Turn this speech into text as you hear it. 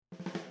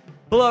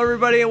Hello,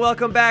 everybody, and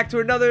welcome back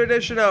to another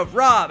edition of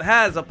Rob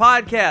Has a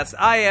Podcast.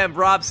 I am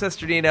Rob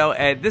Sesternino,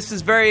 and this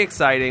is very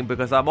exciting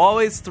because I'm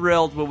always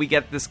thrilled when we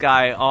get this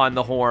guy on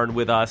the horn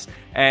with us.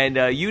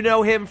 And you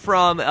know him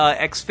from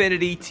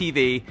Xfinity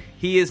TV.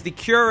 He is the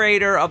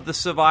curator of the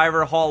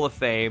Survivor Hall of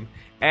Fame,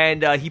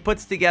 and he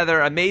puts together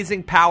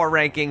amazing power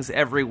rankings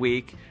every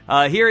week.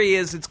 Here he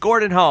is. It's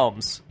Gordon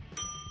Holmes.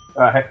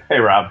 Hey,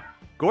 Rob.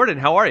 Gordon,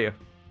 how are you?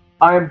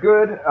 I am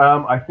good.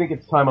 I think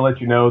it's time to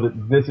let you know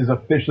that this is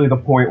officially the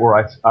point where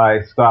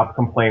I stopped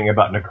complaining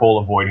about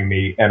Nicole avoiding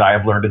me, and I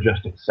have learned to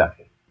just accept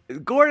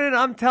it. Gordon,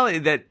 I'm telling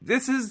you that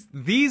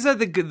these are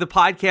the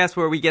podcasts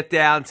where we get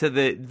down to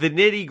the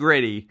nitty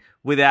gritty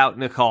without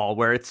Nicole,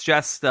 where it's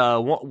just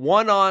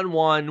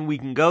one-on-one. We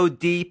can go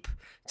deep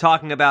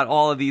talking about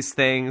all of these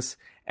things,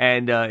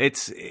 and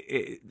this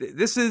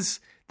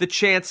is the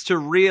chance to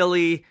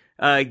really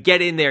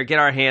get in there, get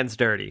our hands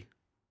dirty.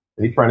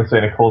 Are you trying to say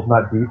Nicole's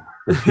not deep?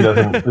 She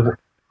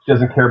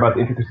doesn't care about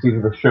the intricacies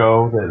of the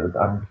show.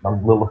 I'm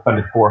a little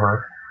offended for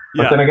her.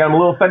 But then again, I'm a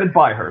little offended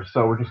by her,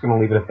 so we're just going to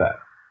leave it at that.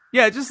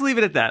 Yeah, just leave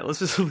it at that. Let's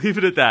just leave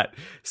it at that.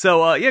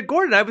 So,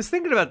 Gordon, I was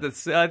thinking about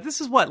this. This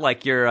is what,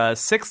 like your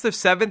sixth or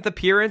seventh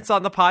appearance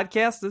on the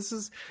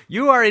podcast?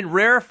 You are in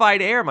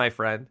rarefied air, my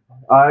friend.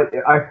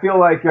 I feel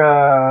like,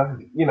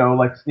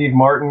 like Steve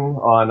Martin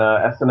on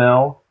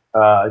SNL,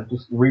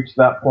 just reached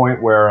that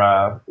point where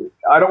I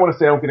don't want to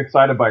say I don't get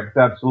excited by it, because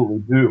I absolutely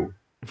do.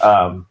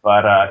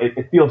 But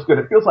it feels good.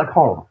 It feels like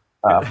home,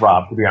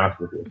 Rob, to be honest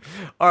with you.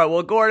 All right.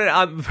 Well, Gordon,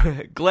 I'm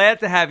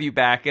glad to have you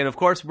back. And of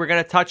course, we're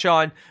going to touch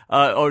on,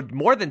 or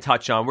more than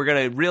touch on, we're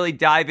going to really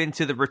dive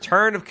into the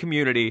return of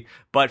Community.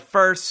 But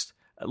first,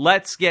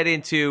 let's get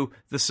into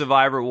the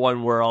Survivor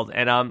One world.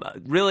 And I'm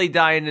really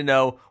dying to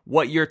know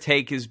what your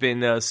take has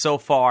been so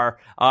far.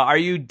 Are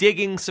you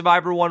digging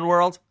Survivor One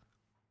world?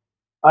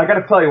 I got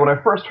to tell you, when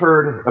I first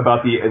heard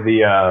about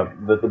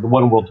the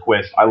One World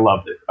twist, I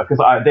loved it because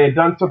they had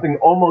done something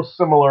almost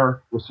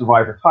similar with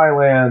Survivor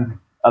Thailand.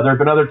 There had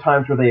been other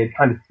times where they had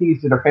kind of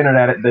teased it or hinted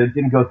at it, that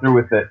didn't go through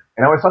with it,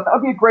 and I always thought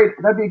that'd be a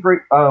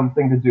great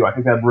thing to do. I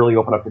think that'd really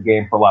open up the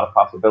game for a lot of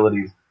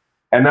possibilities.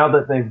 And now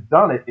that they've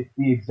done it, it's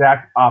the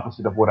exact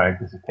opposite of what I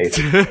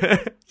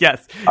anticipated.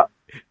 Yes.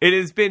 It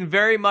has been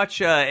very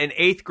much an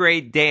eighth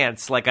grade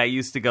dance like I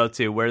used to go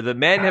to, where the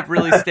men have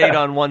really stayed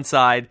on one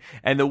side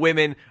and the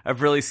women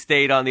have really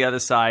stayed on the other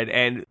side,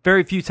 and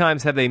very few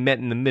times have they met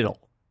in the middle.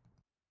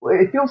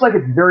 It feels like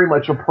it's very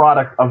much a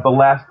product of the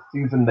last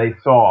season they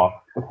saw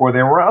before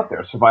they were out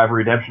there, Survivor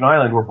Redemption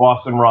Island, where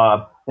Boston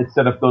Rob had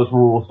set up those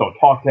rules: don't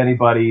talk to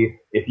anybody.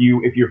 If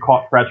you're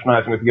caught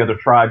fraternizing with the other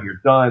tribe, you're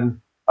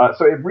done.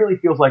 So it really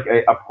feels like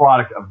a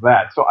product of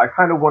that. So I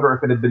kind of wonder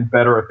if it had been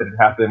better if it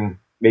had happened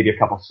maybe a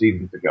couple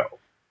seasons ago.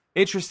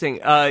 Interesting.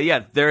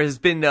 There has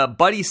been a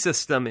buddy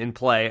system in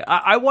play.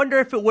 I wonder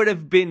if it would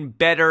have been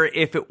better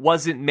if it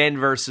wasn't men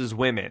versus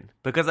women,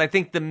 because I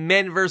think the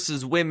men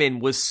versus women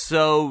was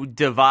so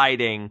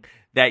dividing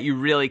that you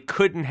really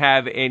couldn't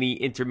have any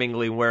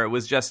intermingling, where if it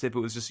was just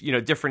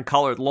different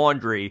colored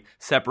laundry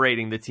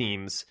separating the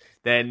teams,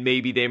 then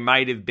maybe they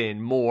might have been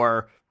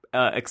more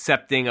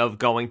accepting of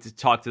going to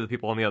talk to the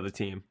people on the other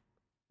team.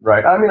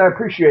 Right. I mean, I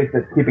appreciate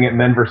that keeping it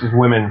men versus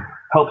women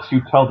helps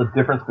you tell the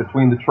difference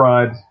between the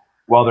tribes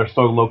while they're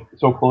so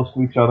close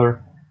to each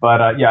other.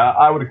 But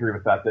I would agree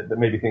with that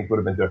maybe things would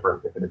have been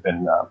different if it had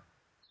been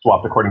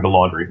swapped according to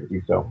laundry.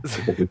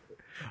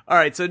 All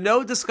right, so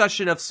no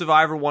discussion of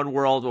Survivor One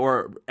World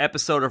or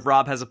episode of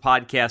Rob Has a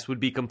Podcast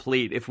would be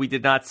complete if we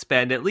did not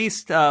spend at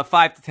least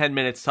 5 to 10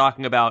 minutes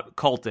talking about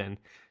Colton.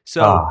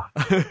 So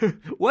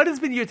what has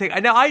been your take?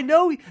 Now, I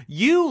know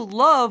you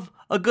love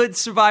a good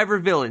Survivor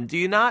villain, do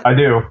you not? I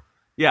do.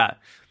 Yeah.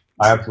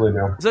 I absolutely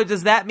do. So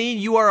does that mean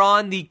you are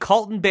on the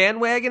Colton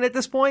bandwagon at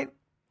this point?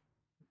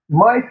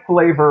 My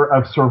flavor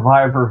of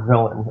Survivor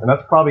villain, and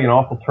that's probably an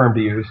awful term to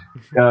use,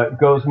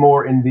 goes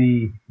more in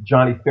the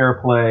Johnny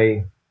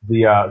Fairplay,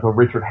 the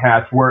Richard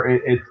Hatch, where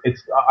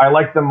it's I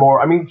like them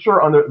more. I mean,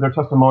 sure, on their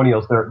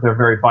testimonials, they're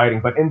very biting,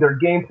 but in their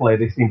gameplay,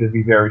 they seem to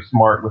be very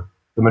smart with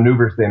the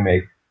maneuvers they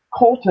make.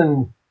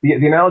 Colton, the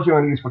analogy I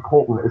want to use for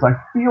Colton is I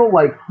feel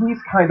like he's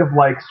kind of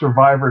like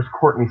Survivor's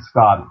Courtney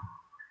Stodden.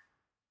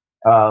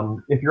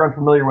 If you're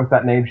unfamiliar with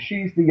that name,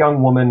 she's the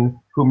young woman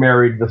who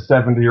married the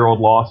 70-year-old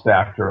Lost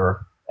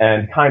actor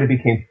and kind of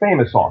became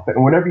famous off it.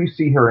 And whenever you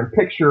see her in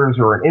pictures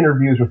or in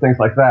interviews or things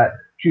like that,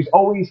 she's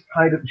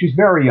she's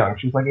very young.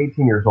 She's like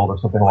 18 years old or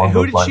something along those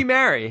lines. Who did she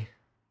marry?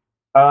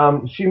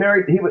 She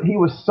married, he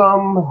was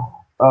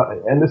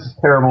and this is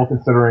terrible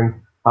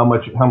considering how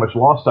much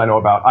Lost I know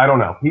about. I don't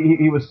know.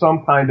 He was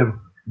some kind of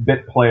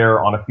bit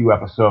player on a few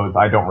episodes.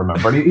 I don't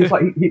remember. But he's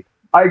like,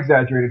 I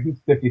exaggerated. He's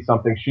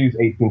 50-something. She's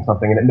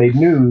 18-something. And it made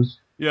news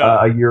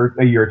a year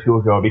or two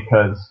ago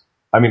because,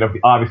 I mean,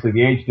 obviously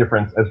the age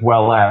difference, as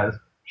well as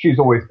she's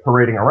always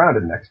parading around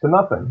in next to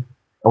nothing.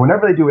 And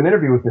whenever they do an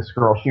interview with this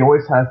girl, she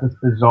always has this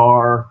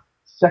bizarre,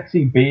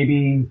 sexy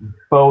baby,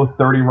 faux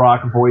 30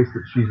 Rock voice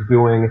that she's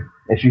doing.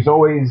 And she's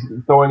always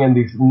throwing in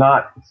these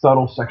not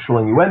subtle sexual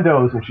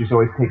innuendos, and she's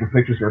always taking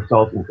pictures of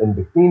herself in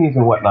bikinis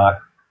and whatnot.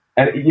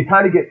 And you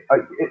kind of get,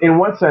 in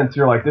one sense,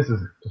 you're like, this is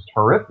just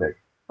horrific.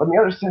 But in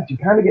the other sense, you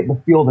kind of get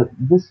the feel that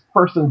this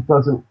person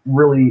doesn't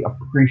really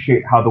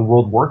appreciate how the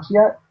world works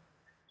yet.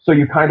 So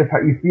you kind of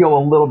you feel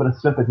a little bit of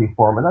sympathy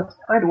for him. And that's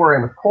kind of where I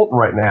am with Colton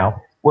right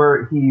now,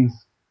 where he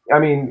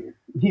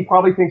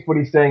probably thinks what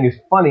he's saying is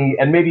funny,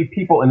 and maybe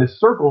people in his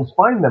circles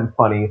find them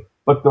funny,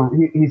 but I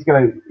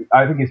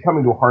think he's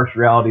coming to a harsh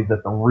reality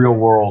that the real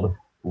world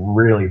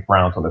really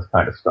frowns on this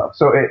kind of stuff.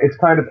 So it's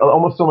kind of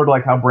almost similar to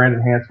like how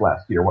Brandon Hance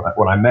last year,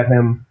 when I met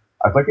him,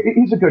 I was like,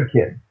 he's a good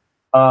kid.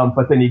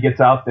 But then he gets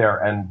out there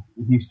and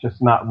he's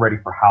just not ready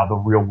for how the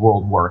real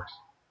world works.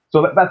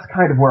 So that's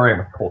kind of where I am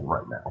with Colton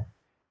right now.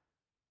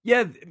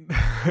 Yeah,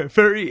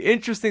 very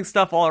interesting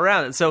stuff all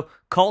around. And so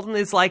Colton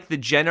is like the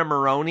Jenna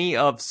Maroney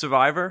of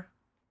Survivor?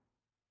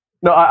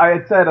 No, I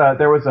had said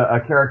there was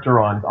a character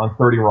on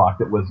 30 Rock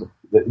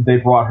they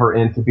brought her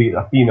in to be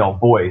a female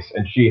voice,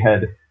 and she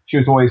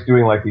was always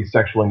doing like these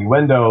sexual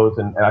innuendos,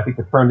 and I think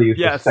the term they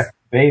used was sexy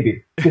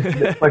baby.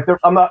 Like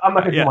I'm not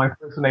going to do my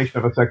impersonation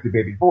of a sexy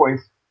baby voice,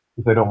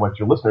 because I don't want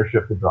your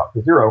listenership to drop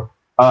to zero.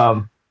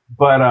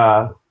 But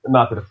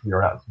not that it's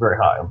zero now; it's very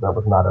high. That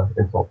was not an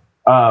insult.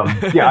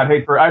 I'd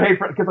hate for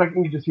because I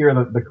can just hear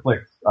the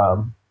clicks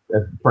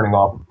as turning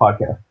off the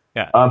podcast.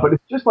 Yeah. But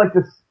it's just like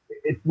this.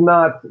 It's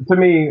not, to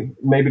me,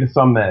 maybe to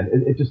some men,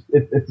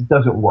 it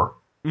doesn't work.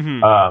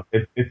 Mm-hmm.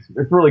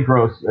 It's really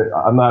gross.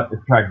 I'm not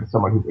attracted to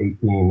someone who's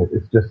 18.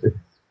 It's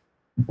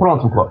put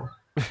on some clothes.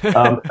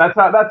 That's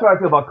how I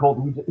feel about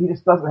Colton. He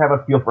just doesn't have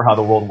a feel for how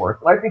the world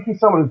works. I think he's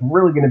someone who's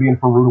really going to be in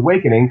for a rude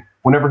awakening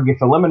whenever he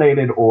gets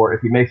eliminated, or if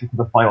he makes it to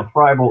the final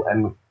tribal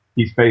and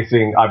he's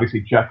facing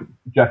obviously Jeff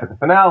at the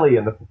finale,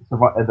 and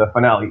the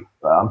finale.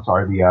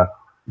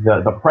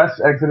 The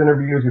press exit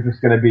interviews are just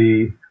going to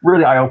be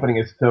really eye-opening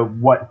as to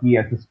what he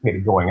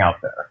anticipated going out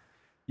there.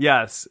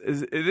 Yes,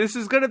 this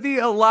is going to be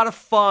a lot of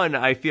fun,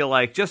 I feel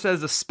like, just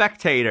as a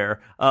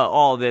spectator,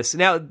 all this.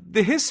 Now,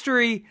 the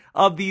history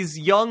of these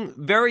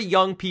very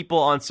young people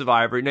on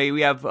Survivor. Now,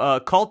 we have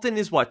Colton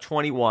is,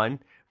 21?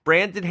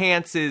 Brandon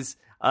Hance is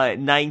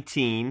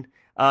 19.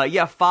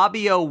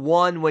 Fabio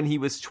won when he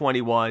was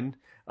 21.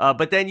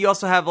 But then you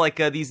also have like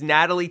these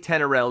Natalie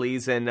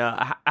Tenorellis, and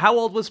how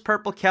old was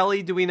Purple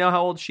Kelly? Do we know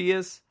how old she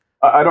is?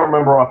 I don't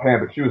remember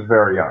offhand, but she was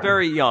very young.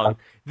 Very young.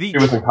 She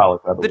was in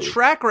college, I believe. The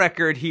track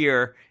record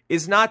here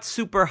is not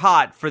super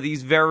hot for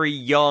these very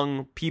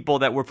young people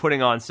that we're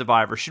putting on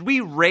Survivor. Should we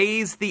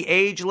raise the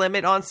age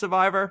limit on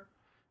Survivor?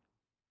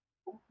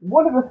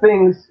 One of the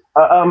things,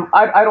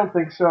 I don't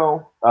think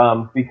so,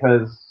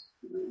 because,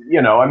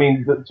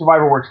 the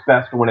Survivor works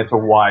best when it's a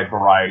wide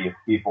variety of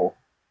people.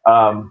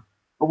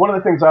 But one of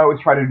the things I always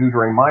try to do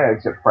during my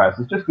exit press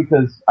is just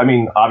because,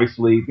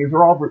 obviously,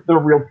 they're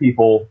real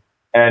people,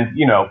 and,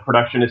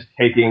 production is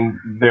taking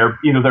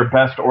either their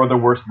best or their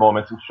worst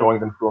moments and showing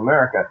them to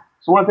America.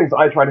 So one of the things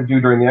I try to do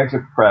during the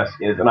exit press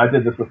is, and I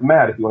did this with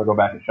Matt, if you want to go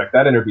back and check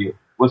that interview,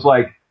 was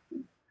like,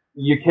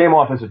 you came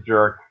off as a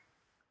jerk.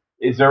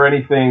 Is there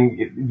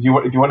anything, do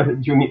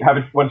you have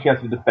one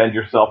chance to defend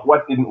yourself?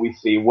 What didn't we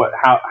see?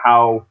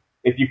 How,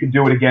 if you could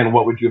do it again,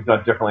 what would you have done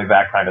differently?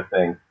 That kind of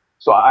thing.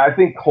 So I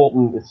think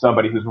Colton is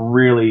somebody he's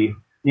really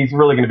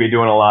going to be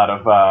doing a lot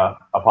of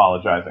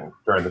apologizing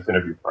during this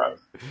interview press.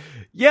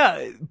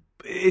 Yeah,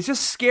 it's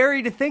just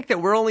scary to think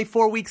that we're only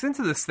 4 weeks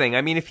into this thing.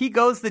 If he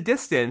goes the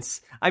distance,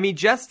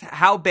 just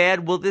how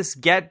bad will this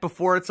get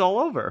before it's all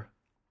over?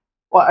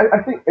 Well,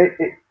 I think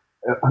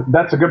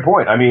that's a good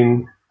point.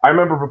 I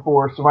remember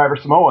before Survivor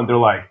Samoa, they're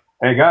like,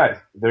 hey guys,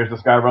 there's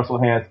this guy Russell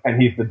Hantz,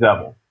 and he's the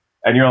devil.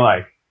 And you're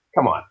like,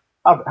 come on,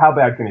 how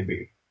bad can he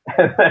be?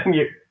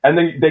 And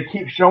then they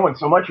keep showing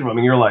so much of him,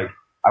 and you're like,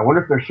 I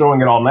wonder if they're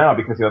showing it all now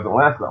because he doesn't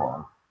last that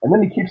long. And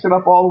then he keeps it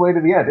up all the way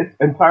to the end. It's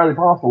entirely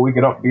possible we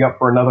could be up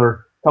for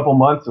another couple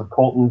months of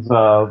Colton's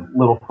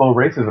little faux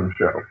racism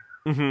show.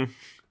 Mm-hmm.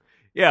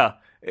 Yeah,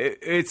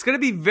 it's going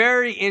to be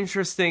very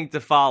interesting to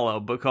follow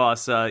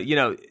because,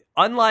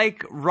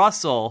 unlike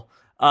Russell,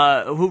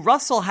 who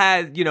Russell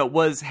had,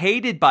 was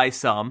hated by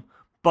some,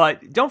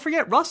 but don't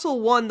forget,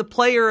 Russell won the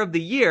Player of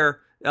the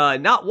Year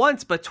not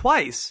once, but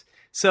twice.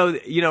 So,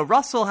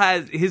 Russell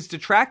has his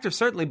detractors,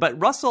 certainly,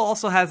 but Russell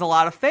also has a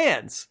lot of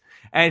fans,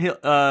 and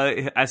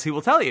as he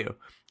will tell you.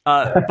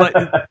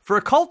 But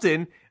for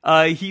Colton,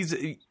 he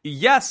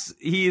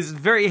is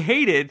very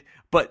hated,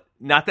 but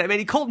not that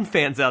many Colton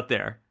fans out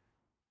there.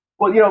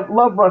 Well,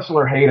 love Russell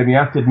or hate him, you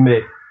have to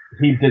admit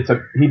he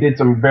did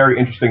some very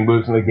interesting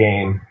moves in the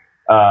game.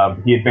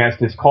 He advanced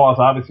his cause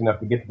obviously enough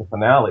to get to the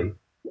finale.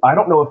 I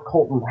don't know if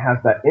Colton has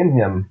that in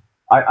him.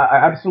 I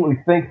absolutely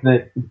think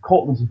that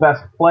Colton's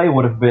best play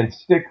would have been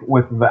stick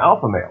with the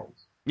alpha males.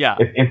 Yeah.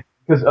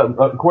 Because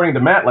according to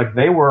Matt,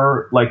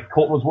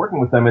 Colton was working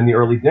with them in the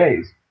early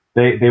days.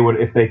 They would,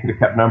 if they could have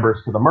kept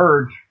numbers to the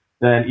merge,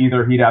 then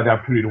either he'd have the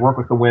opportunity to work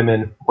with the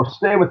women or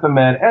stay with the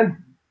men and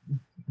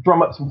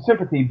drum up some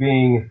sympathy,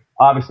 being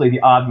obviously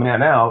the odd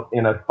man out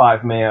in a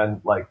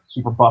 5-man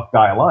super buff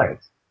guy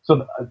alliance.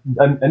 So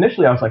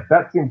initially I was like,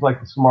 that seems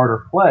like the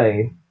smarter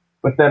play.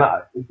 But then,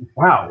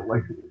 wow,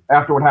 like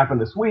after what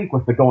happened this week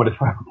with the going to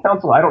tribal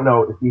council, I don't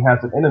know if he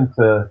has it in him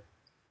to.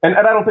 And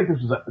I don't think this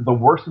was the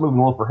worst move in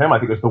the world for him. I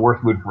think it was the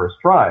worst move for his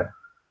tribe.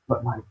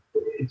 But like,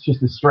 it's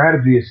just the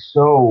strategy is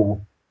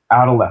so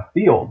out of left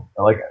field.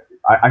 Like,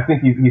 I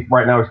think he's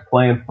right now he's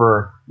playing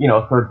for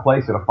third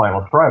place at a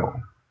final tribal.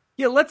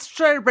 Yeah, let's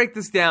try to break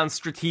this down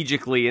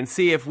strategically and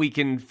see if we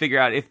can figure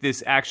out if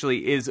this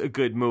actually is a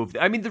good move.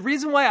 I mean, the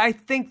reason why I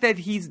think that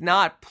he's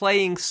not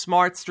playing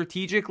smart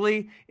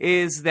strategically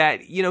is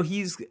that,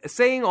 he's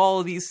saying all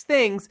of these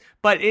things,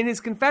 but in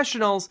his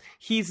confessionals,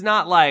 he's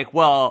not like,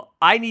 well,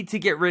 I need to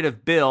get rid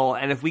of Bill,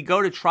 and if we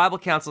go to tribal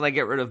council and I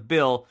get rid of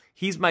Bill,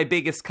 he's my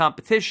biggest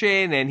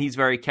competition, and he's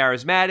very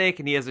charismatic,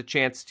 and he has a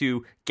chance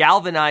to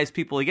galvanize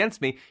people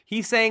against me.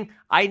 He's saying,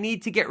 I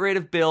need to get rid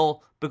of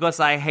Bill because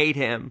I hate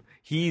him.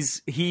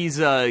 He's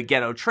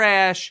ghetto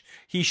trash.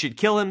 He should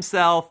kill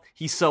himself.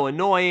 He's so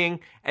annoying.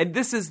 And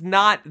this is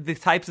not the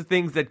types of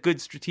things that good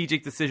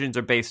strategic decisions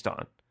are based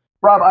on.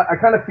 Rob, I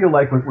kind of feel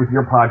like with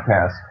your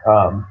podcast,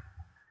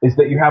 is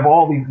that you have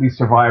all these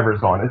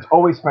survivors on. It's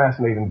always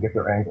fascinating to get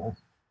their angles.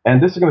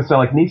 And this is going to sound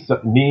like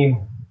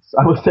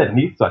I almost said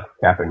knee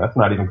capping. That's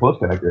not even close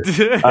to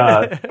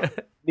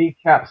accurate.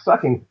 Kneecap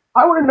sucking.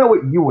 I want to know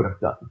what you would have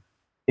done.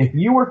 If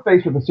you were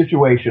faced with a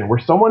situation where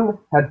someone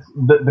had,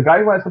 the guy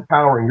who has the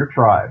power in your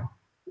tribe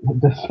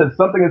said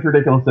something as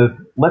ridiculous as,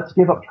 let's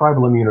give up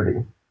tribal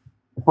immunity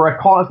for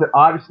a cause that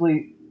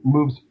obviously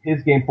moves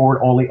his game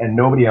forward only and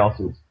nobody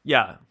else's.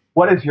 Yeah.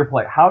 What is your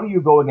play? How do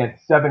you go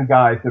against 7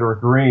 guys that are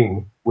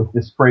agreeing with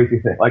this crazy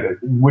thing? Like,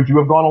 would you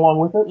have gone along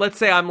with it? Let's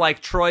say I'm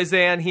like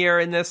Troyzan here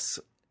in this.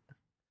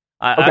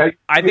 Okay.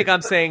 I think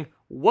I'm saying,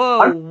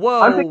 whoa,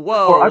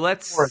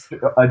 let's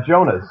a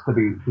Jonas to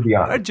be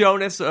honest. A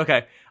Jonas,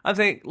 okay. I'm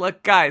saying,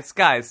 look, guys,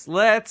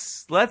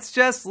 let's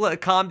just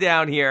calm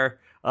down here.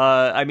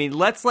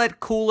 Let's let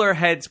cooler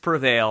heads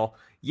prevail.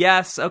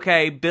 Yes,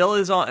 okay, Bill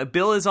is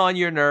on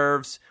your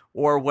nerves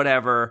or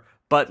whatever.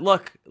 But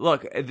look,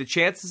 the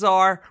chances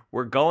are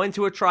we're going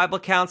to a tribal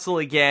council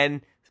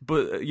again.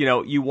 But,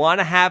 you want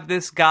to have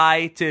this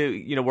guy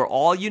to, we're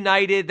all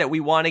united that we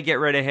want to get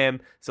rid of him.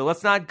 So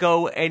let's not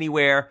go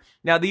anywhere.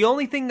 Now, the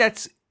only thing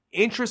that's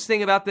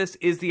interesting about this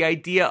is the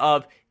idea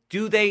of,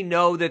 do they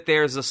know that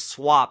there's a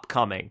swap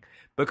coming?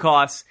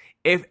 Because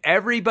if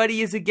everybody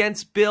is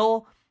against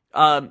Bill,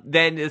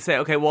 then they say,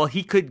 okay, well,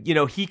 he could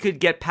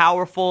get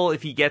powerful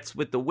if he gets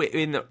with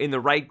in the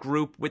right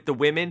group with the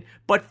women.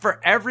 But for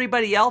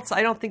everybody else,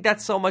 I don't think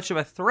that's so much of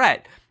a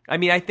threat. I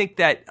mean, I think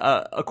that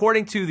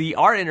according to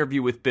our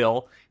interview with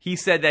Bill, he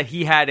said that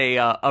he had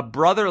a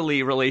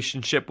brotherly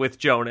relationship with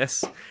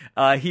Jonas.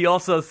 He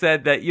also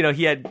said that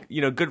he had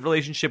good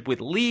relationship with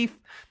Leaf.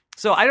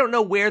 So I don't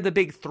know where the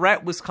big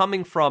threat was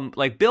coming from.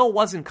 Like, Bill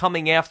wasn't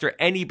coming after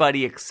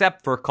anybody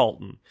except for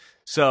Colton.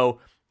 So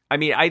I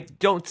mean, I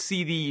don't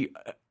see the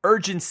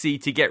urgency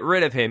to get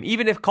rid of him,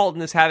 even if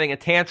Colton is having a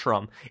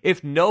tantrum.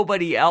 If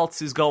nobody else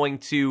is going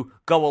to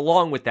go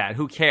along with that,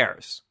 who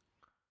cares?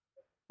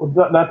 Well,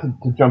 not to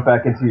jump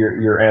back into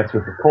your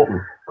answer for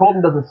Colton.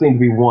 Colton doesn't seem to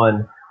be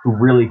one who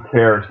really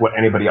cares what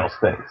anybody else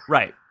thinks.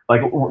 Right.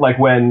 Like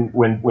when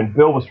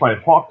Bill was trying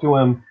to talk to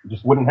him, he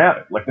just wouldn't have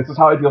it. Like, this is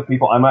how I deal with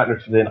people I'm not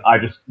interested in. I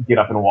just get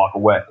up and walk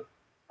away.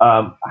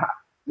 How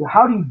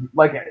do you,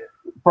 like,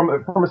 from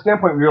a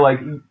standpoint where you're like,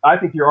 I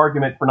think your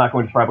argument for not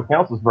going to tribal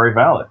council is very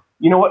valid.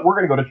 You know what? We're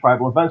going to go to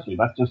tribal eventually.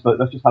 That's just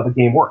how the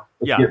game works.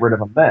 Let's get rid of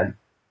them then.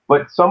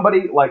 But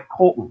somebody like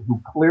Colton,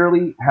 who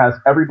clearly has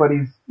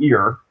everybody's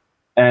ear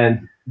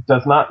and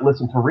does not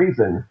listen to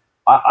reason,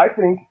 I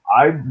think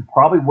I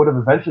probably would have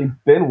eventually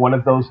been one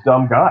of those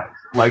dumb guys,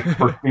 like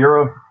for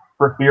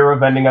fear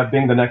of ending up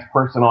being the next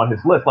person on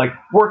his list. Like,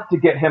 work to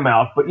get him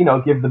out, but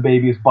give the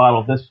baby his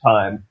bottle this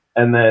time,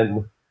 and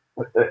then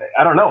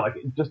I don't know. Like,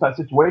 just that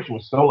situation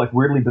was so like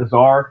weirdly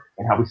bizarre,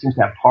 and how he seems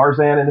to have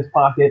Tarzan in his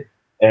pocket,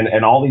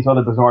 and all these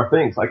other bizarre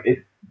things. Like,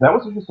 that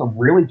was just a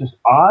really just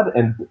odd,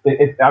 and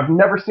I've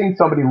never seen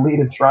somebody lead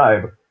a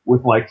tribe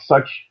with like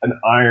such an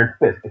iron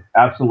fist. It's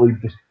absolutely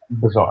just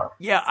bizarre.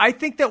 Yeah, I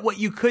think that what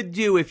you could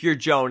do if you're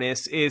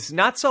Jonas is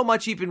not so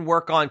much even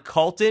work on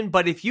Colton,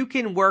 but if you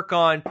can work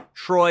on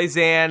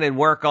Troyzan and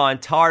work on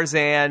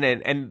Tarzan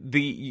and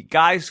the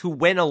guys who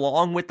went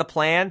along with the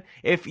plan,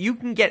 if you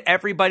can get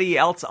everybody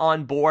else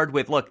on board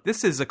with, look,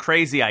 this is a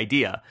crazy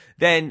idea,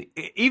 then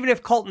even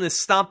if Colton is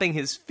stomping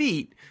his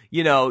feet,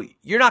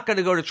 you're not going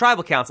to go to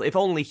tribal council if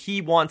only he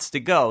wants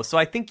to go. So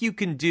I think you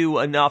can do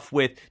enough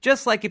with,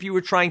 just like if you were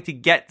trying to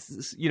get,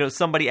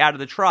 somebody out of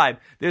the tribe,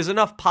 there's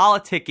enough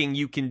politicking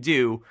you can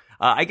do.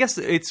 I guess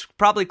it's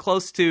probably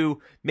close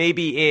to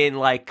maybe in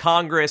like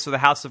Congress or the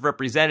House of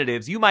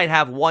Representatives, you might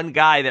have one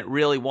guy that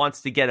really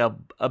wants to get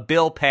a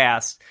bill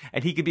passed,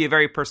 and he could be a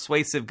very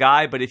persuasive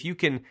guy. But if you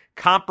can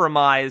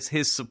compromise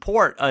his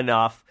support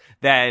enough,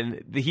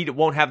 then he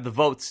won't have the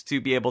votes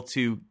to be able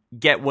to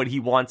get what he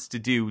wants to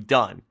do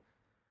done.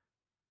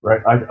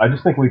 Right. I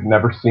just think we've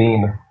never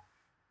seen,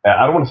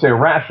 I don't want to say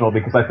irrational,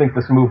 because I think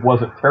this move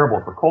wasn't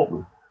terrible for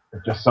Colton.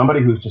 It's just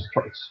somebody who's just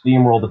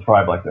steamrolled the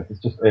tribe like this.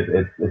 It's just,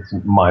 it's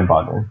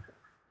mind-boggling.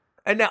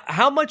 And now,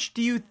 how much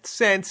do you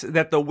sense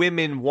that the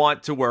women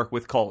want to work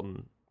with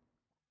Colton?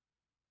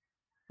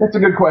 That's a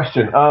good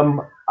question.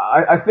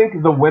 I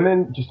think the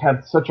women just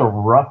had such a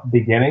rough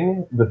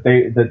beginning that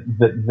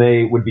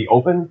they would be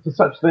open to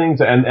such things,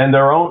 and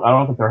their own. I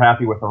don't think they're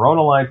happy with their own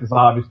alliances,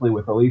 obviously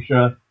with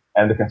Alicia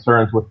and the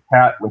concerns with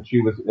Kat when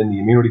she was in the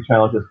immunity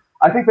challenges.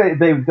 I think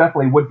they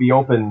definitely would be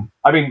open.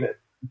 I mean,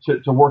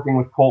 to working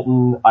with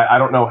Colton. I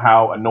don't know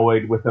how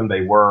annoyed with him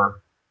they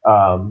were,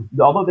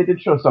 although they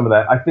did show some of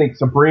that. I think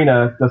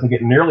Sabrina doesn't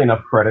get nearly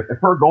enough credit. If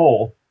her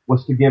goal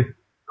was to give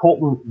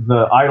Colton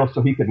the idol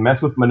so he could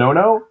mess with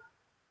Monono,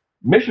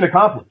 mission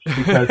accomplished.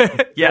 Because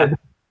yeah,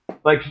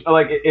 like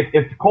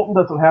if Colton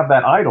doesn't have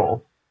that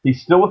idol,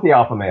 he's still with the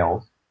alpha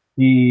males.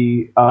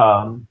 He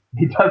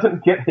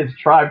doesn't get his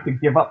tribe to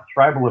give up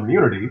tribal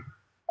immunity,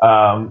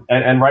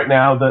 and right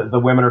now the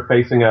women are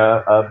facing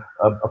a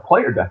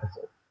player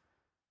deficit.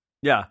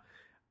 Yeah,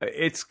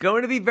 it's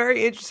going to be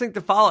very interesting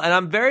to follow, and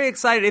I'm very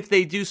excited if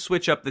they do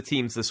switch up the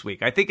teams this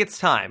week. I think it's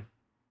time.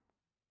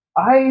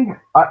 I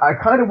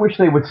kind of wish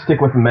they would stick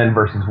with men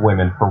versus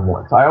women for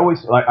once.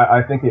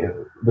 I think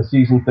the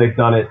seasons they've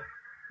done it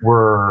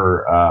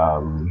were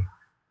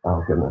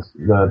oh goodness,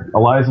 the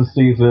Eliza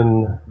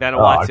season,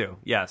 Vanuatu,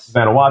 yes,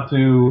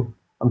 Vanuatu.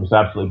 I'm just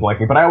absolutely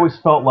blanking, but I always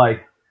felt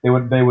like they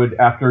would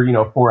after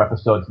 4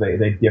 episodes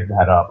they'd give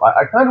that up.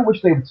 I kind of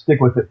wish they would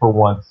stick with it for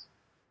once.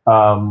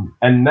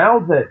 And now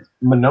that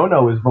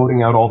Monono is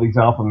voting out all these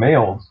alpha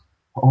males,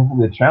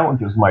 hopefully the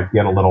challenges might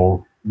get a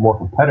little more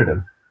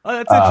competitive. Oh,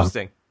 that's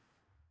interesting.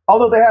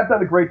 Although they have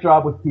done a great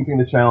job with keeping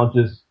the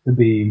challenges to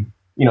be,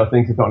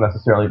 things that don't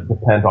necessarily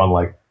depend on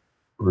like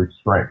brute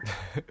strength.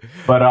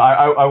 But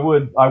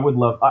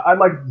I'd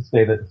like it to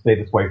stay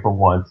this way for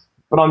once.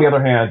 But on the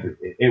other hand,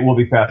 it will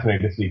be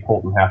fascinating to see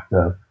Colton have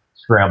to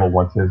scramble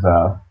once he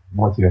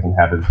doesn't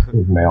have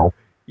his male.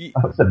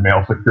 I said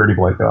male security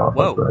blanket on.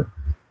 Whoa.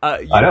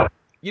 I know.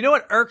 You know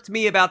what irked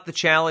me about the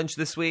challenge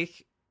this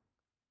week?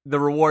 The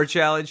reward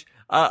challenge?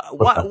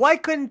 Why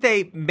couldn't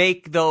they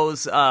make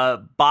those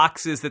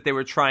boxes that they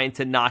were trying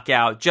to knock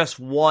out just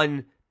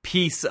one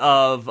piece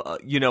of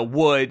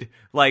wood?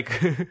 Like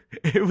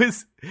it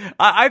was.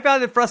 I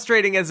found it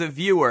frustrating as a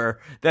viewer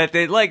that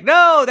they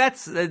no,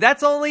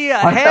 that's only a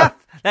half.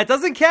 That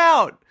doesn't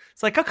count.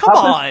 It's like, oh, come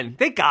on,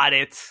 they got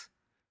it.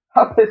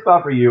 How pissed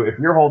off are you if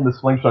you're holding the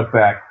slingshot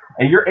back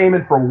and you're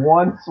aiming for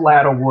one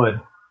slat of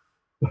wood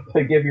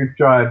to give your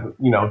tribe,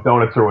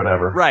 donuts or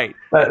whatever? Right.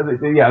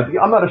 Yeah,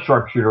 I'm not a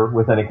sharpshooter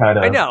with any kind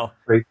of. I know.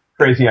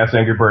 Crazy ass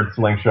Angry Bird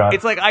slingshot.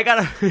 It's like I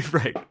gotta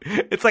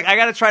It's like I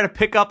gotta try to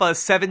pick up a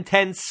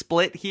 7-10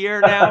 split here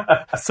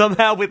now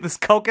somehow with this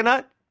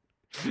coconut.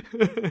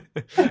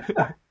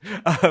 That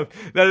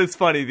is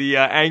funny. The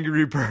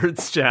Angry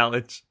Birds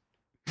challenge.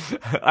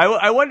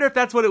 I wonder if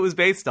that's what it was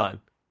based on.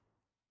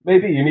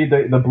 Maybe you need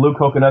the blue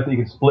coconut that you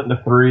can split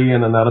into 3,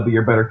 and then that'll be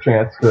your better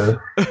chance to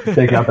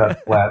take out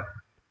that flat.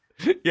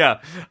 Yeah,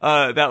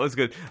 that was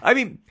good. I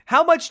mean,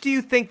 how much do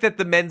you think that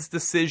the men's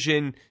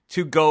decision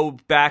to go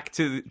back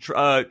to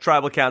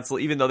tribal council,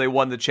 even though they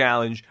won the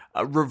challenge,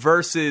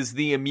 reverses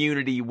the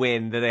immunity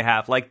win that they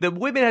have? Like, the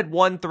women had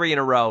won 3 in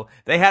a row.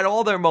 They had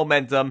all their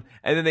momentum,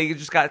 and then they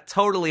just got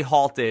totally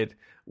halted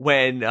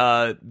when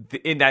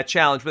in that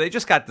challenge where they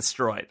just got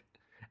destroyed.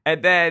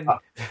 And then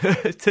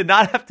to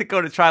not have to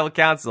go to tribal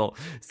council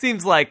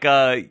seems like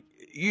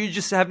you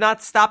just have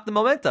not stopped the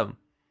momentum.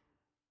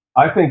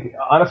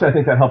 Honestly, I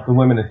think that helped the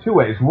women in 2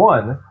 ways.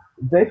 One,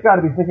 they've got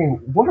to be thinking,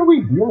 what are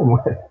we dealing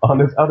with on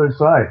this other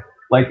side?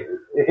 Like,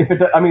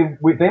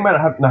 they might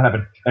not have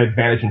an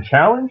advantage in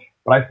challenge,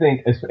 but I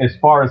think as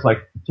far as like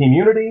team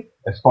unity,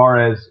 as far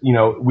as,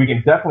 we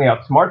can definitely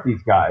outsmart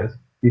these guys.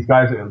 These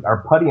guys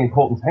are putty in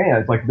Colton's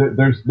hands. Like,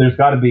 there's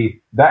got to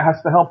be, that has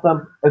to help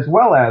them, as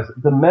well as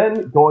the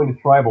men going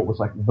to tribal was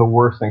like the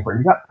worst thing for him.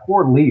 You got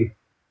poor Leaf,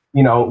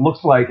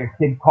 looks like a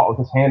kid caught with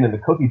his hand in the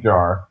cookie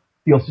jar.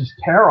 Feels just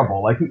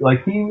terrible.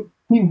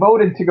 He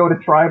voted to go to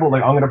tribal.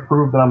 Like, I'm going to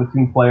prove that I'm a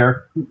team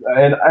player.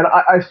 And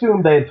I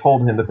assume they had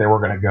told him that they were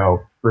going to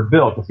go for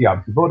Bill because he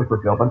obviously voted for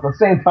Bill. But at the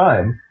same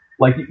time,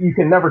 like, you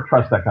can never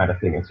trust that kind of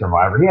thing in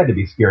Survivor. He had to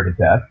be scared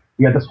to death.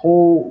 You got this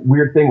whole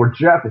weird thing where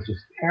Jeff is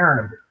just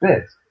tearing him to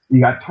bits.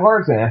 You got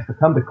Troyzan has to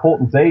come to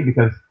Colton's aid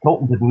because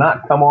Colton did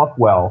not come off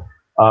well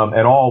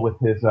at all with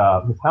his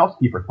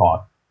housekeeper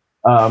talk.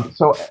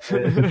 So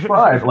as a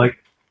tribe, like,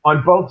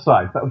 on both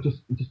sides, that was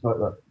just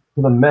for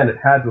the men, it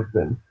had to have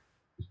been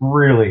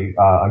really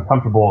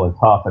uncomfortable and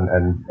tough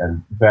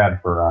and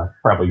bad for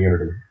tribal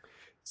unity.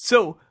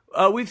 So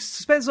we've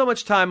spent so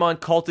much time on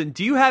Colton.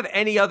 Do you have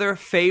any other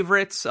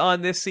favorites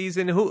on this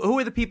season? Who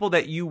are the people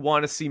that you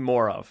want to see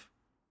more of?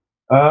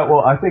 Well,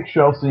 I think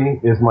Chelsea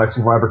is my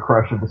Survivor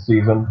crush of the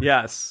season.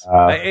 Yes.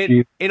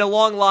 In a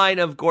long line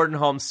of Gordon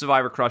Holmes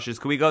Survivor crushes,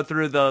 can we go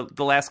through the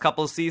last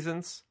couple of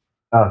seasons?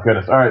 Oh,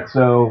 goodness. All right,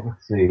 so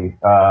let's see.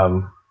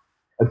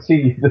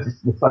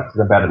 This sucks because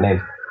I'm bad at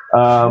names.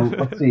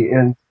 Let's see.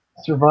 In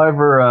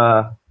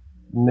Survivor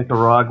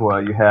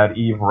Nicaragua, you had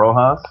Eve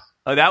Rojas.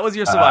 Oh, that was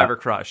your Survivor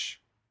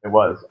crush. It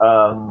was.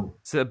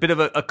 It's a bit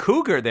of a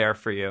cougar there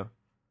for you.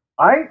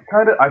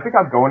 I think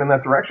I'm going in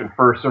that direction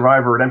for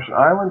Survivor Redemption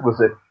Island.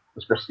 Was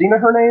Christina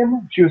her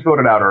name? She was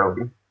voted out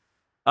early.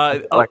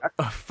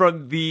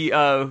 From the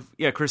I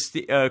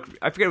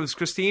forget it was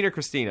Christine or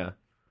Christina.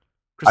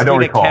 I don't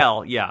recall.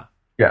 Kell, yeah.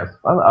 Yes,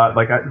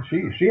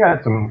 she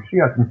had some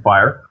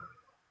fire.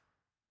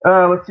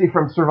 Let's see,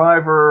 from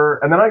Survivor,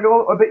 and then I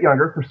go a bit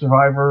younger for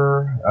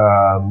Survivor,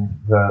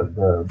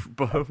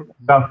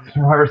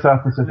 Survivor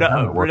South Pacific.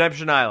 No,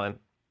 Redemption Island.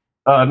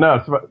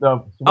 No.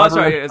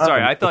 Sorry.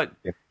 I thought.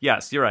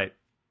 Yes, you're right.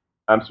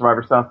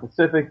 Survivor South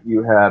Pacific.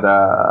 You had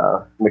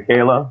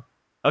Michaela.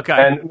 Okay.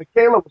 And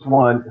Michaela was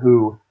one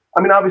who,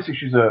 I mean, obviously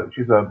she's a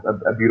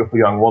beautiful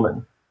young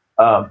woman,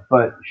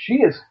 but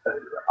she is.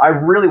 I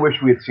really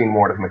wish we had seen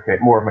more of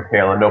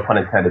Michaela. No pun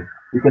intended,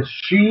 because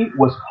she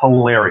was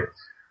hilarious.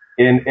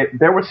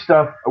 There was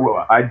stuff.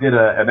 I did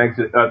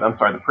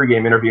the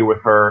pregame interview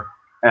with her,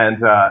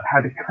 and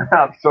had to cut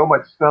out so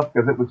much stuff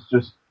because it was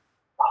just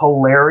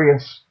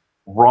hilarious,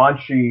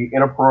 raunchy,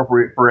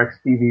 inappropriate for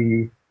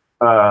XTV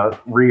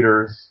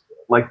readers,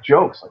 like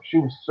jokes. Like, she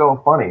was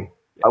so funny.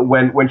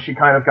 When she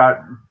kind of got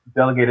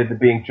delegated to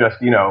being just,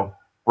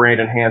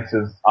 Brandon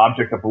Hance's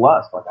object of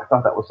lust, like, I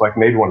thought that was like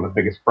maybe one of the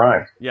biggest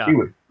crimes. Yeah. She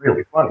was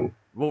really funny.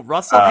 Well,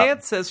 Russell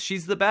Hance says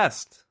she's the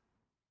best.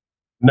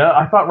 No,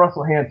 I thought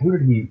Russell Hance. Who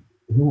did he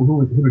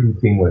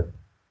team with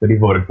that he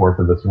voted for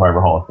the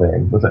Survivor Hall of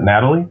Fame? Was it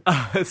Natalie?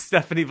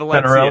 Stephanie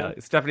Valencia.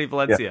 Stephanie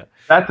Valencia. Yeah.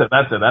 That's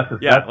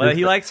it.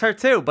 He likes her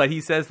too, but he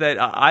says that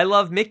I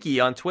love Mickey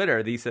on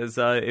Twitter. He says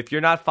if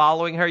you're not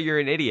following her, you're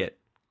an idiot.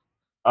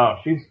 Oh,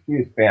 she's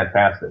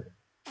fantastic.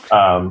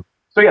 I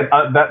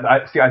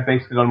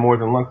based it on more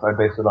than looks. I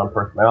based it on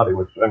personality,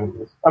 which I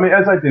mean,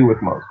 as I do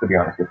with most, to be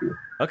honest with you.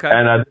 Okay.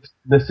 And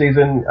this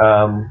season,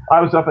 I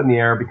was up in the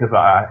air because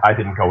I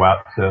didn't go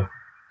out to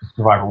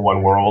Survivor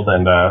One World,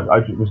 and I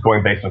was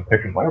going based on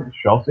pictures. Like,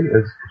 Chelsea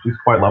she's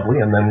quite lovely,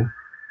 and then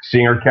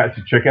seeing her catch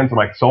the chickens, I'm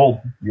like, sold.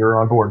 You're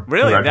on board.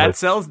 Really? That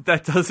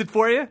does it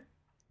for you?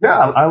 Yeah,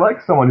 I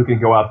like someone who can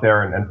go out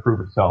there and prove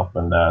herself,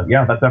 and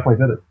that definitely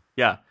did it.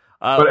 Yeah.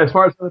 But as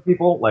far as other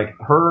people, like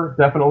her,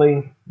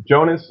 definitely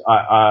Jonas.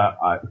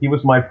 He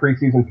was my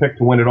preseason pick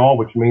to win it all,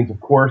 which means, of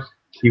course,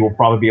 he will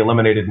probably be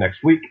eliminated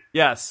next week.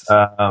 Yes.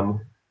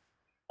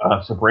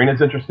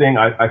 Sabrina's interesting.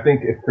 I think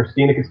if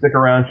Christina can stick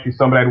around, she's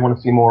somebody I'd want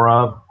to see more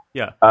of.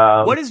 Yeah.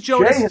 What is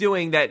Jonas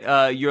doing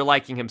that you're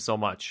liking him so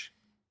much?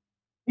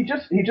 He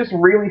just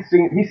really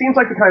seems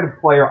like the kind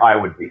of player I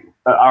would be.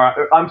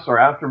 I'm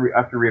sorry, I have to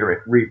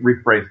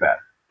rephrase that.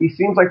 He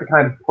seems like the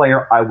kind of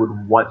player I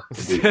would want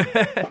to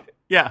be.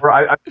 Yeah.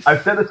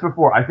 I've said this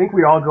before. I think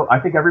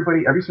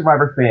every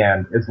Survivor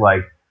fan is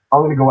like, I'm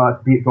going to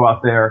go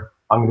out there.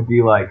 I'm going to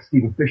be like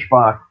Steven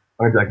Fishbach.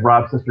 I'm going to be like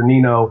Rob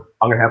Cesternino.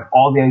 I'm going to have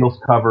all the angles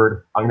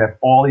covered. I'm going to have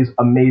all these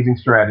amazing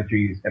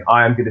strategies, and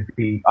I'm going to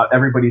be I'm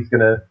going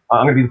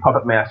to be the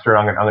puppet master.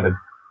 And I'm going to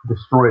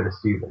destroy the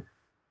season.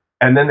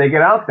 And then they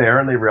get out there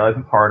and they realize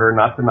it's harder,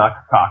 not to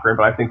knock Cochran,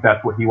 but I think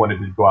that's what he wanted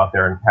to go out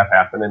there and have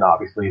happen. And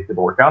obviously it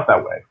didn't work out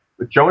that way.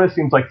 But Jonas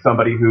seems like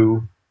somebody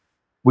who,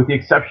 with the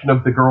exception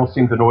of the girl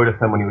seemed annoyed at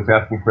him when he was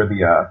asking for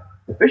the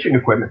fishing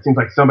equipment, seems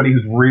like somebody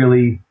who's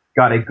really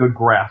got a good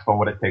grasp on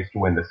what it takes to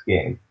win this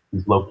game.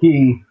 He's low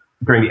key.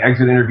 During the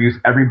exit interviews,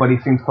 everybody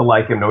seems to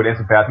like him. Nobody has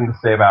a bad thing to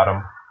say about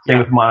him. Same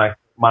with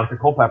Monica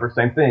Culpepper,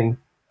 same thing.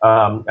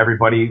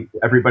 Everybody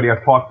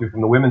I've talked to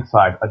from the women's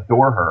side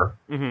adore her.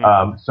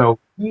 Mm-hmm. So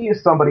he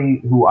is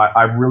somebody who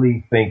I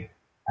really think,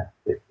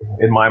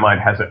 in my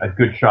mind, has a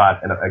good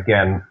shot. And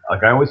again,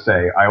 like I always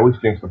say, I always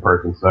jinx the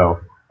person. So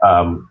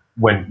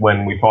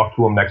when we talk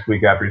to him next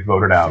week after he's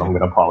voted out, I'm going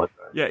to apologize.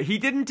 Yeah, he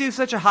didn't do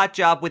such a hot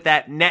job with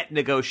that net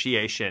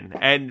negotiation.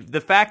 And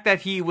the fact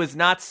that he was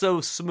not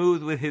so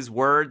smooth with his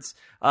words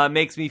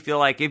makes me feel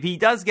like if he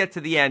does get to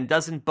the end,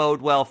 doesn't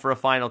bode well for a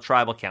final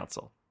tribal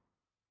council.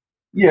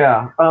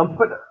 Yeah,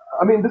 but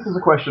I mean, this is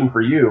a question for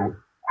you.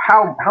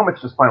 How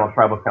much does final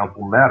tribal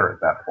council matter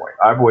at that point?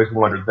 I've always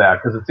wondered that,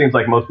 because it seems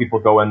like most people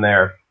go in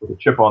there with a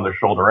chip on their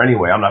shoulder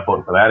anyway. I'm not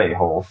voting for that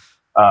a-hole.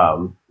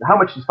 How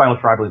much does final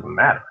tribal even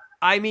matter?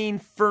 I mean,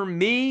 for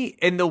me,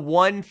 in the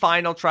one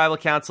final tribal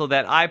council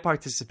that I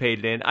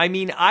participated in, I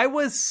mean, I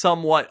was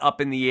somewhat up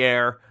in the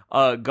air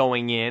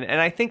going in, and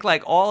I think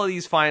like all of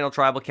these final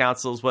tribal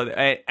councils,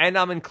 and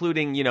I'm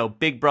including,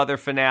 Big Brother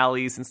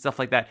finales and stuff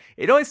like that,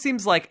 it always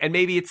seems like, and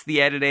maybe it's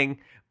the editing,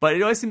 but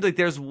it always seems like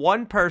there's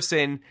one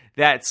person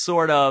that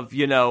sort of,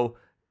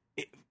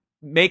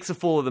 makes a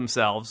fool of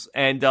themselves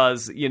and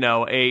does,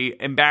 a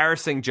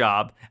embarrassing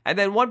job, and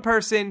then one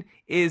person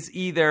is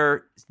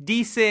either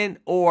decent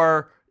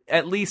or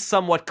at least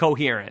somewhat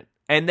coherent.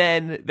 And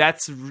then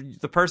that's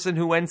the person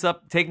who ends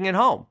up taking it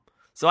home.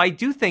 So I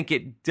do think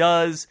it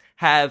does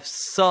have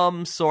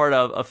some sort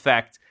of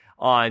effect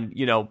on,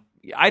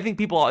 I think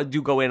people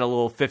do go in a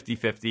little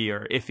 50-50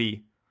 or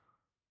iffy.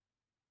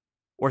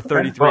 Or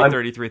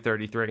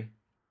 33-33-33.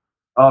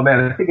 Oh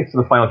man, I think it's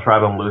the final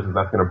Troyzan loses.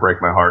 That's going to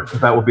break my heart.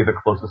 That will be the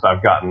closest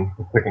I've gotten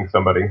to picking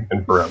somebody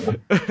in forever.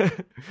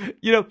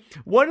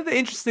 One of the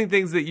interesting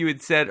things that you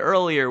had said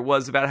earlier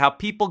was about how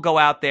people go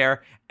out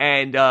there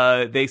and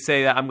they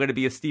say that I'm going to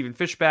be a Stephen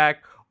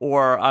Fishback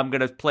or I'm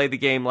going to play the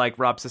game like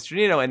Rob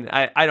Cesternino, and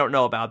I don't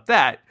know about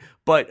that.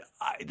 But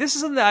this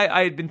is something that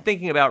I had been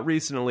thinking about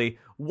recently.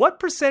 What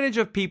percentage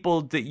of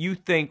people that you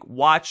think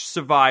watch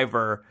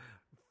Survivor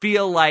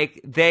feel like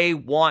they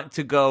want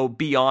to go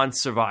beyond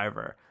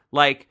Survivor?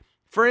 Like,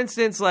 for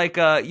instance, like,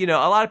 a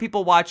lot of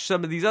people watch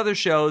some of these other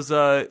shows.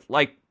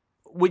 Like,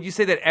 would you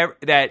say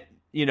that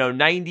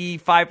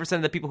 95%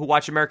 of the people who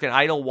watch American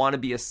Idol want to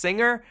be a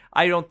singer?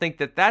 I don't think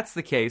that that's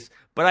the case.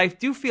 But I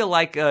do feel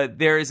like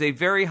there is a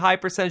very high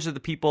percentage of the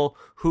people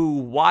who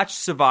watch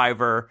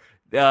Survivor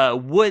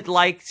would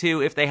like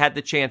to, if they had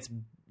the chance,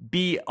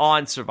 be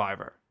on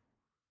Survivor.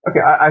 Okay,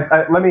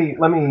 let me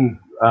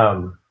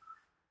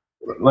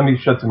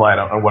shed some light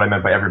on what I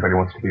meant by everybody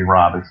wants to be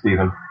Rob and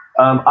Steven.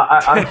 I'm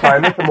sorry, I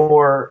meant the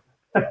more.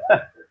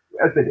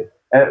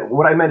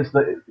 What I meant is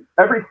that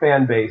every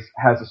fan base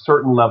has a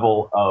certain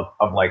level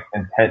of like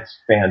intense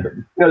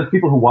fandom. There's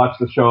people who watch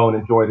the show and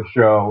enjoy the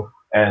show,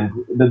 and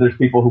then there's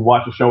people who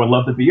watch the show and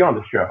love to be on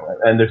the show,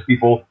 and there's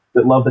people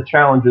that love the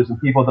challenges, and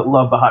people that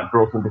love the hot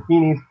girls in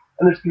bikinis,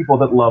 and there's people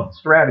that love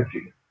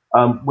strategy.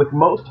 With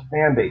most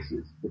fan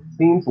bases, it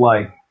seems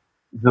like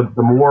the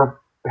more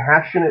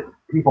passionate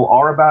people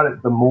are about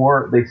it, the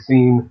more they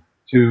seem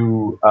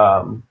to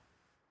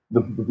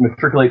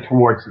matriculate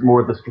towards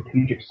more of the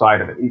strategic side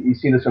of it. You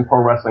see this in pro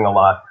wrestling a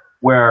lot,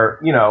 where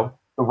The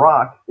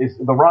Rock is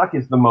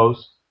the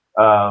most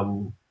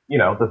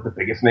the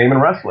biggest name in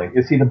wrestling.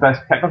 Is he the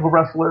best technical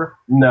wrestler?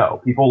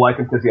 No. People like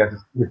him because he has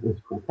his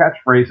cool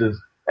catchphrases,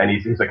 and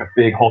he's like a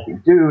big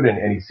hulking dude,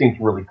 and he seems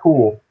really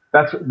cool.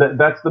 That's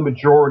the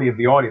majority of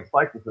the audience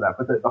likes him for that.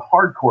 But the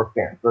hardcore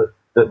fans,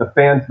 the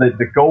fans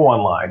that go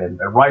online and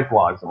write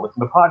blogs and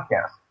listen to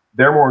podcasts,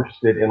 they're more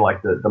interested in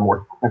like the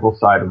more technical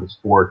side of the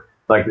sport.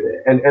 Like,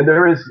 and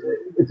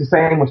it's the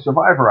same with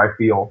Survivor, I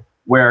feel,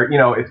 where,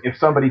 if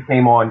somebody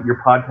came on your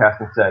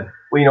podcast and said,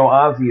 well,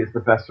 Ozzy is the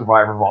best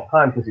survivor of all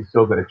time because he's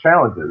so good at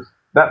challenges,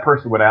 that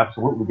person would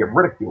absolutely get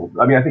ridiculed.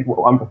 I mean, I think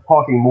I'm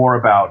talking more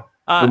about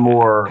the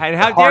more... And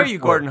how dare you,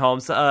 Gordon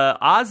Holmes?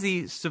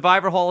 Ozzy,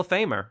 Survivor Hall of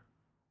Famer.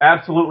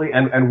 Absolutely,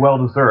 and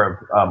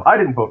well-deserved. I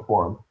didn't vote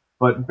for him,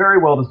 but very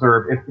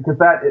well-deserved, because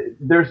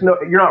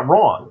you're not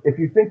wrong. If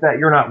you think that,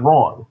 you're not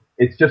wrong.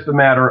 It's just a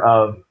matter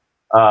of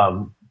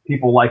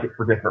people like it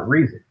for different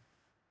reasons.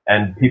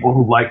 And people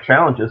who like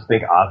challenges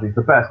think Ozzy's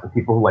the best, and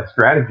people who like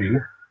strategy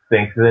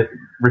think that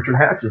Richard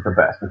Hatch is the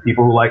best, and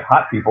people who like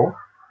hot people,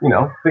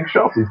 think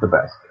Chelsea's the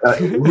best.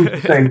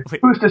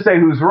 Who's to say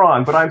who's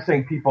wrong? But I'm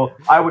saying people.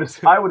 I would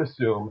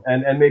assume,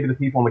 and maybe the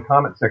people in the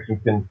comment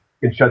section can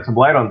shed some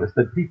light on this,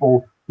 that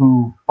people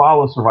who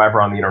follow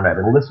Survivor on the internet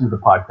and listen to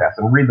the podcast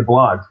and read the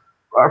blogs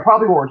are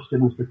probably more interested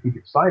in the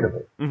strategic side of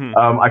it.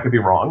 Mm-hmm. I could be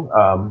wrong,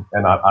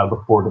 and I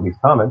look forward to these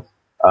comments.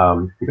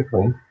 Keep it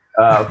clean.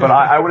 But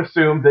I would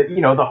assume that,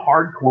 the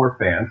hardcore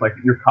fans, like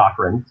your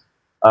Cochrans,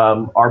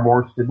 are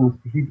more interested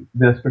in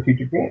the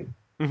strategic game.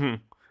 Mm-hmm.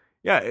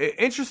 Yeah,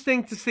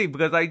 interesting to see,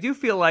 because I do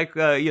feel like,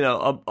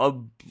 a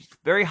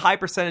very high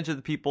percentage of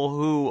the people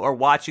who are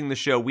watching the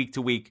show week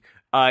to week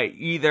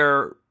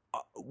either,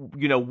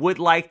 would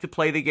like to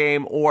play the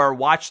game or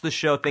watch the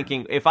show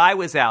thinking, if I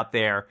was out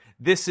there,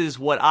 this is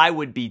what I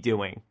would be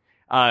doing,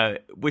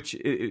 which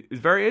is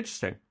very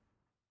interesting.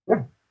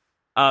 Yeah.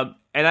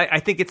 And I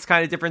think it's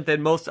kind of different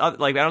than most other,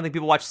 like, I don't think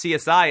people watch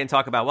CSI and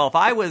talk about, well, if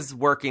I was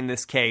working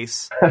this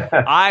case,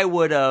 I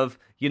would have,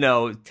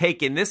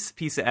 taken this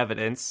piece of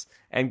evidence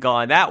and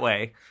gone that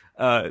way.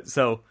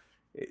 So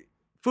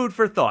food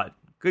for thought.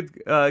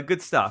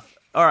 Good stuff.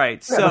 All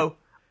right. So,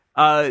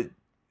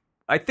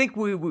 I think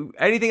we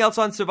anything else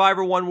on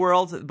Survivor One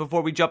World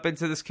before we jump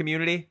into this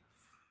community?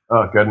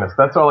 Oh goodness.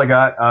 That's all I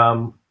got.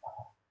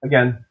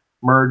 Again,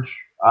 merge.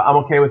 I'm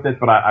okay with it,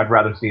 but I'd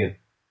rather see it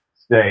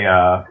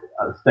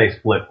stay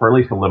split for at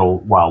least a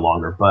little while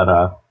longer. But,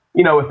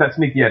 with that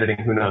sneaky editing,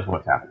 who knows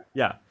what's happening.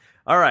 Yeah.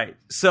 All right.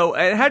 So,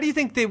 and how do you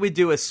think they would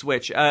do a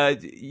switch?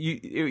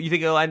 You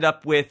think it'll end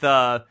up with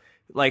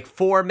like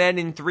 4 men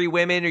and 3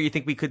 women, or you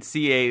think we could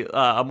see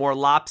a more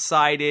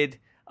lopsided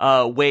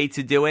way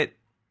to do it?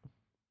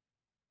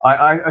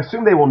 I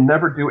assume they will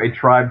never do a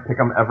tribe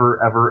pick'em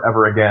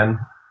ever again,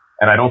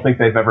 and I don't think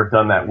they've ever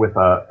done that with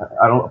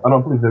I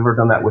don't believe they've ever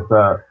done that with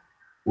a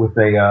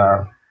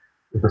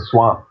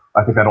swamp.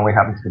 I think that only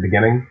happens at the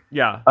beginning.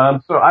 Yeah.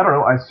 So I don't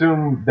know. I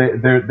assume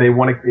they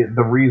want to.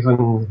 The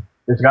reason,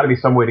 there's got to be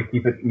some way to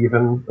keep it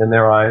even in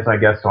their eyes, I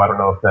guess. So I don't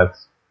know if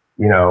that's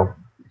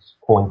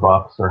pulling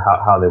buffs or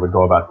how they would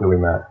go about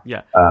doing that.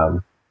 Yeah.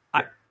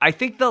 I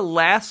think the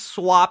last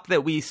swap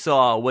that we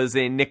saw was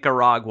in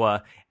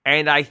Nicaragua.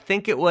 And I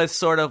think it was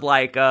sort of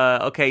like,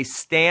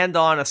 stand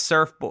on a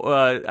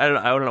surfboard. I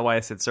don't know why I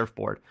said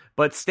surfboard,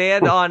 but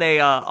stand on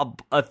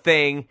a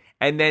thing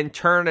and then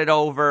turn it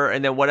over,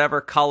 and then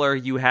whatever color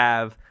you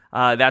have,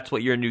 that's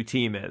what your new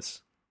team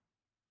is.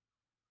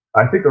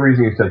 I think the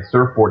reason you said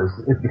surfboard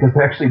is because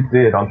they actually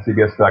did on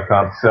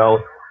CBS.com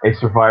sell a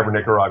Survivor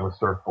Nicaragua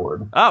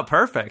surfboard. Oh,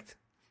 perfect.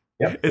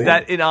 Yep, Is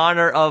that in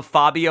honor of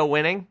Fabio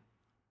winning?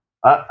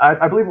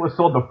 I believe it was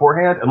sold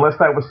beforehand, unless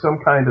that was some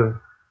kind of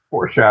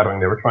foreshadowing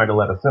they were trying to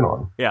let us in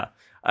on. Yeah.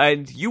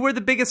 And you were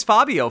the biggest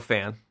Fabio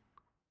fan.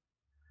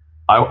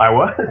 I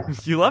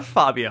was. You love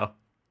Fabio.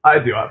 I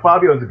do.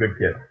 Fabio's a good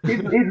kid.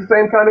 He's the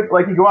same kind of,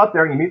 like, you go out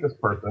there and you meet this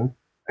person,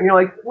 and you're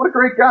like, what a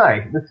great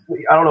guy.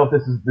 I don't know if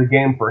this is the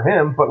game for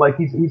him, but, like,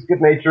 he's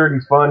good-natured,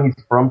 he's fun, he's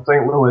from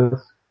St. Louis,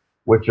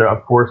 which,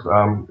 of course,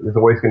 is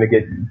always going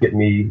to get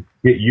me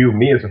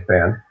as a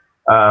fan.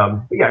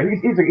 But yeah,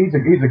 he's a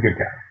good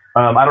guy.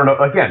 I don't know,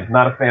 again,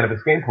 not a fan of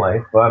his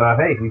gameplay, but,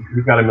 hey,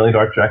 he's got $1 million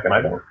check, and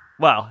I don't.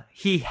 Well,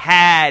 he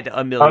had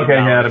 $1 million. Okay,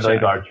 he had $1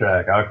 million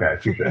check. Okay,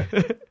 touche.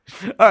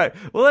 All right.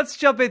 Well, let's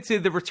jump into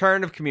the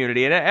return of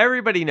Community. And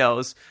everybody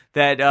knows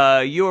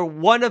that you're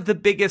one of the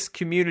biggest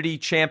Community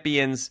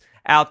champions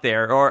out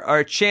there, or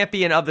a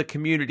champion of the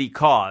Community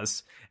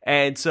cause.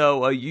 And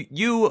so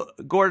you,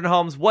 Gordon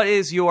Holmes, what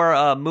is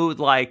your mood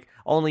like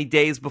only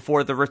days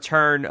before the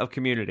return of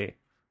Community?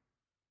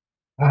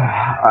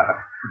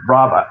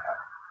 Rob,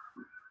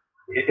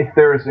 if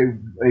there's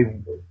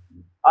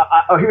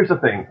here's the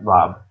thing,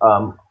 Rob.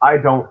 I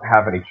don't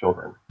have any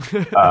children,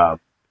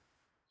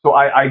 so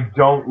I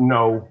don't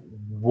know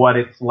what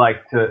it's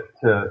like to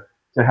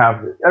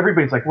have.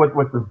 Everybody's like, what's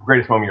the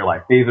greatest moment of your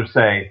life? They either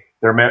say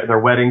their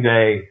wedding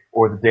day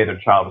or the day their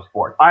child was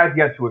born. I have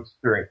yet to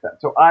experience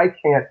that, so I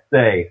can't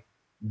say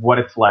what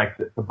it's like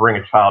to bring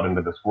a child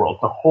into this world,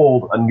 to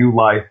hold a new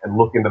life and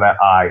look into that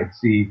eye and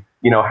see,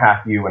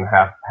 half you and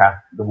half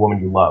the woman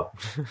you love.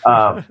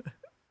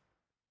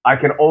 I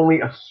can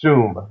only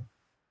assume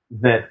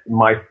that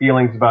my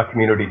feelings about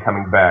Community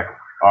coming back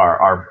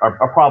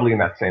are probably in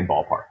that same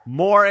ballpark.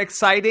 More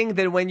exciting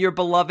than when your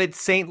beloved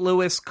St.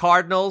 Louis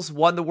Cardinals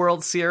won the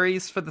World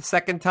Series for the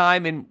second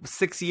time in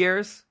 6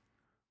 years?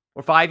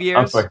 Or 5 years?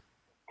 I'm sorry.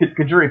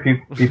 Could you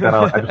repeat that?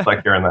 I just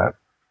like hearing that.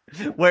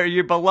 Where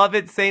your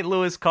beloved St.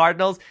 Louis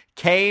Cardinals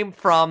came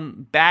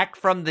back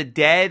from the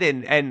dead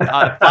and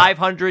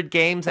 500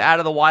 games out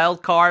of the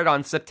wild card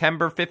on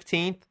September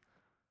 15th?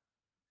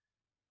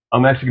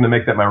 I'm actually going to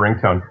make that my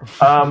ringtone.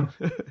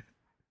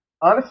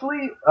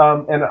 Honestly,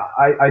 and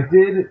I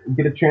did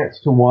get a chance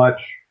to watch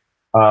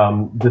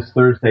this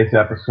Thursday's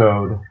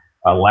episode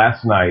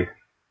last night,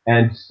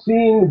 and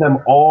seeing them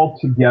all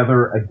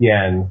together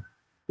again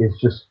is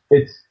just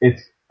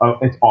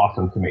it's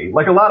awesome to me.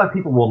 Like, a lot of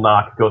people will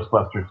knock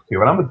Ghostbusters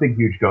 2, and I'm a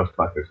huge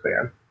Ghostbusters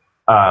fan.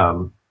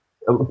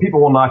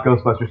 People will knock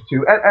Ghostbusters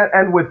 2,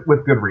 and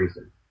with good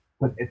reason.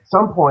 But at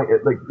some point,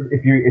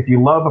 if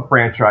you love a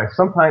franchise,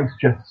 sometimes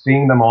just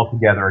seeing them all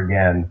together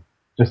again,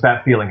 just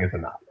that feeling is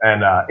enough.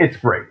 And it's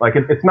great. Like,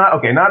 it's not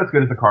as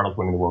good as the Cardinals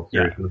winning the World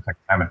Series for the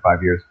second time in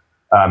 5 years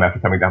after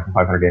coming down from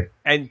 500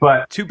 games.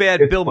 But too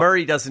bad Bill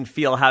Murray doesn't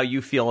feel how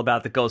you feel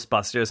about the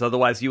Ghostbusters.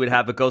 Otherwise, you would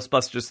have a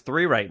Ghostbusters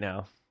 3 right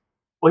now.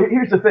 Well,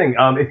 here's the thing.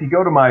 If you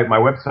go to my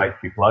website,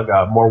 if you plug,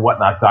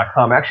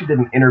 morewhatnot.com, I actually did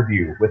an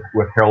interview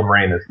with Harold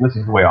Ramis, and this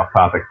is way off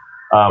topic,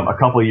 a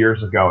couple of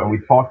years ago, and we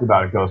talked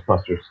about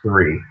Ghostbusters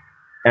 3.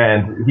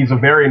 And he's a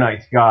very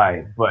nice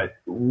guy, but,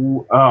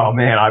 oh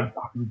man,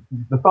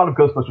 the thought of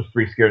Ghostbusters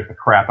 3 scares the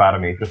crap out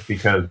of me, just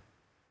because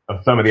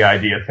of some of the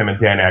ideas him and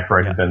Dan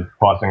Aykroyd have been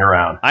tossing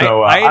around.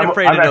 So, I ain't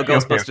afraid of no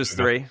Ghostbusters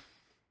 3.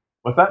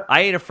 What's that?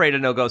 I ain't afraid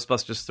of no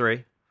Ghostbusters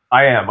 3.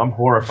 I am. I'm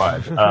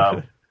horrified.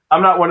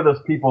 I'm not one of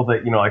those people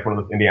that, like one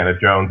of those Indiana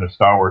Jones or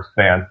Star Wars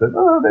fans that,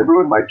 they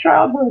ruined my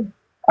childhood.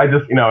 I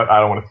just, I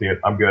don't want to see it.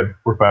 I'm good.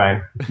 We're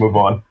fine. Let's move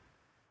on.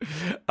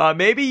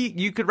 Maybe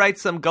you could write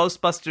some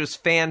Ghostbusters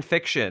fan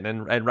fiction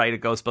and write a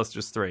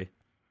Ghostbusters 3.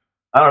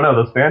 I don't know.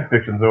 Those fan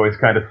fictions always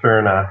kind of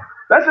turn.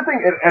 That's the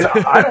thing, and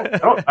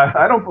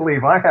I don't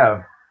believe I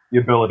have the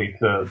ability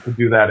to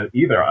do that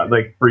either.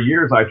 Like, for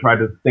years, I tried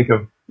to think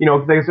of,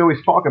 they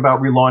always talk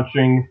about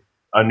relaunching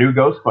a new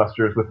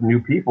Ghostbusters with new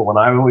people, and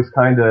I always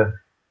kind of,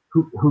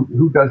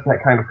 who does that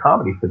kind of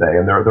comedy today?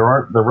 And there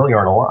really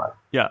aren't a lot.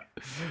 Yeah.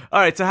 All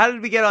right. So how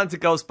did we get on to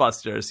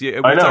Ghostbusters?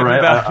 I know,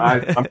 right?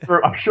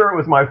 I'm sure it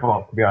was my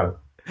fault, to be honest.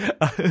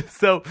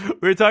 So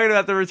we were talking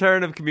about the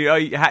return of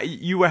Community.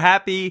 You were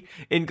happy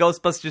in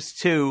Ghostbusters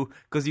 2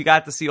 because you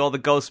got to see all the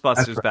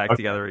Ghostbusters back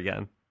together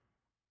again.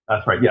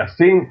 That's right. Yeah.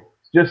 Seeing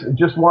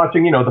just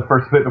watching, the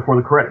first bit before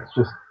the credits,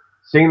 just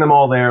seeing them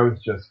all there was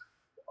just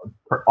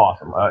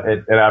awesome.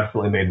 It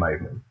absolutely made my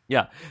evening.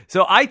 Yeah.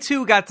 So I,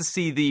 too, got to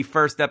see the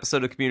first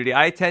episode of Community.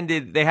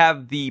 They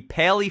have the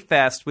Paley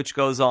Fest, which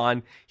goes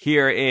on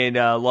here in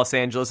Los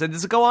Angeles. And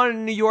does it go on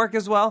in New York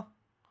as well?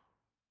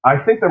 I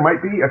think there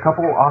might be a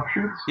couple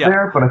offshoots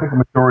there, but I think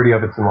the majority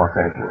of it's in Los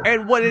Angeles.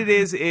 And what it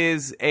is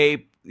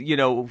a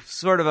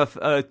sort of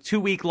a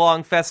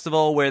 2-week-long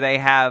festival where they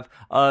have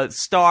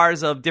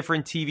stars of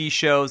different TV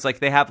shows. Like,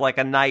 they have like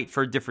a night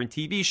for different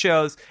TV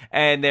shows,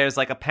 and there's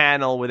like a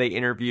panel where they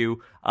interview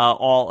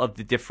all of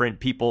the different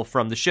people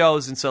from the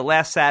shows. And so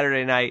last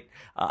Saturday night,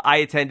 I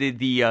attended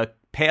the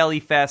Paley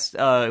Fest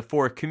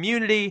for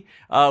Community,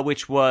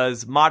 which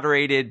was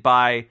moderated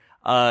by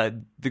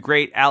the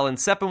great Alan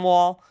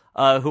Sepinwall,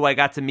 who I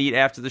got to meet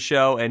after the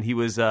show, and he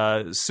was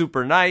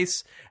super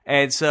nice.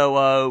 And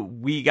so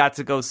we got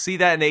to go see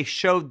that, and they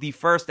showed the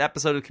first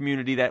episode of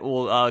Community that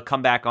will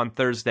come back on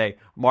Thursday,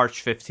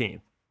 March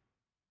 15th.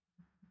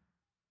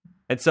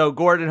 And so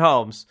Gordon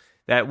Holmes,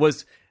 that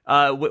was,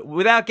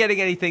 without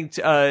getting anything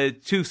too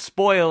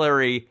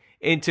spoilery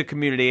into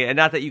Community, and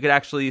not that you could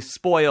actually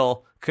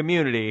spoil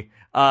Community,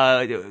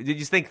 did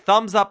you think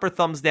thumbs up or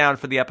thumbs down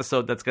for the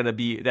episode that is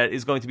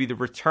going to be the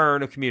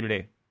return of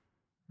Community?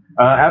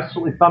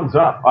 Absolutely thumbs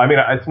up. I mean,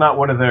 it's not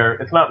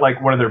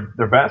like one of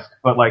their best,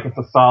 but like it's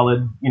a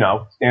solid,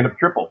 stand-up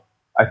triple.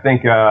 I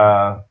think,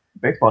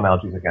 baseball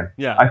analogies again.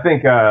 Yeah. I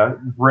think,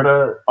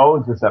 Britta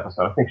owns this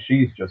episode. I think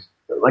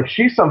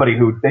she's somebody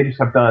who they just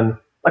have done,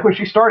 like when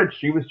she started,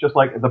 she was just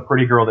like the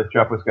pretty girl that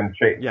Jeff was going to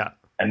chase. Yeah.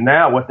 And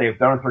now what they've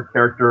done with her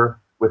character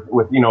with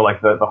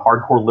like the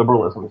hardcore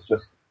liberalism is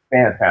just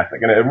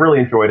fantastic. And I really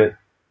enjoyed it.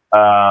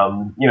 I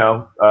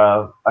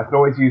could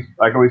always use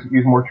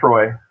more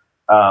Troy.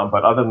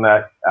 But other than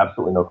that,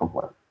 absolutely no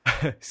complaint.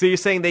 So you're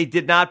saying they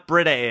did not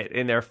Brita it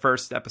in their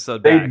first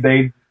episode back?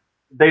 They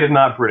did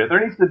not Brita it.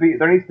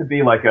 There needs to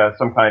be like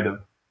some kind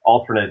of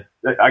alternate.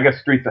 I guess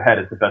Streets Ahead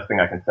is the best thing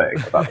I can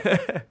say about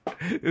it.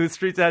 It was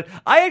Streets Ahead.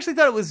 I actually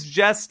thought it was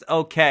just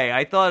okay.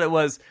 I thought it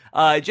was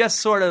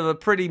just sort of a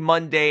pretty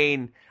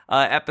mundane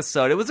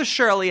episode. It was a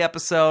Shirley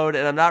episode,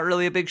 and I'm not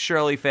really a big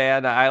Shirley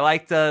fan. I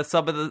liked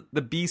some of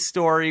the B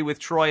story with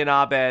Troy and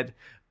Abed,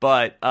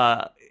 but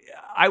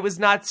I was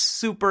not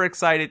super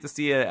excited to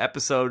see an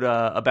episode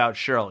about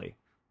Shirley.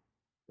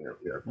 Yeah.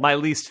 My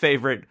least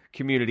favorite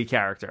Community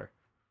character.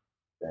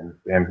 And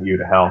damn you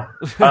to hell.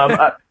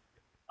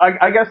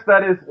 I guess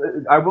that is,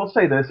 I will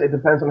say this, it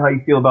depends on how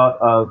you feel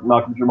about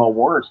Malcolm Jamal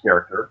Warner's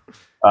character.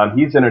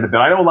 He's in it a bit.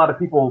 I know a lot of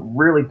people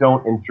really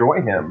don't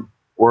enjoy him,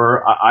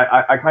 or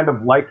I kind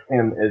of like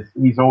him as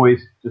he's always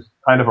just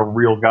kind of a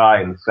real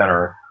guy in the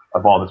center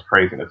of all this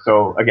craziness.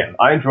 So again,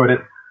 I enjoyed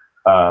it,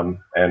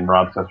 and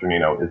Rob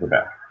Cesternino is the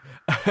best.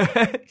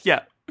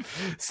 Yeah.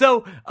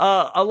 So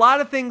a lot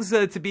of things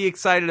to be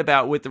excited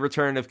about with the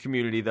return of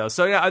Community, though.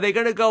 So are they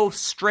going to go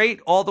straight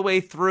all the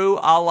way through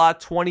a la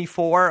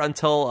 24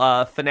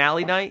 until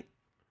finale night?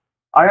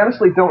 I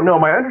honestly don't know.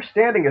 My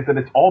understanding is that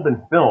it's all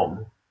been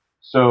filmed.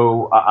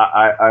 So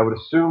I would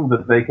assume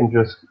that they can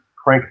just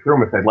crank through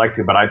them if they'd like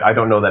to, but I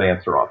don't know that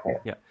answer offhand.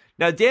 Yeah.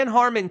 Now, Dan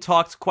Harmon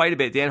talked quite a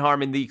bit. Dan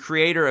Harmon, the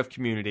creator of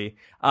Community.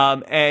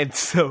 And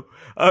so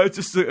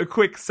just a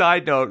quick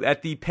side note,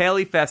 at the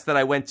Paley Fest that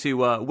I went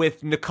to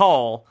with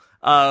Nicole,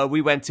 we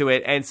went to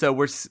it. And so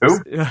we're... Who?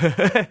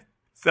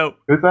 So,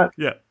 who's that?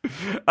 Yeah.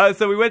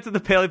 So we went to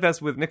the Paley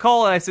Fest with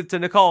Nicole, and I said to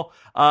Nicole,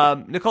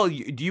 Nicole,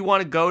 do you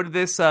want to go to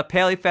this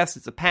Paley Fest?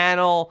 It's a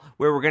panel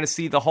where we're going to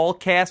see the whole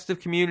cast of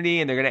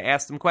Community, and they're going to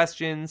ask them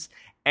questions.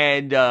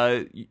 And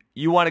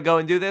you want to go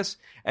and do this?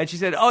 And she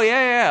said, oh,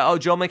 yeah. Oh,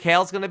 Joel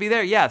McHale's going to be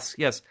there? Yes.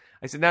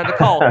 I said, now,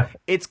 Nicole,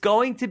 it's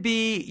going to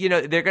be,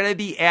 they're going to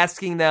be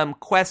asking them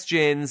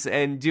questions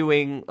and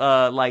doing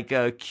like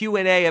a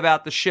Q&A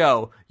about the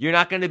show. You're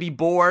not going to be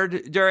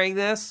bored during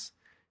this?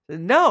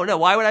 No,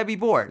 why would I be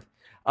bored?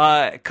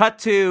 Cut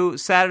to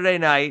Saturday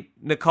night,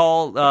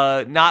 Nicole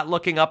not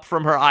looking up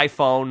from her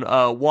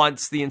iPhone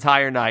once the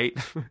entire night.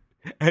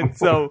 And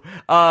so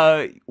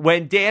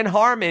when Dan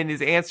Harmon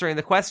is answering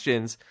the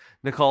questions,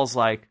 Nicole's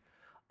like,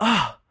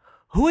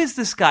 who is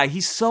this guy?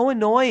 He's so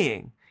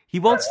annoying. He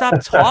won't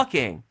stop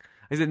talking.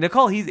 I said,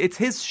 Nicole, it's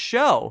his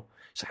show.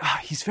 She's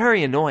like, he's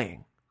very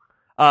annoying.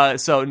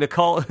 So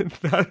Nicole,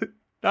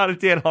 not a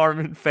Dan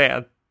Harmon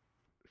fan.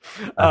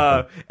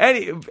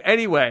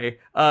 Anyway,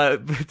 go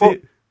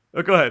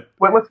ahead.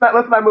 Well, let's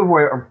not move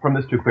away from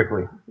this too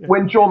quickly.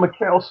 When Joel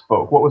McHale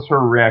spoke, what was her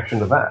reaction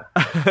to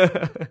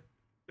that?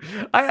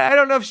 I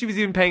don't know if she was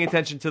even paying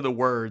attention to the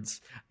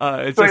words.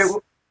 Because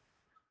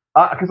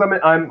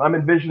I'm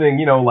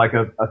envisioning, like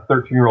a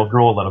 13-year-old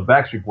girl at a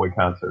Backstreet Boy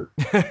concert.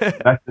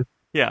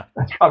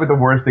 That's probably the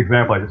worst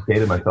example. I just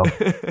dated myself.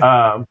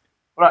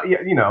 But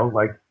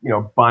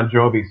Bon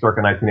Jovi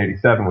circa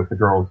 1987 with the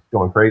girls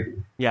going crazy.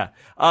 Yeah.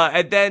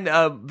 And then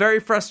very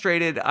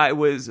frustrated I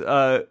was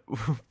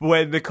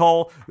when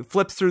Nicole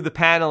flips through the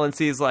panel and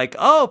sees like,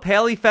 oh,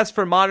 Paley Fest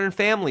for Modern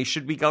Family.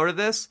 Should we go to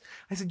this?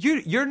 I said,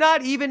 you're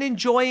not even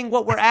enjoying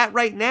what we're at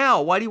right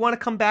now. Why do you want to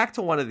come back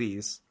to one of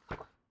these?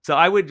 So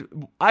I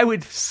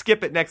would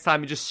skip it next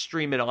time and just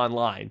stream it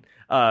online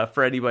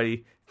for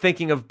anybody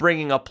thinking of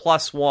bringing a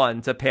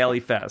 +1 to Paley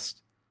Fest.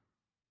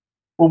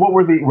 Well,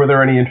 were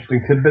there any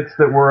interesting tidbits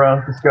that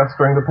were discussed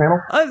during the panel?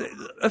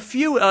 A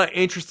few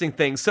interesting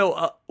things.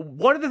 So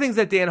one of the things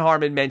that Dan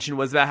Harmon mentioned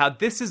was about how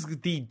this is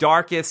the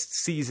darkest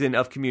season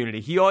of Community.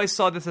 He always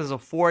saw this as a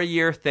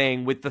 4-year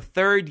thing, with the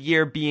third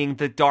year being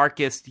the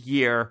darkest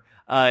year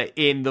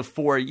in the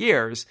 4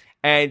 years.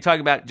 And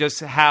talking about just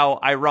how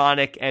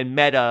ironic and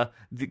meta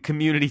the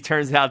Community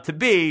turns out to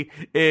be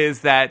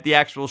is that the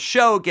actual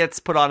show gets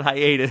put on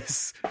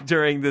hiatus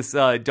during this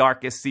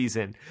darkest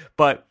season.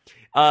 But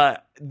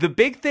The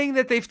big thing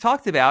that they've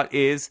talked about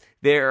is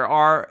there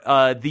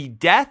are the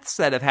deaths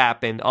that have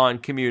happened on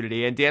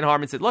Community. And Dan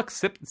Harmon said, look,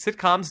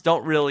 sitcoms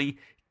don't really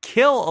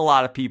kill a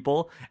lot of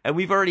people. And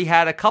we've already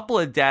had a couple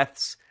of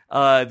deaths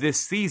this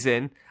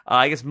season.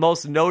 I guess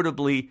most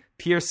notably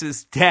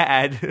Pierce's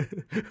dad,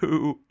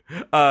 who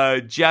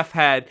Jeff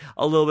had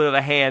a little bit of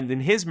a hand in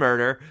his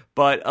murder.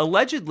 But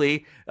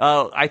allegedly,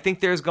 I think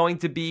there's going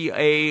to be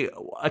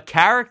a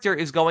character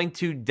is going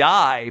to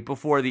die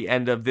before the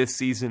end of this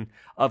season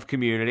of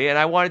Community. And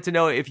I wanted to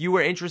know if you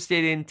were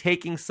interested in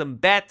taking some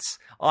bets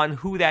on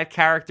who that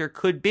character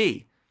could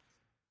be.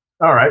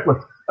 All right.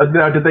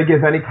 Now, did they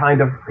give any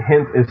kind of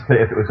hint as to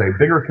if it was a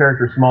bigger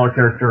character, smaller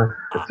character,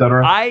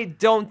 etc.? I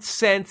don't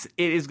sense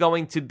it is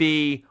going to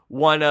be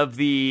one of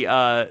the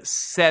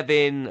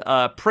 7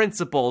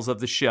 principals of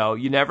the show.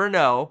 You never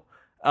know,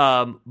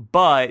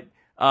 but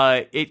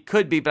it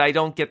could be. But I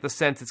don't get the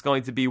sense it's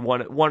going to be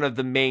one of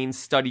the main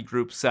study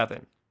group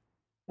 7.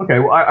 Okay,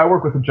 well, I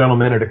work with a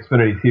gentleman at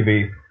Xfinity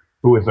TV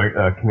who is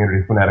a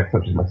Community fanatic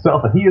such as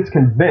myself, and he is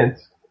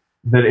convinced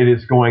that it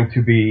is going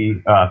to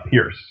be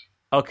Pierce.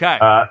 Okay.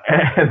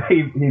 And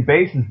he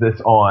bases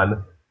this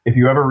on, if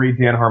you ever read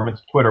Dan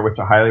Harmon's Twitter, which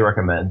I highly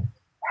recommend,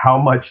 how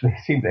much they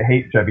seem to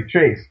hate Chevy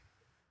Chase.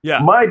 Yeah.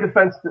 My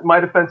defense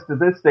to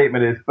this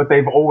statement is, but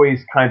they've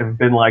always kind of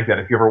been like that.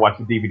 If you ever watch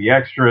the DVD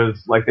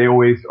extras, like they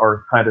always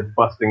are kind of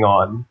busting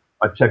on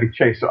Chevy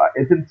Chase. So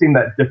it didn't seem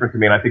that different to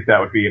me, and I think that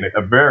would be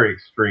a very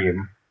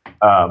extreme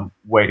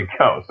way to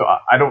go. So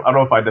I don't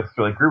know if I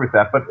necessarily agree with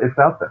that, but it's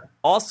out there.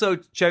 Also,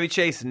 Chevy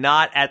Chase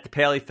not at the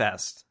Paley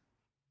Fest.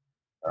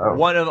 Oh.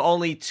 One of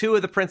only 2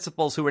 of the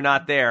principals who were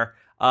not there.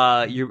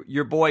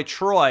 Your boy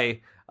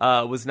Troy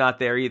was not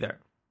there either.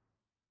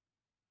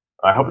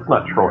 I hope it's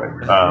not Troy.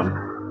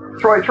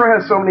 Troy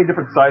has so many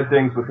different side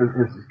things with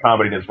his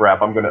comedy and his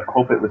rap. I'm going to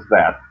hope it was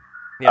that.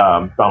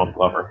 Yeah. Donald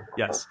Glover.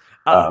 Yes.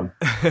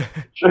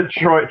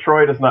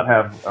 Troy does not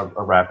have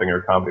a rapping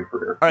or comedy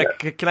career. All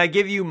right. Can I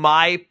give you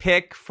my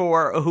pick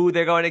for who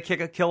they're going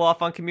to kill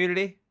off on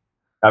Community?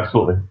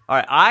 Absolutely. All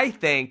right. I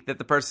think that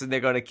the person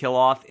they're going to kill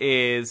off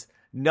is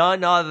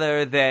none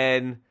other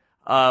than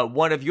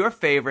one of your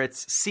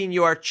favorites,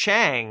 Senor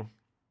Chang.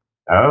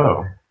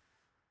 Oh.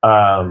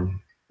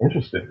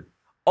 Interesting.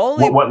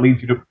 Only what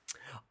leads you to...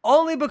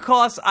 Only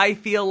because I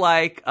feel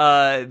like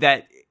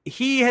that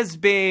he has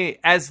been,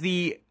 as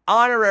the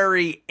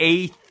honorary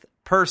 8th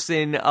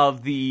person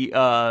of the,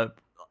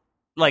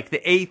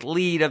 the 8th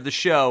lead of the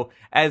show,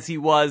 as he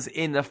was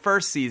in the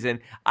first season,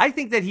 I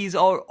think that he's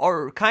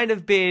kind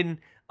of been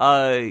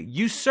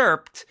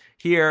usurped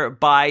here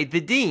by the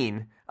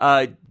Dean.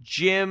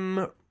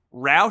 Jim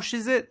Roush,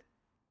 is it?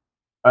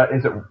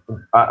 Is it?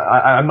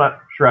 I'm not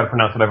sure how to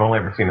pronounce it. I've only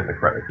ever seen it in the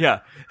credits.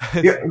 Yeah.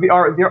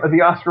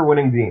 the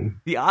Oscar-winning Dean.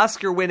 The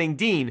Oscar-winning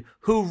Dean,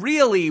 who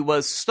really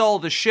stole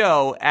the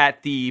show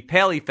at the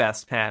Paley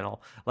Fest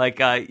panel.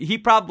 He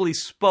probably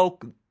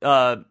spoke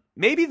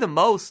maybe the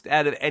most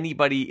out of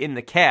anybody in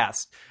the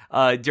cast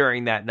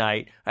during that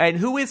night, and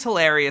who is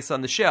hilarious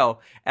on the show.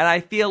 And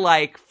I feel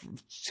like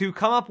to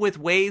come up with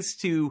ways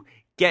to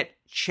get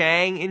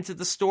Chang into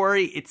the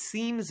story, it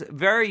seems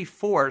very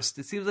forced.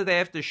 It seems like they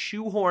have to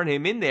shoehorn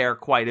him in there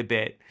quite a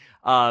bit.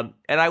 And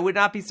I would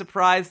not be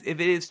surprised if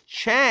it is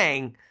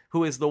Chang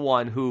who is the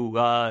one who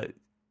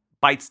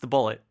bites the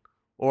bullet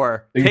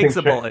or takes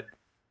a bullet.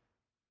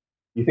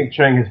 You think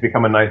Chang has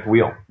become a ninth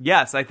wheel?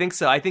 Yes, I think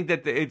so. I think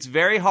that it's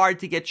very hard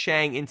to get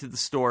Chang into the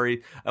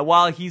story. And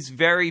while he's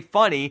very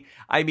funny,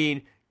 I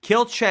mean,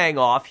 kill Chang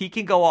off. He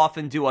can go off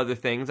and do other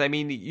things. I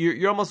mean,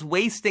 you're almost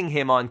wasting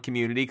him on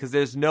Community because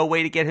there's no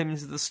way to get him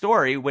into the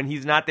story when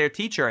he's not their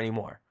teacher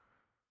anymore.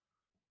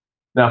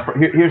 Now,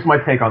 here's my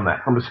take on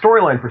that. From a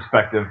storyline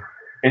perspective,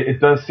 it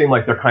does seem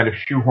like they're kind of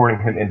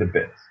shoehorning him into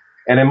bits.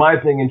 And in my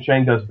opinion,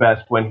 Chang does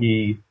best when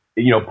he,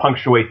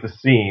 punctuates the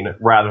scene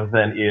rather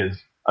than is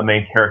a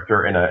main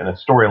character in a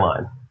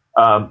storyline.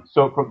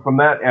 So from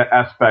that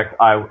aspect,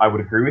 I would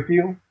agree with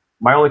you.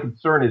 My only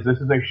concern is this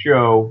is a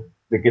show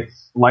that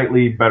gets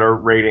slightly better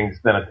ratings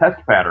than a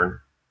test pattern.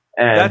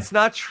 And that's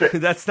not true.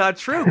 That's not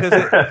true.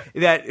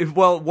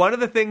 One of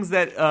the things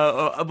that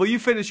you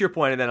finish your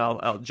point and then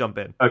I'll jump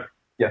in.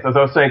 Yes, as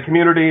I was saying,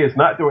 Community is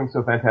not doing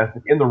so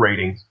fantastic in the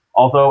ratings.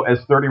 Although, as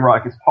 30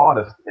 Rock has taught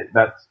us,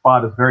 that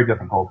spot is very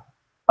difficult.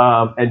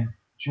 And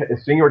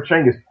Senor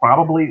Chang is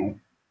probably,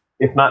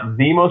 if not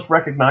the most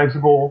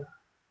recognizable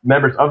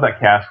members of that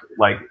cast,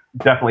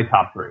 definitely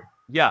top 3.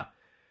 Yeah.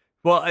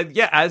 Well,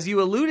 as you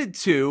alluded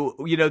to,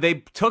 they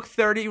took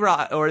 30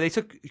 Rock, or they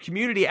took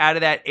Community out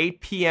of that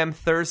 8 p.m.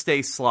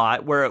 Thursday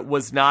slot where it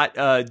was not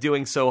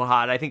doing so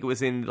hot. I think it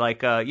was in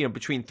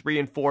between 3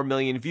 and 4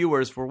 million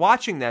viewers were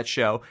watching that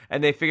show,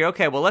 and they figured,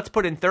 okay, well, let's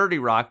put in 30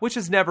 Rock, which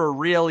has never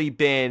really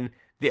been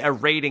a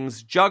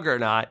ratings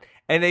juggernaut,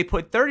 and they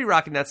put 30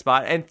 Rock in that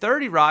spot, and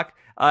 30 Rock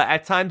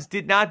at times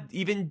did not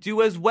even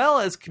do as well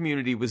as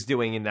Community was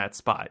doing in that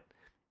spot.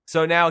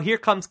 So now here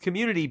comes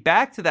Community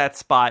back to that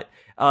spot,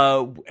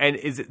 and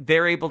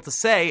they're able to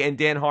say, and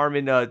Dan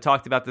Harmon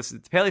talked about this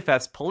at the Paley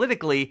Fest,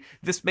 politically,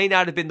 this may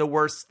not have been the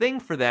worst thing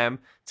for them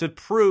to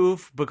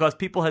prove, because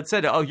people had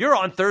said, oh, you're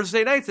on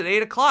Thursday nights at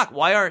 8 o'clock.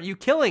 Why aren't you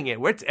killing it?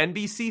 It's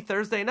NBC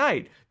Thursday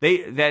night.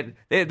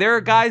 There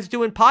are guys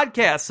doing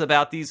podcasts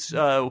about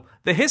the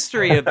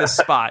history of this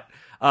spot.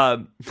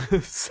 Who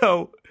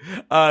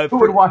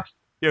would watch?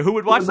 Yeah, who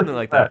would watch something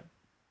like that?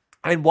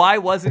 And why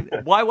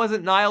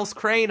wasn't Niles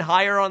Crane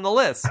higher on the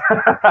list?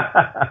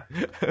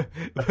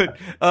 But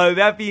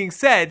that being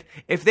said,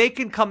 if they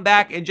can come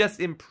back and just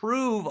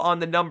improve on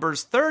the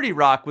numbers 30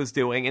 Rock was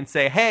doing and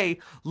say, hey,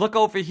 look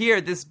over here,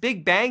 this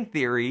Big Bang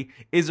Theory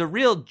is a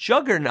real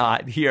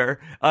juggernaut here.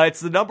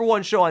 It's the number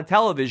one show on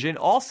television.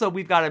 Also,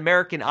 we've got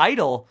American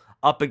Idol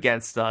up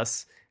against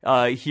us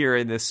here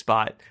in this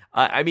spot.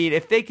 I mean,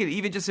 if they could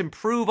even just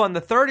improve on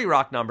the 30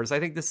 Rock numbers, I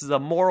think this is a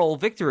moral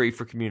victory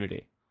for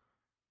Community.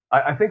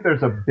 I think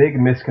there's a big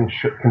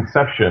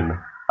misconception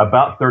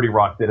about 30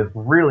 Rock that has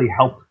really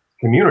helped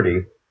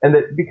Community, and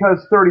that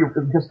because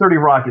 30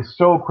 Rock is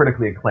so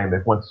critically acclaimed,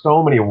 they've won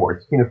so many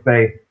awards. Tina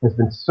Fey has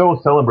been so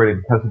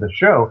celebrated because of the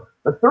show,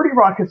 but 30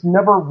 Rock has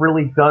never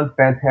really done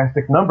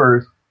fantastic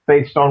numbers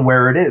based on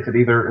where it is. It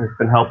either has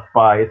been helped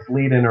by its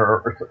lead-in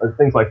or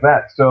things like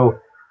that. So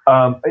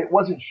it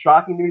wasn't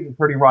shocking to me that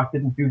 30 Rock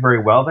didn't do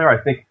very well there.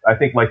 I think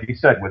like you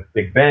said, with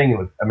Big Bang and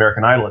with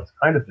American Idol, it's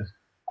kind of just,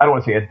 I don't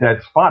want to say a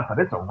dead spot, but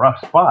it's a rough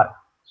spot.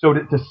 So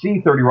to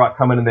see 30 Rock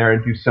come in there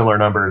and do similar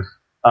numbers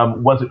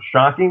wasn't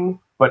shocking,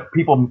 but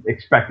people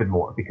expected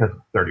more because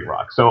of 30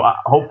 Rock. So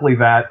hopefully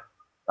that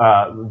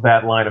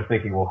line of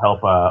thinking will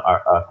help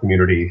our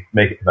Community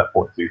make it to that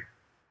fourth season.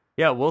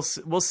 Yeah, we'll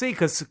see,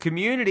 because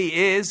Community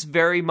is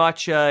very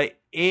much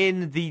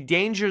in the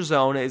danger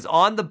zone, is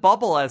on the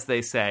bubble, as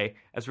they say,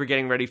 as we're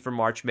getting ready for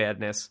March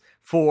Madness,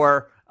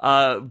 for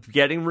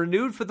getting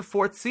renewed for the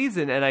fourth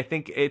season. And I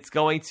think it's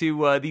going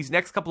to, these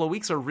next couple of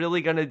weeks are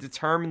really going to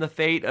determine the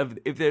fate of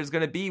if there's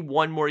going to be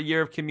one more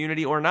year of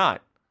Community or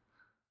not.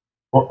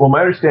 Well,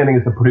 my understanding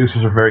is the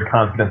producers are very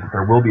confident that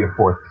there will be a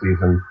fourth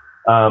season.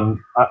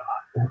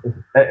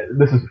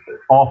 This is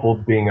awful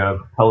being a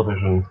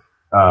television,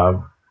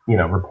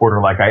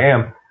 reporter like I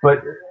am,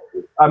 but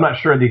I'm not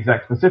sure the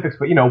exact specifics,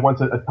 but, once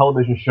a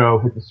television show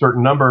hits a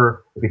certain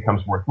number, it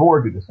becomes worth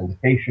more due to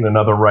syndication and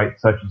other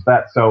rights such as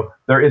that. So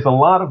there is a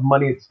lot of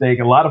money at stake,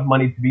 a lot of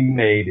money to be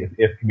made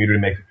if Community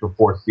makes it to a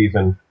fourth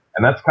season.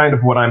 And that's kind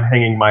of what I'm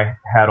hanging my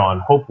hat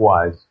on,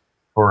 hope-wise,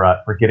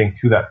 for getting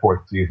to that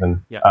fourth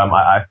season. Yeah.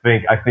 I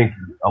think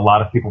a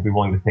lot of people will be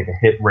willing to take a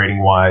hit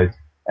rating-wise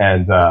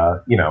and,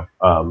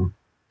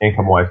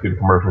 income-wise due to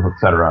commercials, et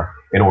cetera,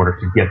 in order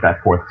to get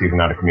that fourth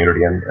season out of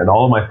Community. And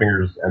all of my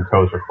fingers and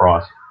toes are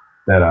crossed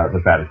that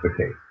is the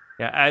case.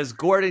 Yeah, as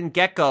Gordon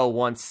Gekko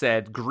once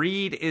said,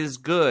 greed is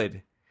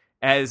good,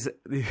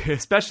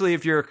 especially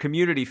if you're a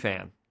Community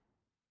fan.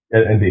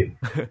 Indeed.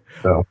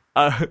 So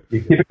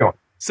you keep it going.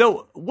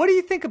 So what do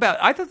you think about,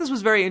 I thought this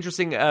was very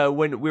interesting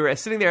when we were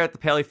sitting there at the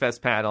Paley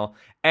Fest panel,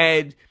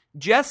 and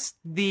just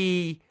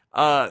the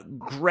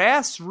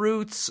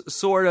grassroots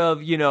sort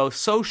of,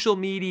 social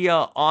media,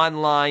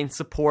 online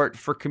support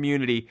for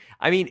Community.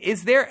 I mean,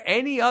 is there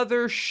any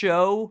other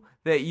show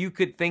that you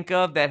could think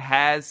of that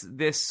has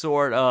this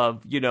sort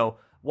of,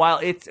 while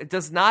it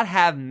does not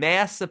have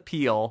mass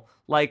appeal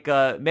like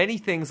many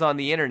things on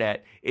the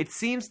internet, it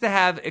seems to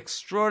have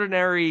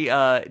extraordinary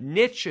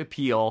niche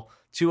appeal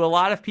to a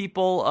lot of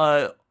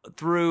people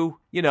through,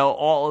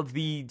 all of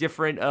the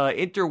different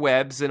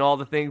interwebs and all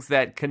the things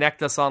that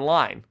connect us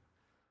online?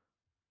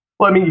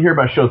 Well, I mean, you hear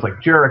about shows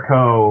like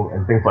Jericho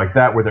and things like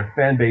that, where their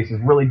fan bases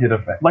really did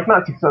like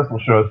not successful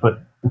shows,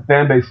 but the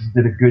fan bases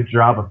did a good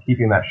job of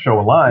keeping that show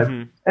alive.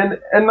 Mm-hmm.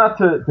 And not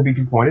to be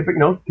too pointed, but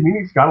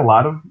Community's got a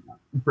lot of,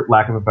 for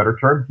lack of a better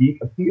term, geek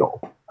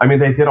appeal. I mean,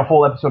 they did a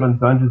whole episode on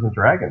Dungeons and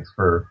Dragons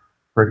for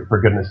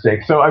goodness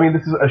sake. So, I mean,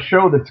 this is a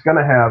show that's going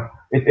to have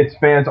its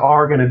fans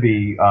are going to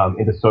be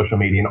into social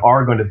media and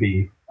are going to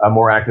be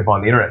more active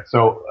on the internet.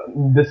 So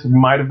this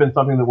might have been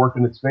something that worked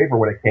in its favor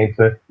when it came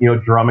to,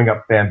 drumming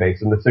up fan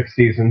base and the 6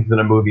 seasons and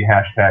a movie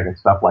hashtag and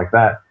stuff like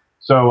that.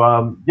 So,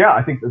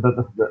 I think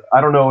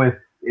I don't know if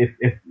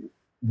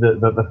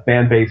the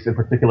fan base in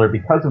particular,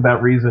 because of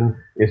that reason,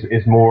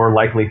 is more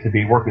likely to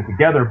be working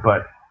together,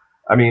 but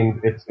I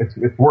mean, it's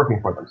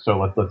working for them.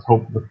 So let's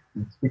hope,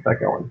 let's keep that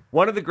going.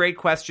 One of the great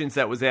questions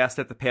that was asked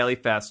at the Paley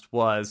Fest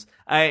was,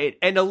 and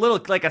a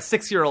little, like a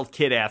 6-year-old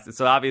kid asked it.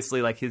 So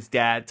obviously, like, his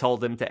dad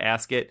told him to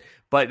ask it.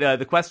 But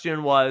the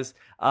question was,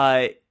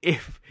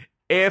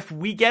 if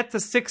we get to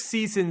 6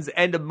 seasons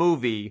and a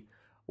movie,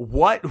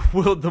 what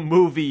will the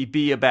movie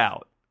be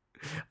about?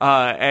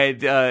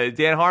 And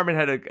Dan Harmon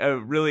had a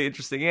really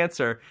interesting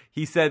answer.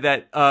 He said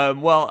that,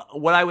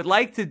 what I would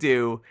like to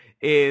do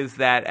is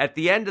that at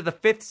the end of the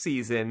 5th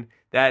season,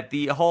 that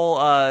the whole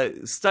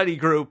study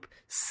group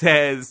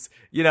says,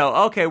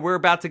 okay, we're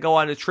about to go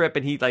on a trip,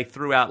 and he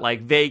threw out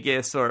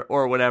Vegas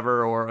or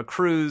whatever, or a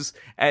cruise,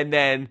 and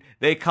then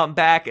they come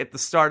back at the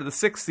start of the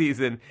 6th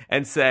season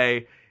and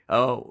say,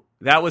 Oh,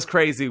 that was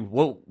crazy.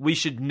 Well, we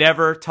should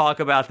never talk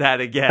about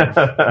that again.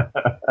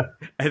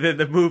 And then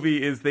the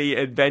movie is the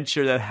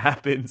adventure that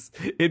happens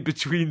in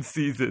between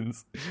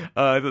seasons.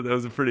 I thought that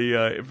was a pretty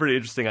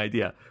interesting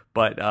idea.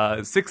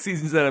 But 6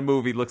 seasons in a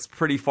movie looks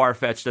pretty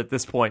far-fetched at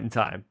this point in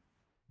time.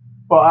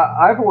 Well,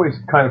 I've always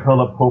kind of held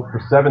up hope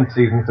for 7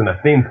 seasons in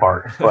a theme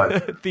park,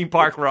 but theme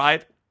park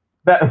ride.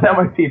 That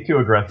might be too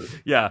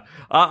aggressive. Yeah,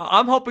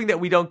 I'm hoping that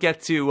we don't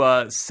get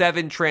to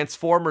 7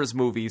 Transformers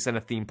movies and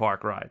a theme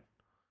park ride.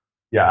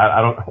 Yeah,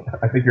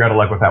 I think you're out of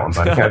luck with that one,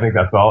 buddy. I think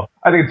that's all.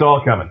 I think it's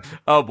all coming.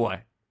 Oh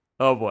boy.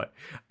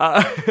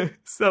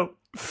 So,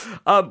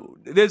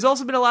 there's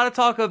also been a lot of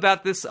talk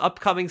about this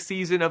upcoming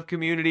season of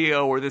Community,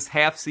 or this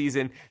half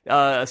season.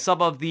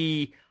 Some of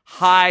the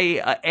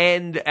high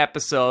end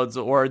episodes,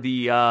 or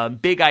the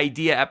big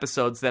idea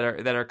episodes that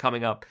are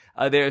coming up.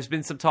 There's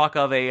been some talk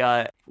of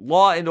a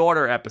Law and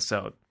Order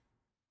episode.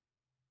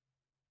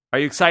 Are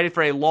you excited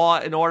for a Law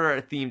and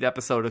Order themed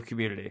episode of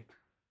Community?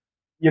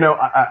 You know,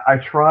 I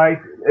try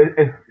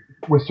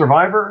with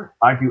Survivor.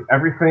 I do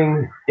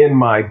everything in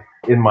my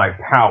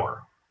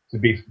power to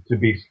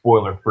be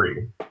spoiler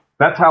free.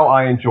 That's how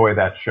I enjoy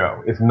that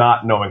show, is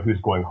not knowing who's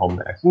going home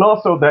next, and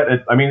also that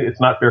it's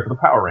not fair for the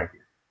power rankings.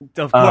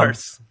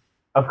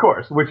 Of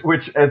course,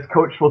 which as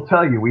Coach will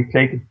tell you, we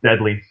take it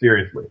deadly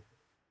seriously.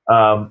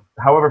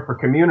 However, for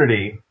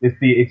Community, it's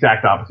the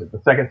exact opposite.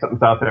 The second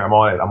something's out there, I'm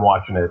on it. I'm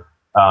watching it.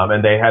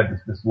 And they had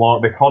this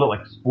long, they called it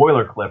like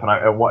spoiler clip, and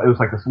it was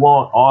like this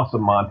long,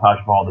 awesome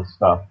montage of all this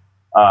stuff.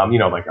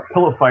 Like a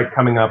pillow fight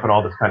coming up and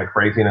all this kind of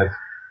craziness.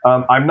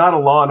 I'm not a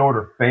Law and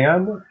Order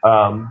fan,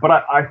 but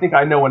I think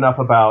I know enough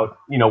about,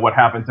 what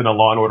happens in a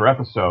Law and Order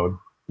episode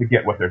to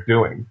get what they're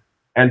doing.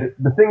 And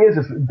the thing is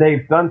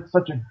they've done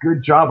such a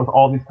good job with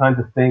all these kinds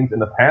of things in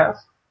the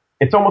past.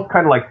 It's almost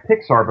kind of like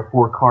Pixar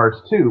before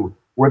Cars 2,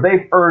 where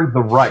they've earned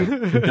the right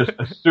to just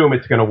assume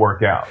it's going to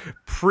work out.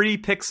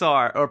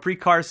 Pre-Pixar, or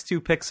pre-Cars 2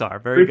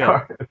 Pixar. Very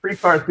good.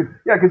 Pre-Cars 2.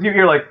 Yeah, because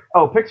you're like,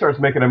 oh, Pixar's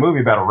making a movie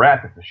about a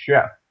rat that's a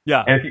chef.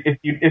 Yeah. And if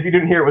you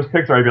didn't hear it was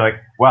Pixar, you'd be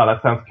like, wow,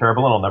 that sounds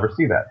terrible, and I'll never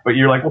see that. But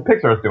you're like, well,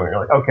 Pixar's doing it.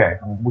 You're like, okay,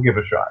 we'll give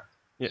it a shot.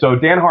 Yeah. So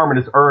Dan Harmon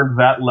has earned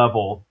that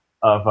level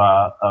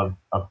of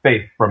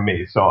faith from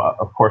me. So,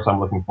 of course, I'm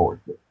looking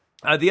forward to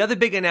it. The other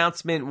big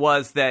announcement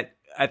was that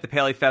at the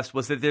Paley Fest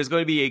was that there's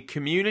going to be a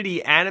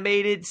Community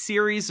animated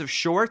series of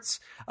shorts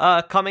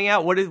coming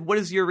out. What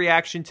is your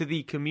reaction to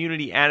the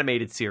Community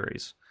animated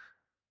series?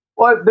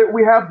 Well,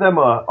 we have them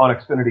on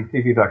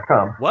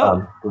XfinityTV.com.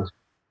 Wow.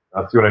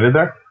 See what I did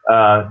there?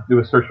 Do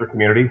a search for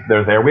Community.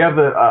 They're there. We have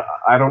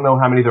I don't know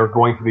how many there are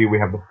going to be. We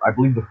have, I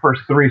believe, the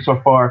first 3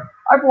 so far.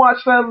 I've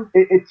watched them.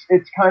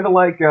 It's kind of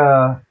like,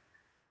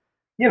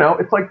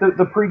 it's like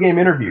the pregame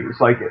interviews,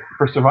 like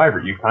for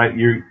Survivor.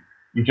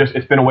 You just,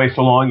 it's been away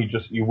so long.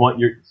 You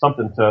want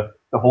something to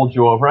hold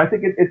you over. I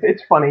think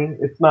it's funny.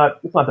 It's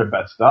not their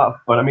best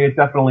stuff, but I mean, it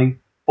definitely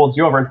holds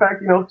you over. In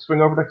fact,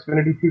 swing over to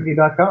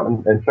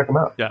XfinityTV.com and check them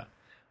out. Yeah.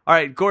 All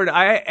right, Gordon,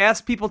 I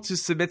asked people to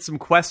submit some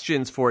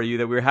questions for you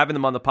that we were having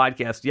them on the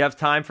podcast. Do you have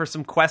time for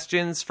some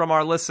questions from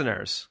our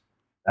listeners?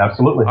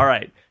 Absolutely. All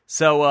right.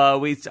 So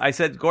I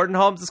said Gordon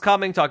Holmes is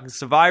coming, talking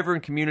Survivor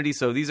and Community.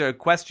 So these are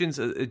questions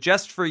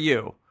just for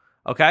you.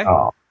 Okay?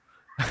 Oh.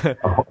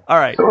 All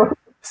right.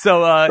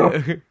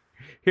 So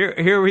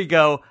here we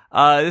go.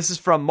 This is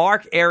from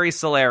Mark Ari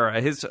Solera.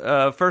 His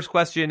first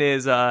question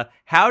is,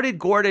 how did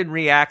Gordon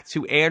react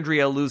to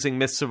Andrea losing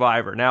Miss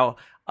Survivor? Now,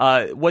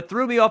 what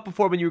threw me off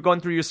before when you were going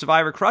through your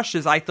Survivor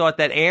crushes, I thought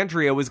that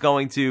Andrea was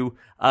going to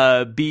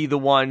be the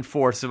one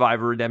for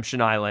Survivor Redemption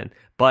Island.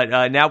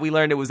 But now we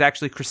learned it was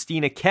actually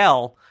Christina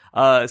Kell.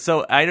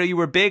 So I know you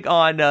were big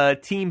on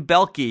Team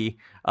Belky.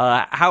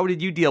 How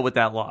did you deal with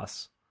that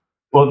loss?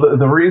 Well,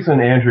 the reason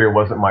Andrea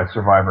wasn't my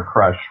Survivor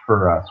crush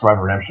for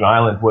Survivor Redemption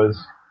Island was,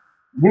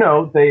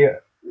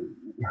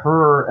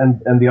 her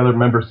and the other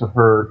members of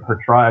her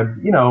tribe,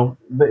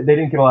 they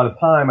didn't get a lot of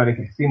time. I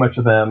didn't get to see much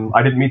of them.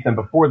 I didn't meet them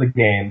before the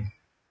games.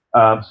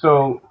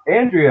 So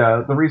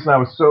Andrea, the reason I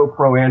was so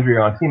pro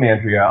Andrea on Team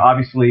Andrea,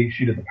 obviously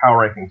she did the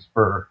power rankings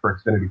for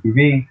Xfinity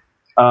TV,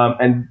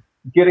 and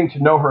getting to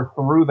know her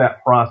through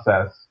that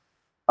process,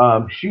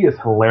 she is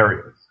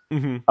hilarious.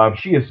 Mm-hmm.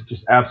 She is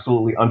just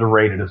absolutely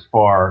underrated as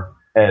far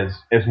as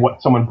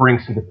what someone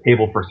brings to the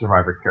table for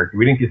Survivor character.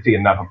 We didn't get to see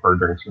enough of her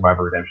during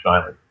Survivor Redemption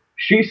Island.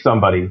 She's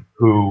somebody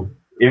who,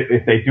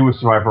 if they do a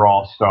Survivor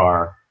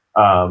All-Star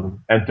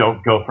and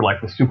don't go for like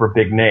the super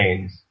big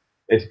names,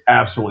 is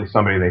absolutely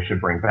somebody they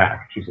should bring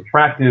back. She's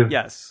attractive.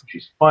 Yes.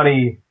 She's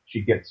funny.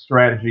 She gets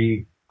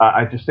strategy.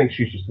 I just think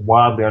she's just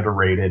wildly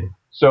underrated.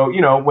 So,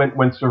 when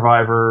Miss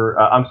Survivor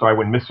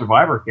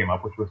came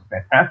up, which was a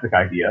fantastic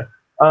idea,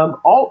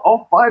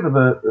 all 5 of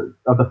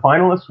the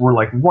finalists were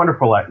like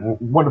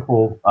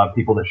wonderful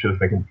people that should have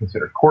been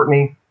considered.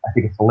 Courtney, I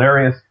think it's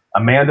hilarious.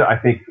 Amanda, I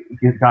think,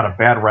 got a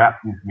bad rap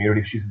from the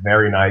community. She's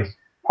very nice.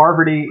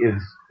 Parvati is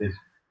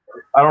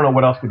I don't know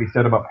what else could be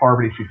said about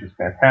Parvati. She's just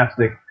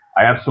fantastic.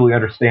 I absolutely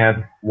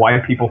understand why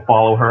people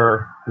follow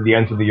her to the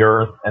ends of the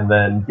earth and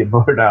then get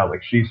voted out.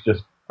 Like, she's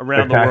just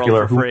around spectacular. The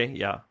world for free.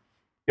 Yeah,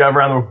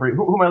 around the world for free.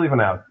 Who am I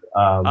leaving out?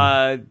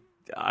 Maraska.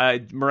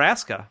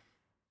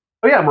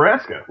 Oh yeah,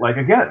 Maraska. Like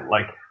again,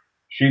 like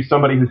she's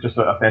somebody who's just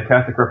a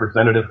fantastic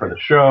representative for the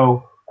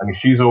show. I mean,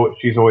 she's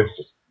always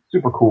just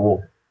super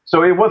cool.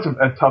 So it was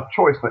a tough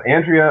choice, but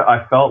Andrea,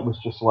 I felt, was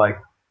just like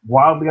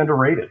wildly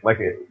underrated. Like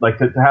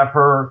to have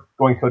her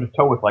going toe to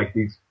toe with like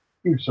these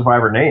huge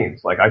Survivor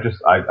names. Like I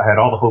had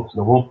all the hopes in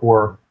the world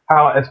for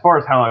her. As far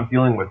as how I'm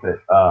dealing with it.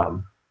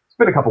 It's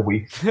been a couple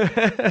weeks.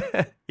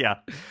 Yeah.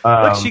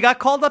 Look, she got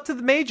called up to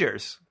the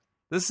majors.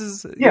 This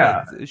is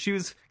she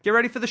was get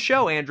ready for the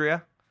show,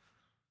 Andrea.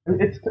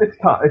 It's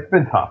tough. It's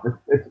been tough.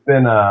 It's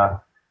been like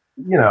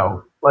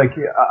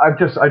I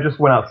just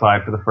went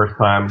outside for the first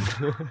time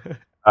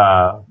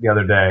the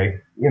other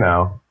day.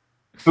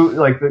 Food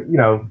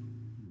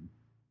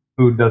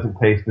food doesn't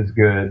taste as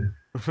good.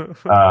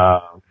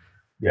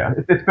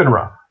 It's been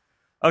rough.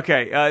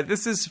 Okay,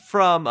 this is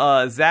from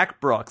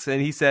Zach Brooks,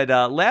 and he said,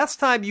 last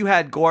time you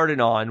had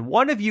Gordon on,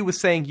 one of you was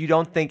saying you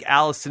don't think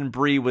Allison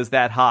Brie was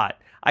that hot.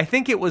 I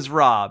think it was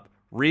Rob.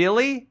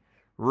 Really?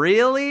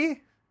 Okay,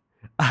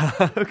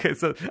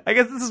 so I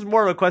guess this is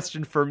more of a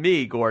question for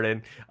me,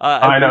 Gordon.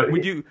 I know.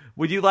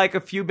 Would you like a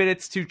few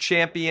minutes to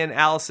champion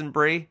Allison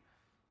Brie?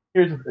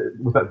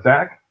 Was that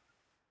Zach?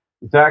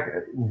 Zach,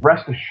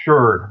 rest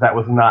assured that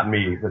was not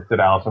me that said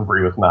Allison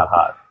Brie was not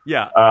hot.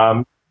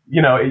 Yeah.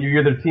 You're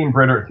either Team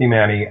Britta or Team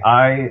Annie.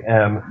 I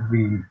am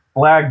the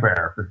flag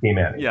bearer for Team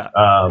Annie. Yeah.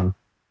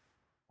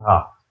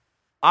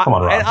 Come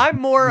on, Rob. And I'm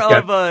more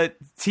of a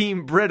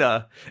Team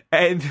Britta,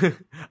 and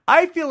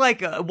I feel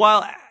like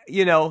while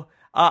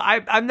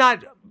I'm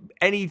not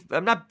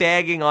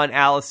bagging on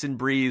Allison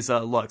Brie's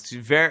looks. She's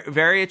a very,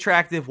 very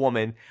attractive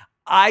woman.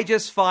 I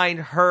just find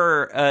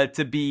her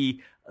to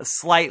be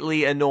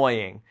slightly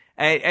annoying,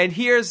 and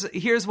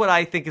here's what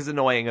I think is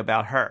annoying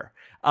about her.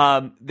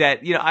 And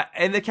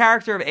the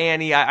character of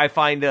Annie, I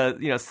find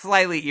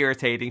slightly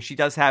irritating. She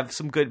does have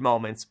some good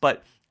moments,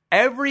 but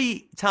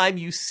every time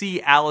you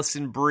see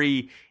Allison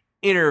Brie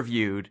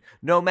interviewed,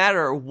 no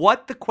matter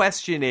what the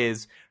question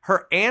is,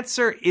 her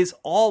answer is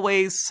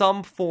always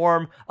some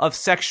form of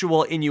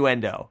sexual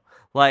innuendo.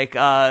 Like,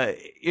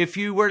 if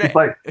you were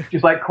to...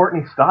 She's like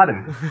Courtney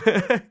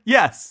Stodden.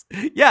 Yes.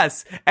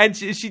 And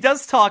she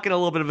does talk in a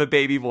little bit of a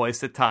baby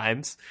voice at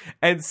times.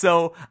 And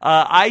so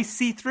I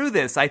see through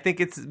this. I think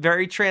it's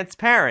very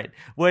transparent.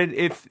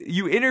 If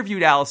you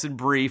interviewed Allison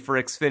Brie for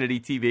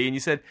Xfinity TV and you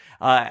said,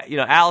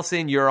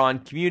 Allison, you're on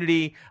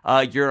Community,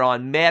 you're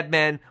on Mad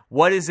Men.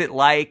 What is it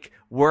like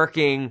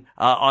working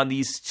on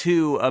these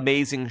two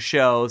amazing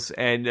shows?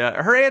 And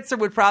her answer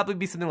would probably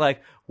be something like,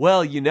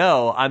 well,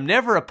 I'm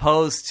never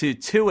opposed to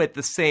two at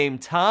the same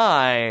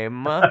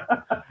time.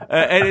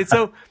 And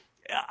so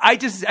I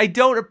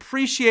don't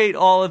appreciate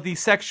all of the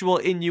sexual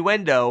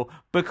innuendo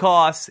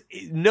because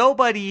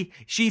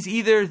she's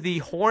either the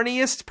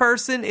horniest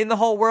person in the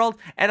whole world,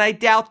 and I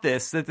doubt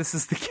that this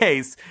is the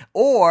case,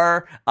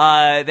 or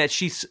that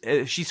she's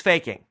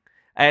faking.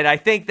 And I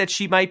think that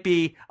she might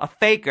be a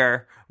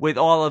faker with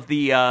all of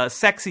the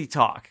sexy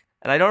talk,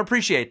 and I don't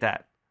appreciate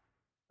that.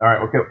 All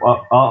right, okay.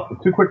 Well,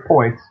 2 quick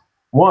points.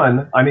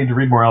 1, I need to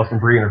read more Allison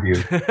Brie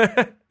interviews.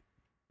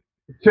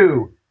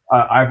 2,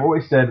 I've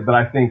always said that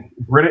I think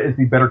Britta is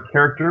the better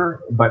character,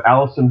 but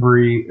Allison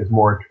Brie is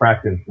more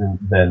attractive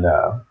than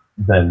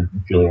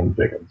Jillian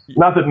Jacobs.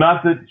 Not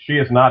that she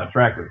is not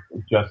attractive.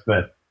 It's just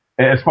that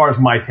as far as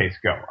my tastes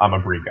go, I'm a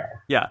Brie guy.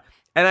 Yeah,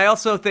 and I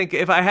also think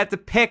if I had to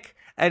pick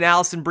an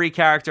Allison Brie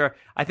character,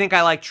 I think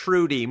I like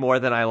Trudy more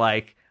than I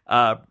like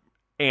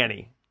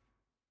Annie.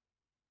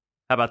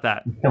 How about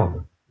that?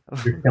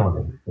 You're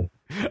killing me.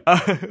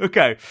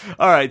 Okay.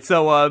 All right.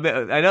 So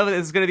I know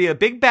there's going to be a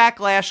big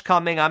backlash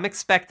coming. I'm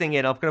expecting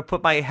it. I'm going to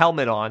put my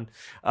helmet on.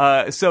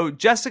 So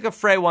Jessica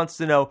Frey wants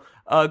to know,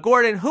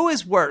 Gordon, who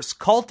is worse,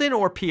 Colton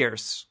or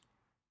Pierce?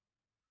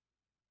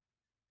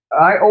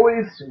 I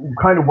always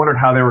kind of wondered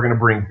how they were going to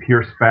bring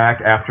Pierce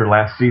back after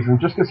last season,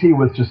 just because he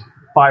was just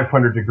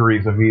 500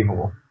 degrees of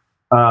evil.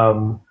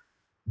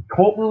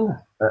 Colton,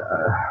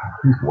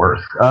 he's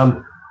worse.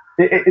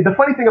 The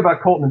funny thing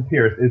about Colton and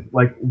Pierce is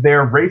like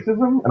their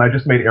racism, and I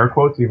just made air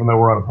quotes even though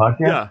we're on a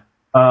podcast.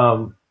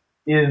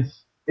 Yeah.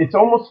 It's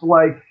almost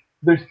like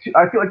I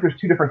feel like there's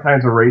 2 different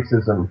kinds of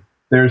racism.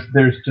 There's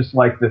just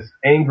like this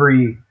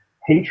angry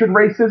hatred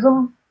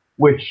racism,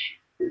 which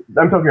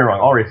I'm talking wrong.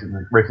 All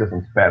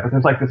racism is bad, but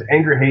there's like this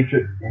angry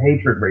hatred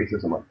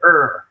racism, like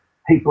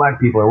hate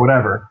black people or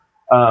whatever.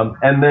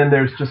 And then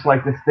there's just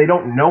like this, they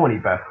don't know any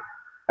better.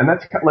 And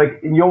that's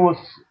like, you almost,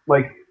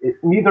 like,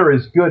 neither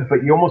is good,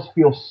 but you almost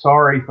feel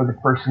sorry for the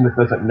person that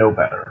doesn't know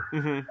better.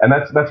 Mm-hmm. And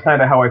that's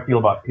kind of how I feel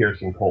about Pierce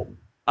and Colton.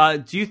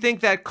 Do you think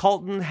that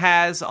Colton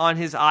has on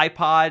his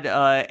iPod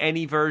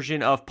any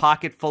version of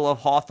Pocket Full of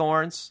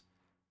Hawthorns?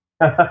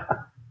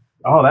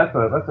 Oh, that's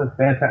a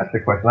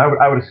fantastic question.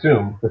 I would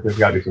assume that there's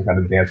got to be some kind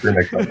of dance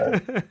remix on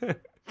that.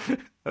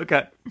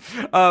 Okay.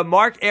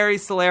 Mark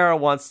Aries Solera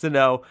wants to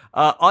know,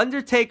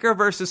 Undertaker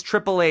versus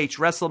Triple H,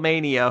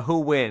 WrestleMania, who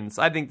wins?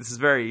 I think this is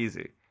very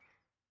easy.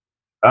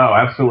 Oh,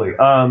 absolutely.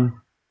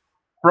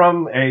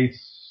 From a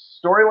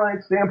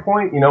storyline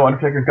standpoint,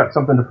 Undertaker's got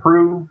something to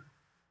prove.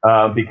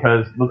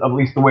 because at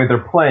least the way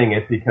they're playing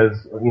it,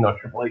 because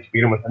Triple H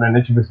beat him within an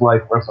inch of his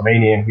life at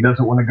WrestleMania, and he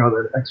doesn't want to go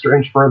that extra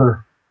inch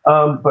further.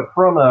 But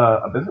from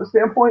a business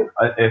standpoint,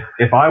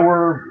 if I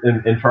were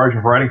in charge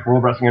of writing for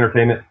World Wrestling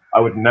Entertainment, I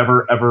would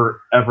never,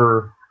 ever,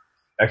 ever, !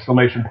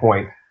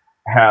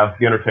 Have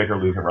The Undertaker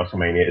lose at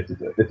WrestleMania.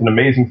 It's an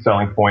amazing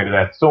selling point. It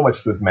adds so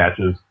much to his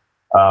matches.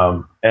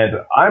 And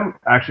I'm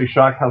actually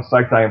shocked how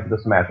psyched I am for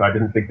this match. I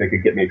didn't think they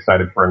could get me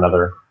excited for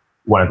another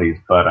one of these,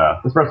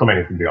 but this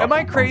WrestleMania is going to be awesome. Am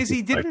I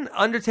crazy? Didn't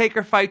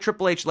Undertaker fight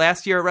Triple H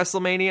last year at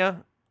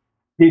WrestleMania?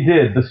 He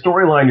did. The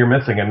storyline you're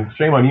missing, and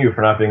shame on you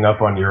for not being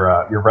up on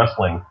your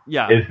wrestling,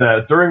 is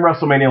that during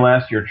WrestleMania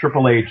last year,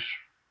 Triple H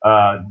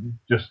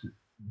just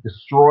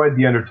destroyed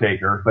The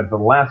Undertaker, but at the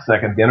last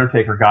second, The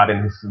Undertaker got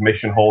in his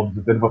submission hold. It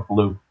was a bit of a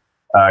fluke.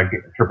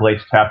 Triple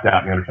H tapped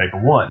out, and The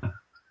Undertaker won.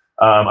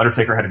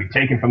 Undertaker had to be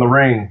taken from the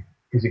ring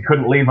because he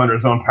couldn't leave under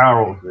his own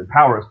power. It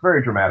was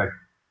very dramatic.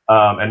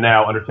 And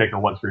now Undertaker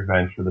wants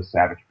revenge for the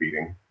savage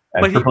beating.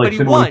 And but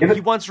he won. He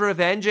wants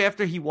revenge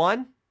after he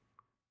won?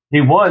 He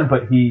won,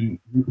 but he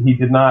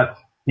did not.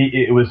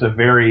 It was a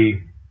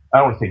very, I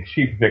don't want to say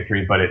cheap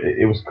victory, but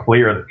it was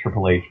clear that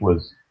Triple H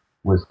was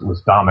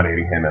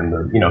dominating him, and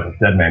the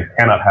dead man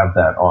cannot have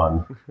that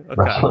on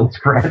wrestling's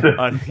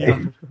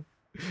grand.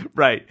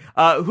 Right.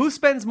 Who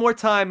spends more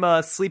time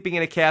sleeping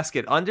in a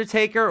casket,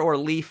 Undertaker or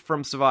Leaf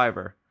from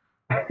Survivor?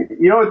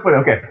 It's funny.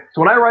 Okay,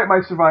 so when I write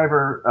my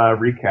Survivor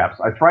recaps,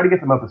 I try to get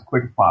them up as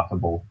quick as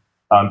possible,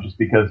 just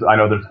because I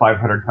know there's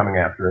 500 coming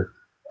after it,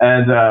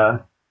 and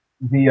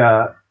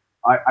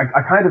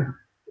I kind of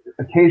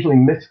occasionally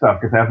miss stuff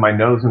because I have my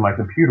nose in my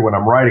computer when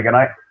I'm writing, and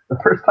the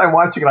first time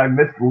watching it, I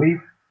missed Leaf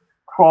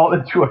crawl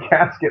into a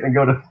casket and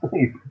go to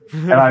sleep.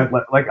 And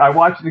I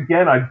watched it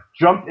again. I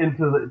jumped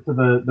into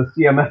the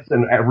CMS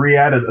and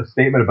re-added a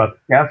statement about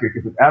the casket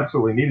because it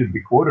absolutely needed to be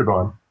quoted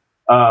on.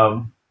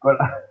 But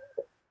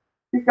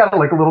he's got a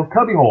little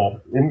cubby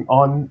hole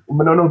on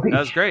Monono Beach. That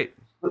was great.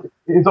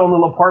 His own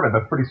little apartment.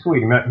 That's pretty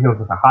sweet. He has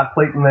a hot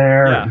plate in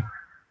there. Yeah.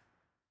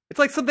 It's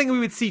like something we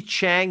would see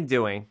Chang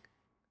doing.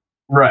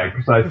 Right,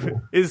 precisely.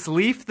 Is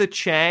Leaf the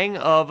Chang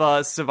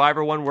of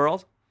Survivor One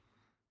World?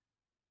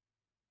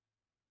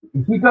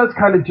 He does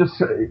kind of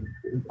just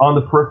on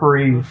the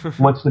periphery,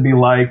 wants to be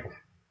liked,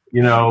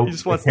 He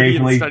just wants to be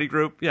in the study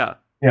group, yeah.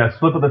 Yeah,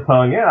 slip of the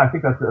tongue. Yeah, I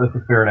think that's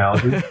a fair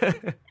analogy.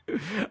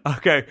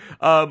 Okay.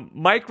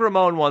 Mike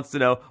Ramone wants to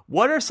know,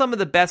 what are some of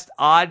the best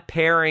odd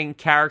pairing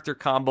character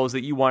combos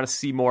that you want to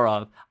see more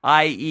of?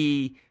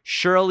 I.e.,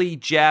 Shirley,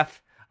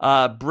 Jeff,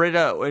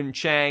 Britta, and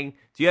Chang.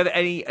 Do you have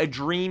a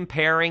dream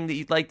pairing that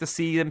you'd like to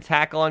see them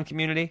tackle on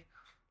Community?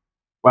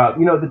 Wow,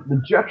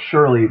 the Jeff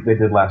Shirley they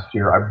did last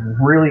year, I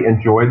really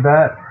enjoyed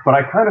that, but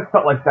I kind of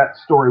felt like that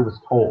story was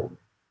told.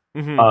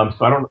 Mm-hmm.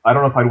 So I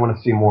don't know if I'd want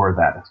to see more of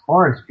that. As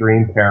far as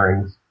dream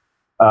pairings,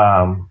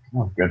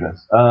 oh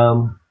goodness,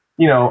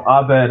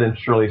 Abed and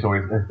Shirley's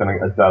has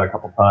been done a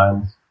couple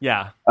times.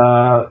 Yeah.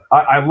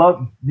 I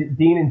love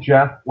Dean and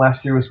Jeff.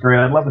 Last year was great.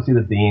 I'd love to see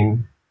the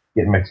Dean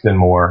get mixed in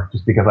more,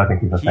 just because I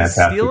think he's fantastic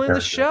character. He's stealing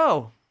the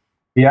show.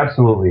 He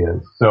absolutely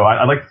is. So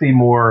I'd like to see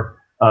more.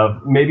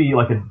 Maybe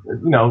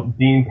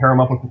Dean pair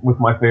him up with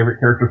my favorite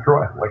character,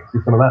 Troy. I'd like to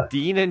see some of that.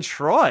 Dean and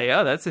Troy.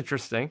 Yeah, that's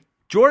interesting.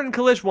 Jordan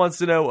Kalish wants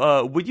to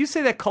know, would you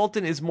say that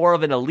Colton is more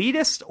of an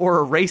elitist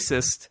or a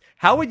racist?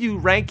 How would you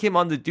rank him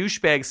on the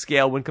douchebag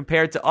scale when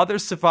compared to other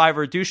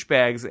Survivor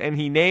douchebags? And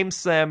he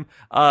names them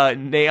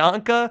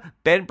Nyanka,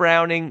 Ben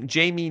Browning,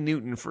 Jamie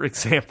Newton, for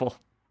example.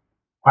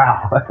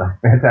 Wow, that's a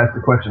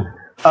fantastic question.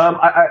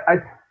 I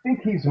think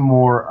he's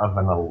more of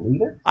an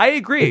elitist. I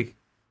agree.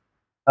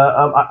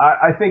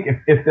 I think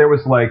if there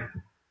was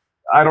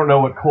I don't know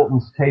what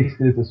Colton's taste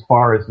is as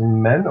far as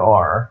men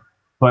are,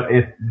 but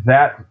if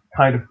that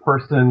kind of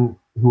person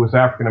who was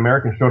African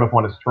American showed up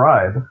on his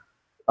tribe,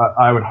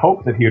 I would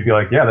hope that he would be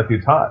like, yeah, that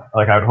dude's hot.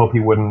 I would hope he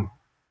wouldn't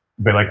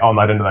be like, oh, I'm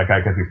not into that guy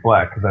because he's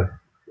black. Because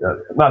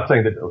that's not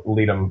saying that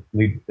elitism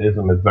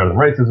is better than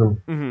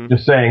racism. Mm-hmm.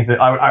 Just saying that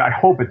I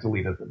hope it's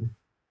elitism,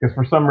 because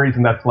for some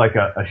reason that's like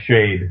a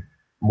shade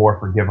more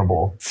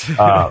forgivable.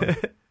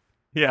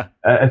 Yeah.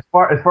 As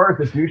far as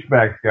the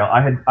douchebag scale,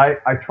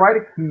 I try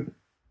to keep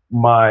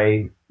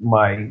my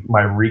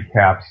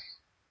recaps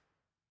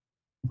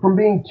from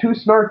being too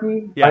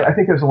snarky. Yeah. I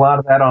think there's a lot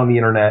of that on the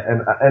internet,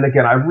 and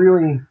again, I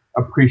really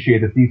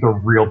appreciate that these are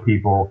real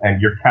people,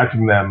 and you're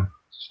catching them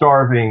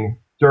starving,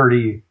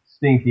 dirty,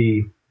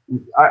 stinky.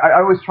 I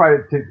always try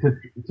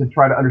to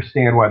try to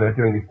understand why they're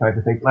doing these kinds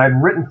of things. And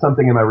I'd written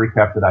something in my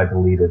recap that I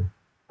deleted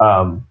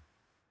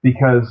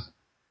because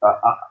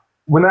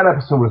when that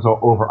episode was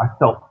over, I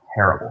felt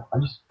terrible.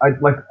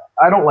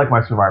 I don't like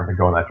my Survivor to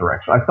go in that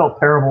direction. I felt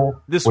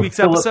terrible. This week's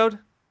episode?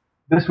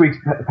 This week's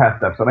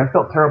past episode. I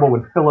felt terrible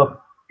when Philip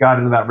got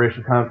into that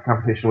racial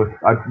confrontation with,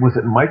 was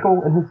it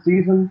Michael in his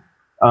season?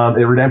 At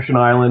Redemption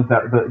Island,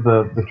 that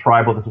the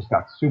tribal that just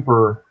got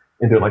super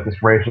into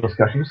this racial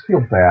discussion. You just feel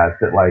bad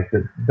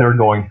that they're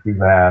going through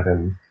that,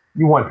 and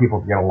you want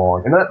people to get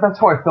along. And that's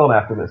how I felt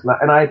after this.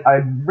 And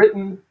I'd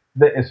written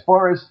that as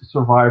far as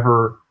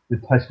Survivor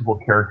detestable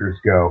characters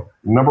go,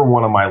 number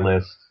one on my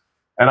list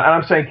and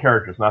I'm saying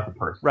characters, not the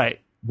person. Right.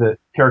 The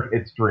character,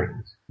 it's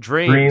Dreams.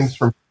 Dreams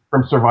from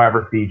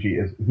Survivor Fiji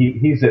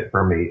he's it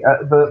for me.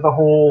 The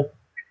whole,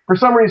 for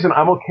some reason,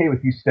 I'm okay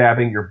with you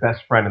stabbing your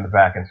best friend in the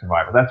back in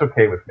Survivor. That's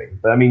okay with me.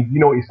 I mean, you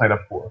know what you signed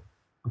up for.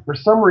 But for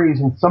some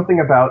reason, something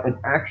about an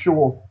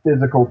actual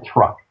physical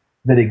truck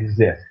that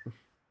exists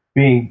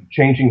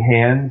changing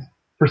hands.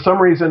 For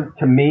some reason,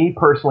 to me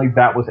personally,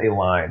 that was a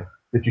line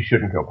that you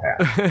shouldn't go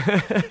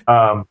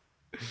past.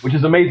 Which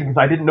is amazing because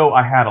I didn't know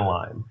I had a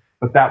line,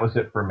 but that was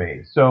it for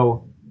me.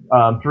 So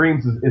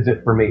Dreams is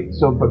it for me.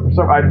 So, but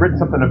I'd written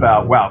something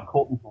about, wow,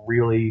 Colton's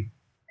really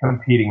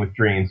competing with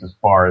Dreams as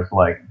far as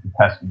like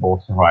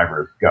detestable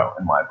survivors go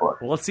in my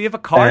book. Well, let's see if a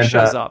car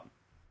shows up.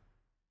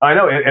 I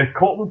know if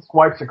Colton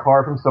swipes a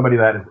car from somebody,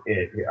 that is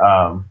it.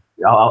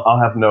 I'll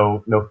have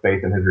no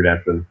faith in his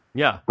redemption.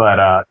 Yeah.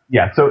 But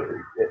yeah. So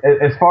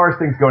as far as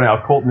things go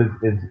now, Colton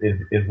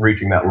is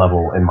reaching that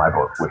level in my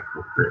book with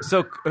Dreams.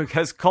 So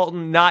has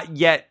Colton not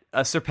yet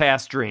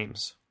surpassed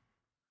Dreams?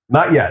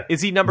 Not yet.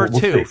 Is he number we'll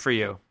 2 see. for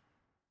you?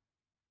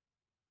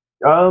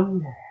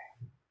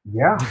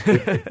 Yeah.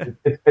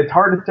 It's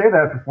hard to say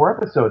that for 4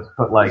 episodes,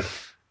 but like,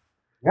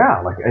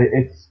 yeah, like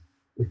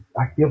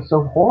I feel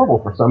so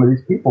horrible for some of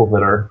these people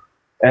that are,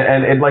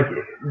 and like,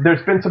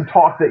 there's been some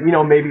talk that, you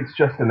know, maybe it's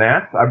just an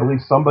act. I believe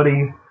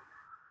somebody,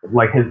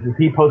 like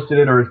he posted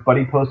it or his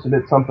buddy posted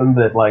it, something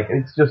that like,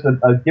 it's just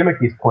a gimmick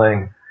he's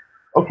playing.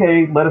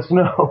 Okay, let us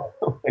know.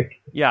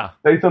 Like, yeah.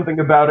 Say something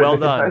about it well in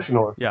a done.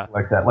 confessional or yeah. something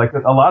like that. Like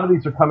a lot of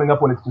these are coming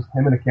up when it's just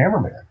him and a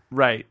cameraman.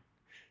 Right.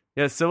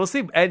 Yeah, so we'll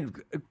see.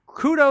 And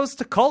kudos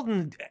to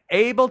Colton,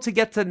 able to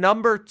get to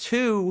number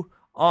 2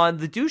 on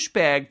the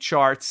douchebag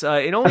charts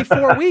in only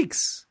 4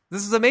 weeks.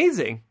 This is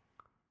amazing.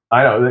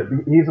 I know.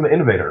 He's an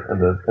innovator in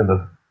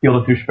the field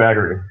of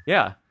douchebaggery.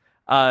 Yeah.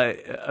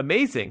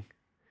 Amazing.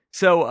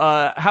 So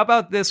how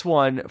about this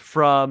one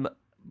from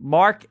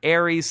Mark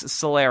Aries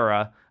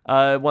Solera?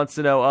 Wants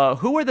to know,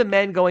 who are the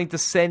men going to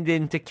send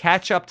in to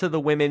catch up to the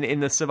women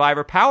in the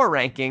Survivor Power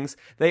Rankings?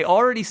 They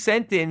already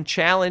sent in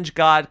Challenge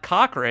God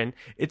Cochran.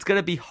 It's going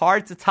to be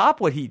hard to top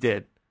what he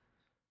did.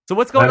 So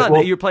what's going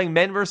on? You're playing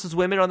men versus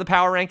women on the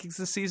Power Rankings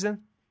this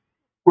season?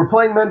 We're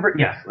playing men versus...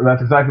 Yes,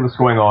 that's exactly what's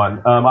going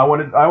on.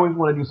 I always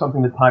want to do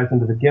something that ties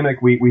into the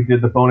gimmick. We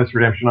did the bonus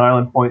Redemption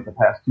Island point the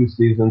past 2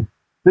 seasons.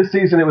 This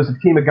season, it was a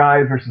team of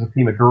guys versus a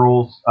team of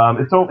girls.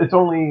 It's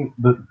only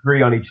the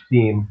 3 on each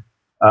team.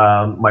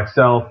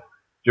 Myself,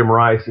 Jim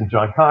Rice, and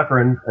John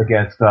Cochran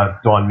against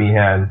Dawn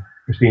Meehan,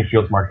 Christine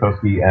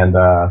Shields-Markowski, and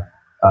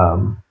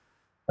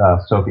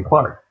Sophie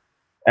Clark.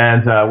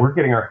 And we're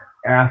getting our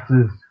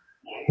asses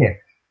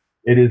kicked.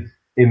 It is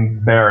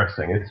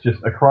embarrassing. It's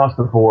just across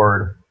the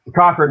board.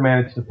 Cochran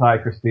managed to tie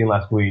Christine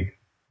last week,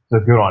 so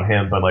good on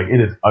him, but like it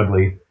is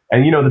ugly.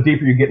 And you know, the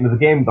deeper you get into the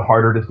game, the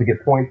harder it is to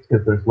get points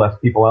because there's less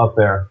people out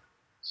there.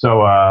 So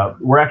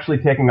we're actually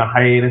taking a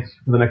hiatus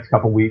for the next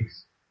couple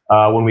weeks.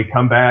 When we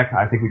come back,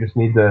 I think we just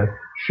need to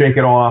shake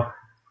it off,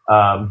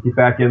 get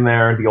back in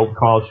there, the old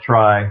college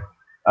try.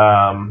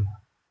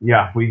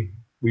 Yeah, we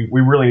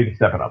really need to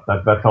step it up.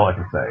 That's all I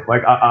can say.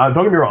 Like,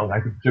 don't get me wrong. I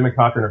think Jim and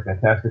Cochran are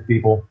fantastic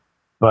people,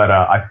 but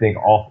I think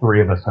all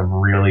 3 of us have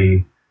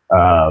really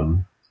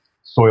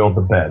soiled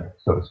the bed,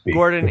 so to speak.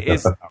 Gordon,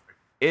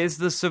 is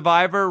the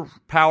Survivor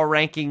Power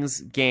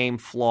Rankings game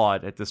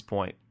flawed at this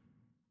point?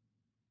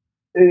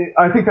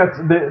 I think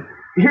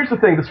here's the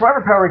thing. The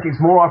Survivor Power Rankings,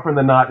 more often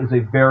than not, is a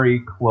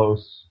very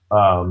close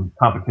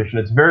competition.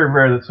 It's very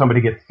rare that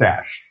somebody gets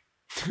sashed,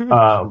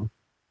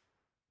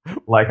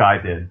 like I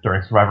did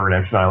during Survivor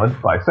Redemption Island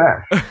by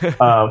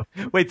Sash.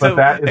 Wait, so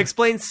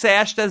explain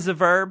sashed as a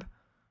verb?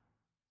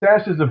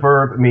 Sashed as a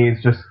verb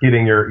means just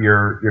getting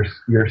your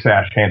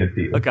sash handed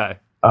to you. Okay.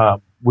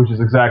 Which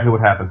is exactly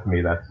what happened to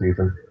me that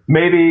season.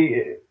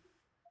 Maybe,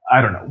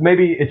 I don't know,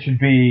 maybe it should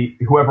be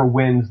whoever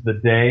wins the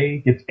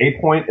day gets a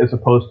point as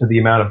opposed to the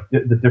amount of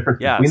the difference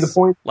between the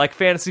points. Like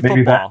fantasy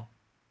football.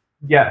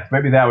 Yes,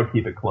 maybe that would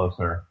keep it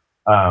closer.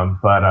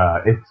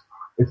 But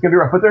it's going to be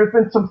rough. But there's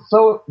been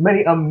so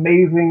many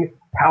amazing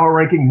power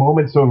ranking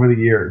moments over the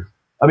years.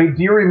 I mean,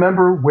 do you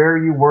remember where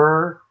you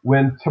were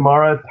when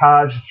Tamara,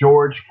 Taj,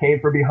 George came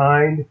from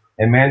behind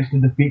and managed to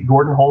defeat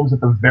Gordon Holmes at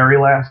the very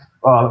last?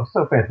 Oh,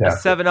 so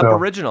fantastic! A 7-Up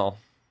original.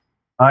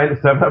 I had a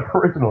 7-Up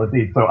original,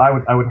 indeed. So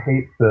I would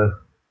hate to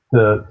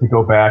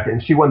go back.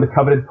 And she won the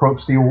coveted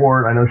Probsty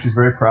Award. I know she's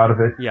very proud of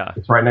it. Yeah,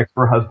 it's right next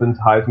to her husband's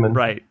Heisman.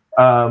 Right.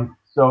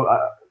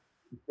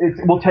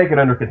 We'll take it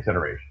under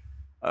consideration.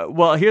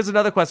 Well, here's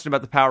another question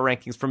about the power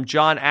rankings from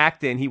John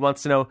Acton. He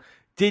wants to know,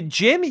 did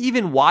Jim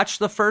even watch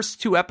the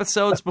first 2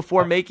 episodes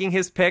before making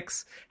his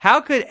picks?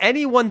 How could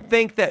anyone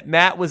think that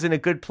Matt was in a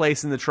good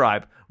place in the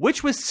tribe?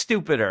 Which was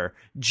stupider,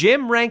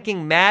 Jim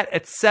ranking Matt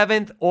at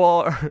 7th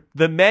or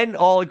the men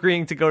all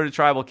agreeing to go to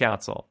tribal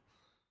council?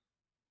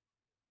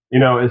 You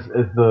know, as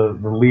the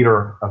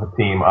leader of a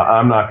team,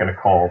 I'm not going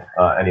to call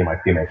any of my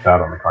teammates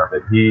out on the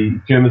carpet.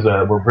 Jim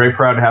we're very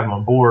proud to have him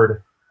on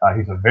board.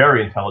 He's a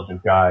very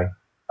intelligent guy.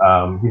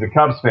 He's a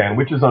Cubs fan,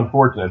 which is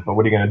unfortunate, but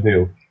what are you going to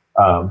do?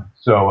 The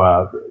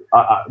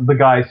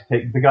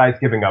guys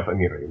giving up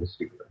immunity was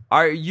stupid.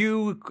 Are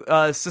you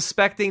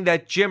suspecting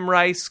that Jim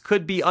Rice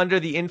could be under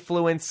the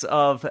influence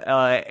of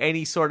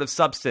any sort of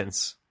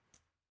substance?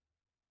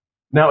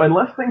 Now,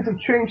 unless things have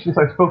changed since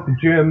I spoke to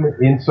Jim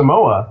in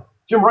Samoa,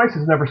 Jim Rice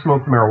has never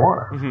smoked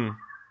marijuana. Mm-hmm.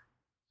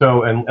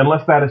 So,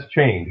 unless that has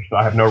changed,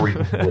 I have no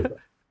reason to believe it.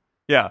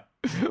 Yeah,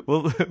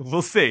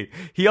 we'll see.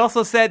 He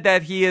also said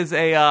that he is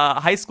a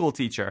high school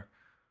teacher.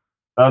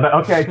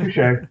 Okay,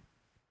 touche.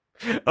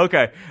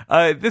 Okay,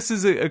 this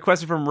is a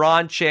question from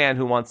Ron Chan,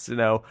 who wants to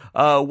know,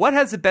 what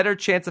has a better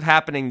chance of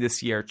happening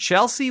this year?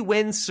 Chelsea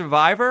wins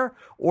Survivor,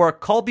 or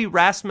Colby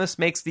Rasmus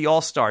makes the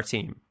All-Star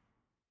team?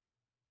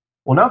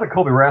 Well, now that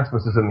Colby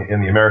Rasmus is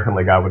in the American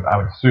League, I would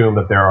assume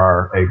that there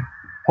are a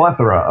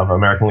plethora of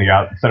American League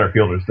center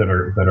fielders that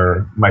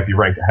are might be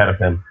ranked ahead of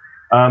him.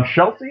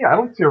 Chelsea, I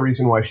don't see a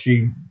reason why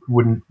she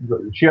wouldn't.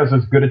 She has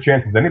as good a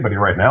chance as anybody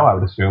right now, I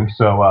would assume.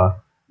 So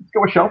let's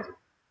go with Chelsea.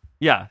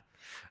 Yeah.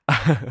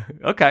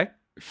 Okay.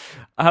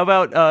 How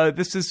about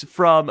this is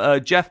from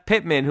Jeff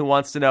Pittman, who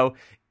wants to know,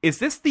 is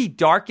this the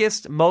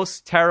darkest,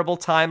 most terrible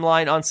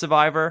timeline on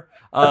Survivor?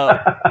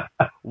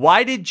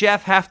 Why did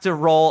Jeff have to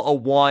roll a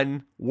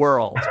 1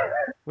 world?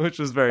 Which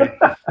was very,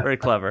 very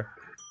clever.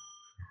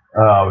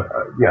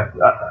 Yes.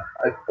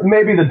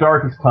 Maybe the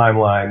darkest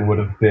timeline would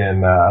have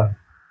been,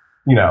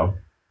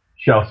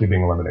 Chelsea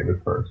being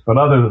eliminated first. But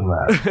other than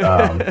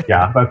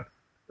that,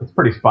 that's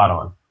pretty spot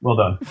on. Well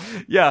done.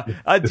 Yeah.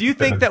 Do you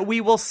think that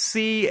we will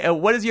see,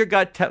 what does your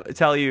gut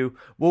tell you?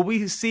 Will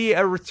we see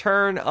a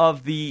return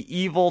of the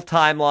evil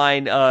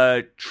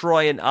timeline,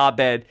 Troy and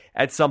Abed,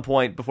 at some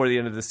point before the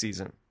end of the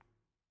season?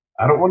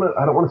 I don't want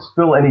to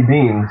spill any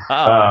beans.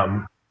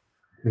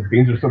 Because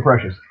beans are so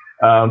precious.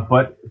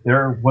 But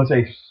there was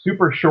a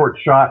super short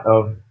shot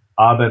of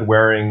Abed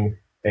wearing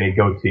a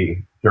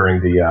goatee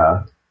during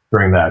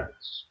that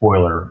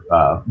spoiler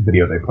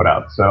video they put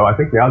out. So I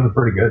think the odds are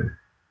pretty good.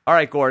 All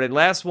right, Gordon,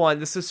 last one.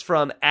 This is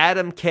from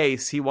Adam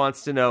Case. He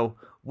wants to know,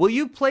 will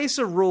you place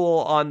a rule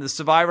on the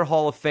Survivor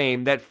Hall of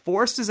Fame that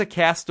forces a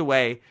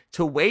castaway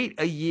to wait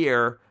a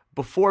year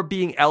before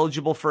being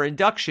eligible for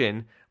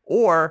induction,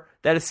 or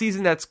that a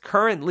season that's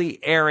currently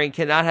airing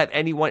cannot have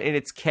anyone in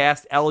its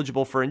cast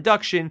eligible for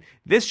induction?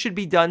 This should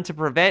be done to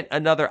prevent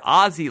another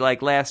Aussie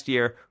like last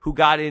year who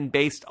got in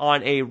based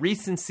on a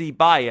recency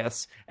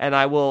bias. And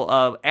I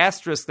will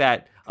asterisk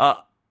that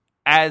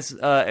as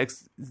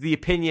the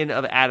opinion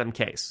of Adam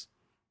Case.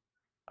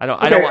 I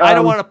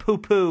don't want to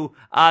poo-poo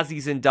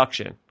Ozzy's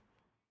induction.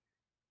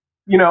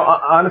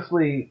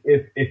 Honestly,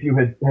 if you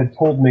had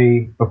told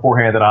me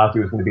beforehand that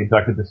Ozzy was going to be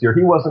inducted this year,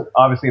 he wasn't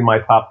obviously in my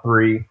top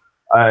 3,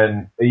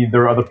 and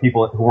there are other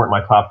people who weren't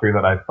my top 3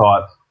 that I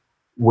thought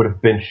would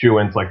have been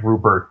shoo-ins, like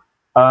Rupert.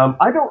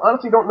 I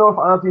honestly don't know if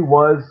Ozzy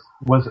was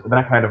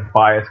that kind of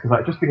bias,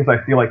 because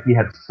I feel like he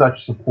had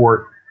such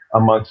support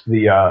amongst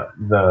the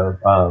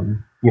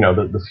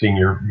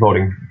senior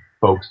voting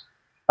folks.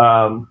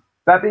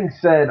 That being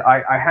said,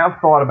 I have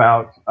thought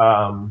about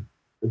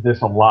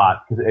this a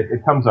lot because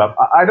it comes up.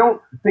 I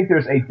don't think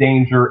there's a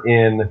danger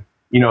in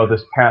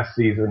this past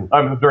season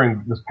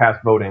during this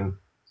past voting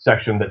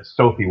section that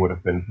Sophie would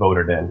have been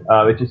voted in.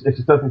 It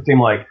just doesn't seem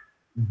like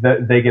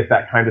they get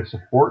that kind of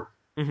support.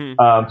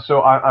 Mm-hmm.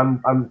 So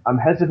I'm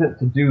hesitant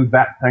to do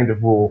that kind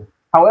of rule.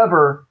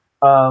 However,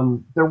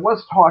 there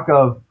was talk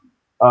of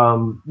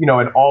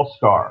an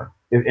all-star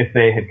if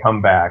they had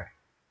come back,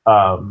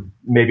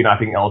 maybe not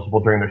being eligible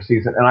during their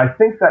season. And I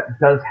think that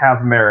does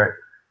have merit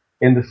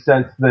in the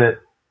sense that,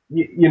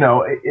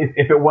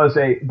 if it was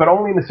but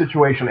only in the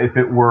situation if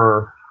it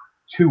were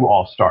 2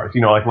 all-stars,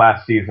 like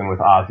last season with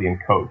Ozzy and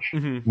Coach,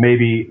 mm-hmm.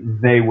 maybe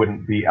they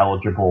wouldn't be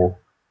eligible.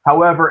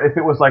 However, if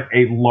it was like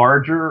a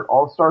larger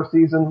all-star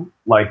season,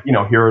 like,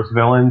 Heroes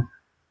Villains,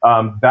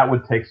 that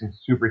would take some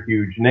super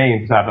huge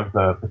names out of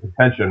the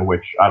contention,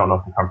 which I don't know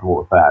if I'm comfortable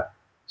with that.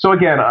 So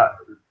again,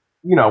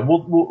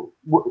 we'll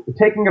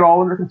taking it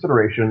all under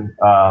consideration.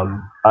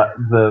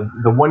 The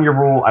 1-year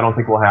rule, I don't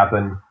think will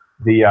happen.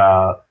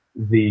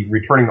 The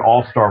returning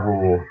all-star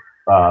rule,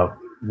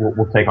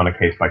 we'll take on a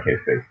case-by-case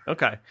basis.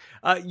 Okay.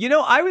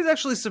 I was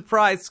actually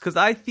surprised because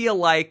I feel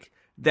like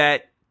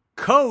that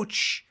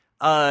Coach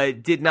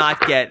did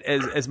not get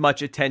as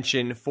much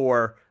attention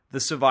for the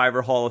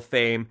Survivor Hall of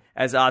Fame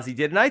as Ozzy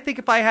did. And I think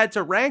if I had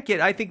to rank it,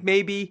 I think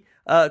maybe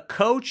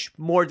Coach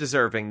more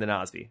deserving than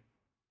Ozzy.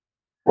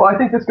 Well, I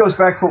think this goes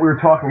back to what we were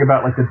talking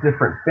about, like the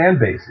different fan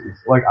bases.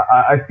 Like,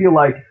 I feel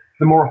like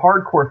the more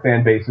hardcore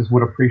fan bases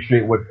would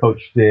appreciate what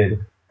Coach did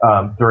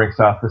during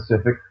South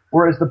Pacific,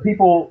 whereas the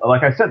people,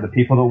 like I said, the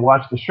people that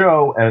watch the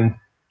show and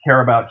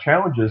care about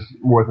challenges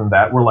more than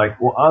that were like,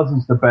 well,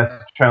 Ozzy's the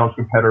best challenge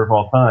competitor of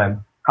all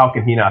time. How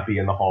can he not be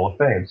in the Hall of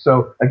Fame?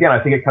 So, again,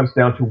 I think it comes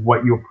down to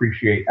what you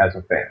appreciate as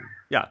a fan.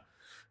 Yeah.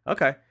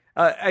 Okay.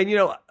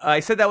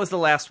 I said that was the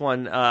last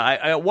one.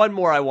 I one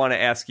more I want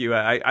to ask you.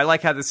 I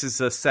like how this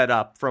is set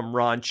up from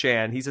Ron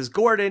Chan. He says,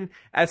 Gordon,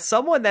 as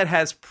someone that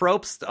has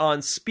Probst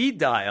on speed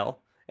dial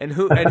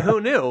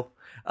who knew?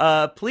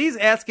 Please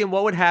ask him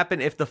what would happen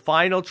if the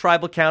final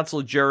tribal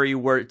council jury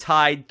were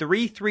tied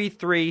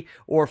 3-3-3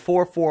 or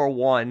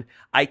 4-4-1.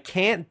 I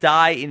can't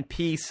die in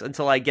peace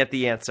until I get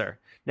the answer.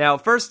 Now,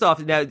 first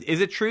off,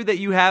 is it true that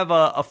you have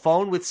a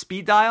phone with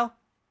speed dial?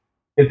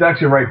 It's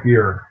actually right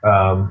here.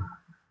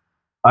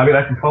 I mean,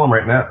 I can call him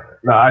right now.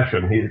 No, I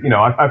shouldn't.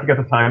 I forget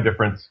the time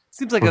difference.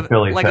 Seems like a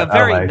very LA,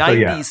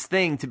 90s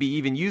thing to be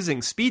even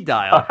using speed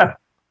dial.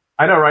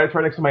 I know, right? It's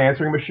right next to my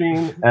answering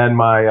machine and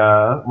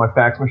my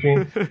fax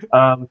machine.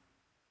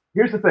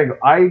 Here's the thing.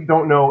 I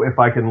don't know if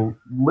I can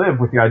live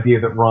with the idea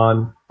that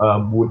Ron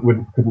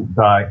couldn't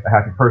die a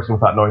happy person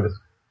without knowing this.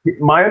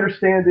 My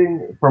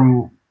understanding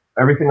from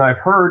everything I've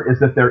heard is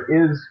that there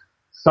is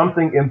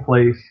something in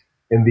place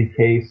in the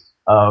case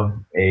of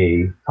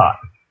a tie.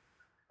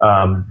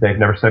 They've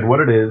never said what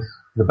it is,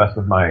 to the best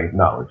of my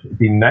knowledge.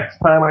 The next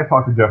time I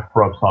talk to Jeff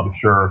Probst, I'll be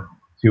sure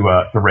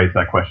to raise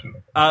that question.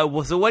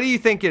 So what do you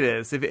think it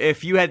is?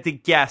 If you had to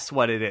guess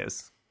what it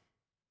is.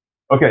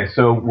 Okay,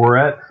 so we're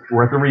at the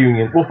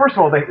reunion. Well, first of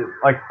all,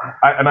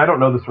 I don't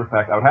know this for a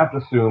fact. I would have to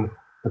assume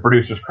the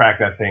producers cracked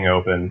that thing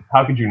open.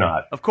 How could you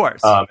not? Of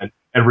course.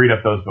 And read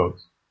up those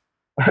votes.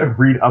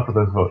 Read up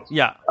those votes.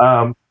 Yeah.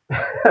 I'm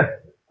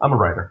a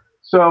writer,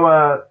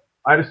 so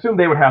I'd assume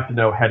they would have to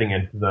know heading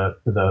into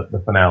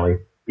the finale.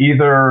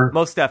 Either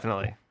most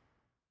definitely.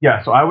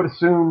 Yeah, so I would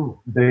assume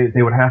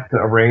they would have to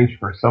arrange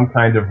for some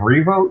kind of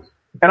revote.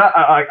 And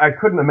I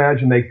couldn't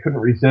imagine they couldn't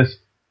resist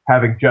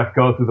having Jeff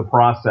go through the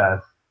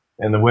process,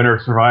 and the winner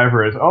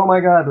Survivor is, oh my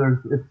God,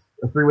 it's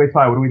a three-way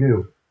tie, what do we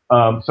do?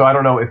 So I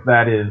don't know if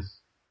that is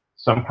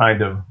some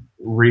kind of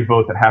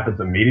revote that happens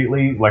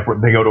immediately, like where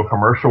they go to a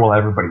commercial while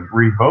everybody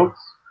revotes.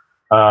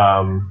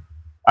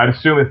 I'd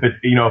assume if it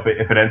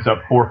ends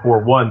up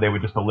 4-4-1, they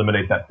would just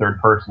eliminate that third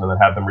person and then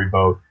have them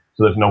revote.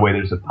 So there's no way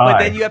there's a tie. But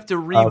then you have to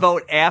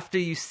revote after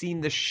you've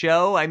seen the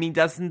show. I mean,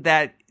 doesn't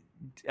that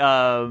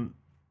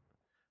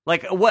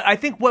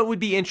what would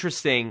be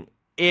interesting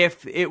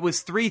if it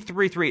was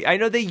 3-3-3? I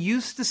know they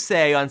used to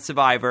say on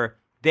Survivor,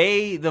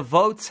 the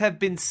votes have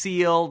been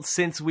sealed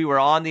since we were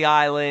on the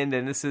island,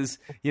 and this is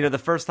the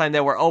first time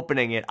that we're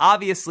opening it.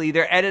 Obviously,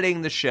 they're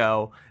editing the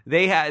show.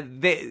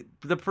 The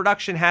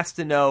production has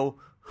to know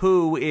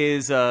who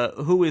is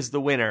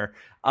the winner.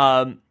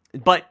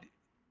 But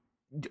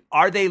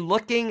are they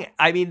looking?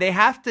 I mean, they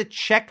have to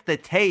check the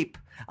tape,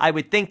 I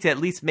would think, to at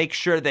least make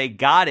sure they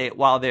got it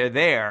while they're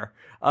there.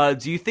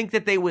 Do you think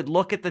that they would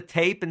look at the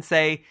tape and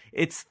say,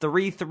 it's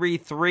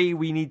 3-3-3,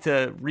 we need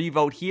to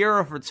revote here? Or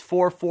if it's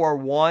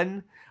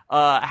 4-4-1,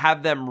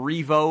 have them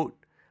revote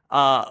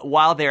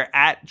while they're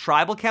at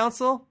Tribal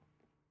Council?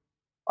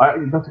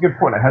 That's a good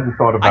point. I hadn't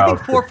thought about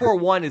it. I think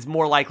 4-4-1 is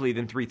more likely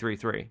than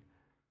 3-3-3.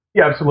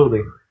 Yeah,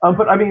 absolutely.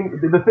 But I mean,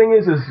 the thing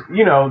is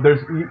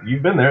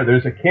you've been there.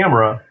 There's a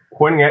camera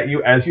pointing at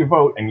you as you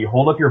vote, and you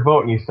hold up your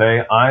vote and you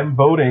say, I'm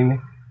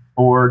voting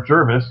for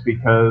Jervis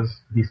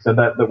because he said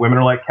that women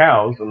are like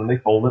cows, and then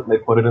they fold it and they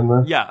put it in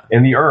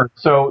the urn.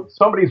 So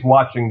somebody's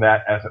watching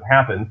that as it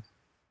happens.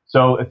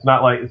 So it's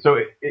not like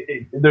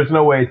there's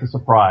no way it's a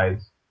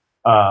surprise.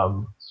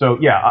 So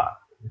yeah,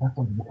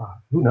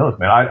 who knows,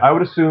 man? I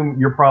would assume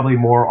you're probably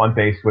more on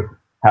base with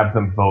have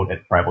them vote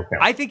at Tribal Council.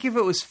 I think if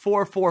it was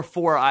 4-4-4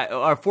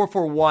 or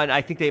 4-4-1,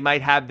 I think they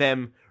might have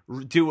them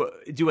do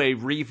a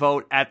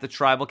revote at the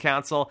Tribal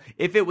Council.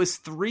 If it was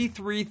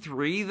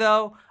 3-3-3,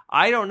 though,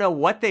 I don't know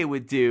what they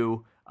would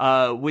do.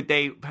 Would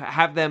they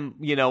have them,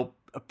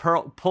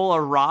 pull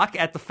a rock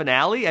at the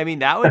finale? I mean,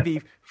 that would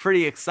be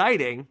pretty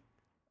exciting.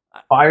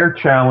 Fire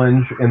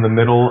challenge in the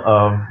middle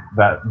of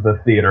the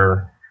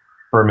theater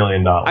for $1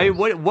 million. I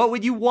mean, what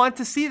would you want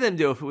to see them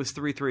do if it was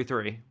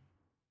 3-3-3?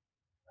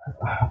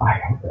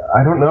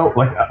 I don't know.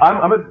 Like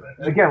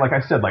again, like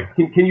I said, like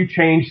can you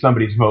change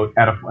somebody's vote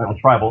at a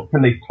tribal?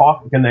 Can they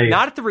talk? Can they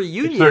not at the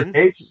reunion?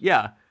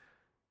 Yeah.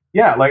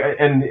 Like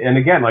and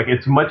again, like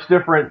it's much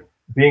different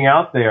being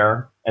out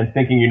there and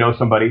thinking you know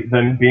somebody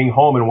than being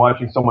home and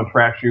watching someone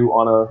trash you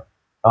on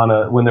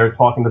a when they're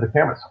talking to the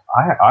cameras.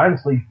 I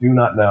honestly do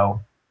not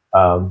know.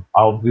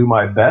 I'll do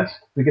my best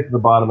to get to the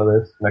bottom of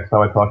this next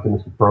time I talk to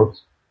Mr. Probst.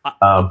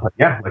 But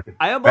yeah,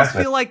 I almost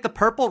feel like the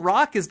purple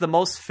rock is the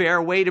most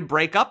fair way to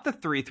break up the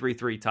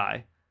 3-3-3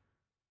 tie.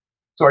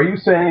 So are you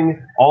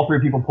saying all three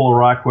people pull a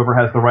rock, whoever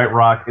has the right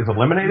rock is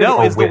eliminated?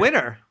 No, is the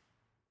winner.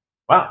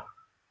 Wow.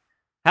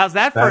 How's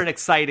that for an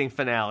exciting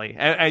finale?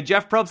 And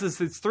Jeff Probst says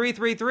it's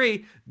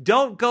 3-3-3.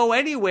 Don't go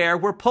anywhere.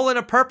 We're pulling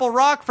a purple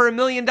rock for $1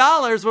 million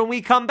when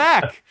we come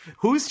back.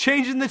 Who's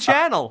changing the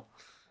channel?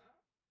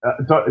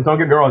 Don't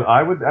get me wrong.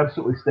 I would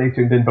absolutely stay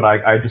tuned in, but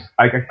I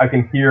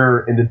can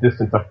hear in the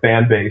distance a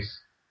fan base,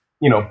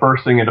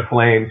 bursting into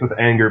flames with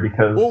anger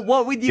because. Well,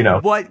 what would you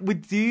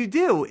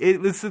do?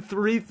 It was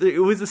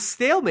it was a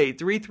stalemate,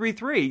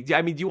 3-3-3.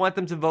 I mean, do you want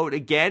them to vote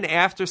again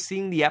after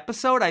seeing the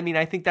episode? I mean,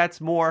 I think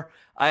that's more.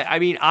 I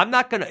mean, I'm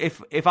not gonna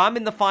if I'm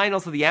in the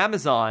finals of the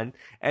Amazon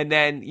and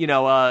then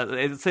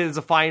let's say there's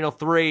a final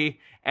 3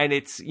 and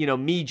it's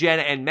me,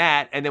 Jenna, and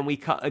Matt, and then we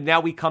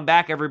come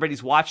back.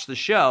 Everybody's watched the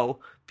show.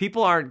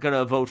 People aren't going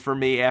to vote for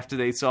me after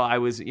they saw I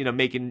was,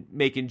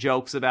 making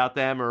jokes about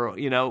them or,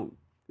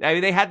 I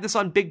mean, they had this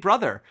on Big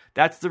Brother.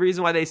 That's the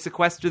reason why they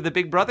sequestered the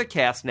Big Brother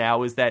cast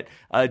now is that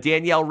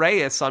Danielle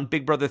Reyes on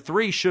Big Brother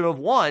 3 should have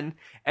won,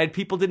 and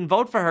people didn't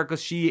vote for her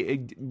because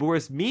she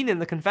was mean in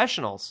the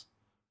confessionals.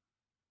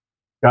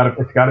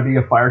 It's got to be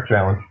a fire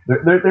challenge.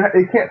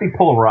 It can't be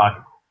pull a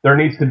rock. There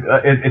needs to.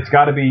 It's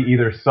got to be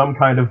either some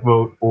kind of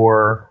vote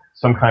or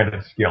some kind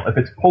of skill. If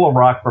it's pull a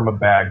rock from a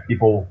bag,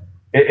 people.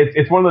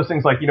 It's one of those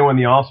things like in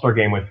the All-Star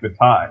game with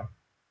Ty.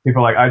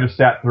 People are like, I just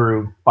sat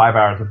through 5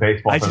 hours of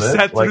baseball for this. I just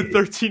sat through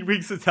 13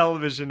 weeks of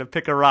television to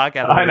pick a rock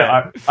out of a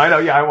bag. I know.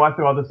 Yeah, I went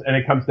through all this, and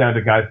it comes down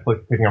to guys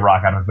picking a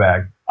rock out of a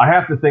bag. I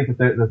have to think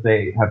that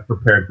they have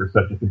prepared for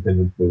such a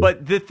contingency.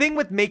 But the thing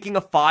with making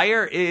a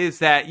fire is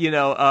that,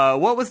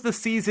 what was the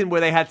season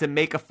where they had to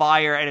make a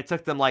fire and it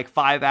took them like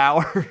 5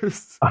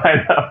 hours? I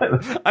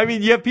know. I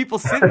mean, you have people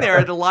sitting there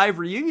at a live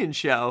reunion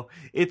show.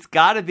 It's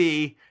got to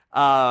be,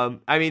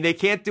 they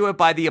can't do it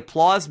by the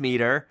applause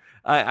meter.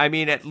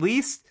 At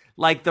least...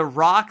 Like the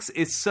rocks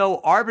is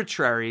so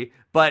arbitrary,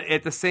 but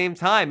at the same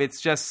time,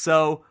 it's just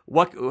so.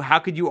 How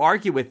could you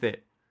argue with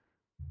it?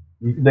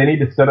 They need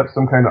to set up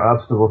some kind of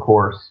obstacle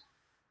course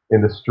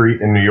in the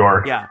street in New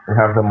York, and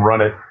have them run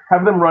it.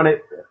 Have them run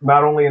it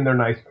not only in their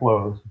nice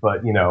clothes,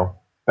 but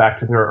back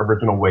to their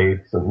original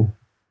weights and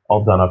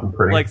all done up and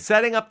pretty. Like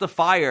setting up the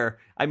fire.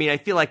 I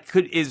feel like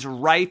is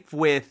rife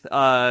with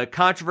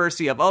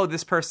controversy of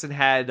this person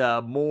had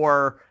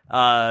more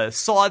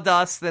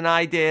sawdust than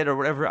I did or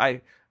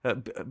whatever.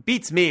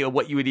 Beats me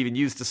what you would even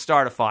use to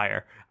start a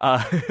fire.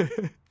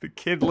 The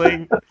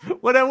kindling,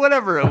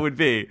 whatever it would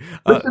be.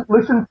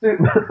 Listen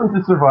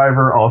to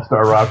Survivor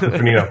All-Star Rock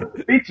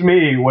beats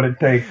me what it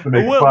takes to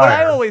make a fire. What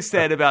I always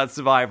said about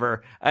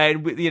Survivor,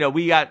 and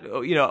we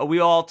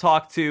all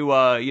talked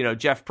to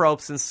Jeff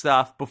Probst and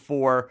stuff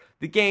before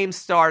the game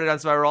started on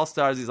Survivor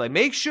All-Stars. He's like,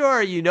 make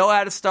sure you know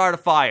how to start a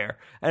fire.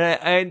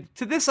 And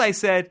to this I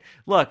said,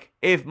 look,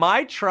 if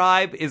my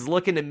tribe is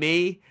looking at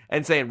me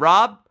and saying,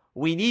 Rob,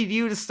 we need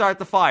you to start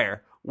the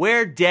fire,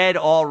 we're dead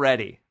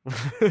already.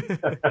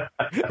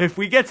 If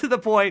we get to the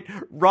point,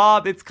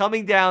 Rob, it's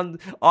coming down,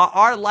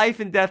 our life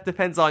and death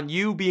depends on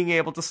you being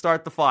able to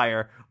start the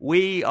fire,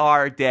 we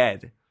are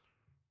dead.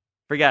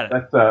 Forget it.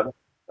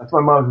 That's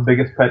my mom's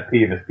biggest pet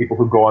peeve is people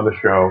who go on the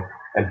show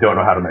and don't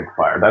know how to make a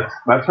fire.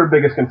 That's her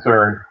biggest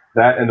concern.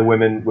 That and the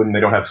women when they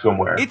don't have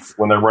swimwear.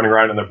 When they're running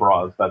around in their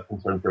bras, that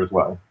concerns her as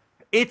well.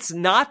 It's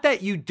not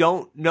that you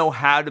don't know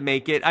how to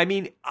make it.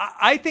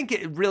 I think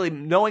it really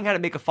knowing how to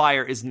make a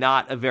fire is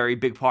not a very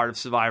big part of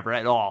Survivor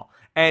at all.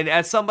 And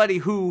as somebody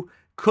who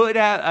could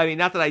have,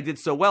 not that I did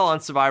so well on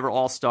Survivor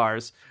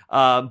All-Stars,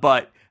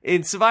 but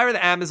in Survivor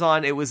the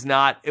Amazon, it was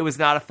not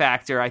a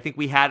factor. I think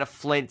we had a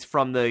flint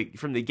from the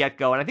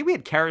get-go, and I think we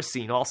had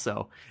kerosene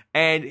also.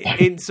 And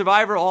in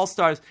Survivor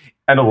All-Stars,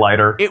 and a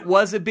lighter, it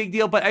was a big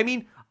deal. But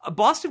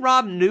Boston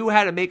Rob knew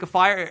how to make a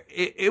fire.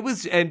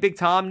 And Big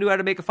Tom knew how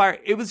to make a fire.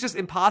 It was just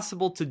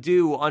impossible to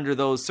do under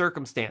those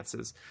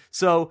circumstances.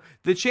 So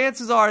the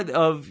chances are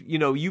of,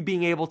 you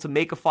being able to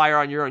make a fire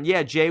on your own.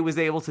 Yeah, Jay was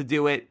able to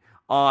do it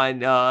on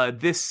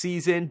this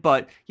season,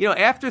 but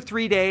after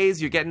 3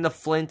 days, you're getting the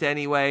flint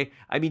anyway.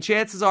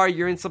 Chances are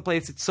you're in some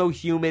place it's so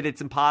humid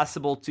it's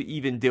impossible to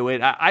even do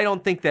it. I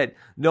don't think that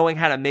knowing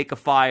how to make a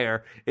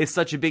fire is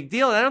such a big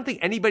deal, and I don't think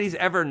anybody's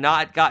ever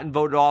not gotten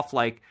voted off.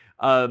 Like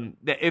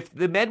if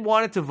the men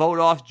wanted to vote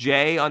off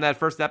Jay on that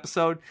first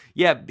episode,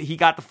 yeah, he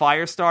got the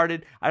fire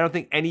started. I don't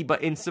think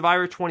anybody in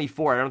Survivor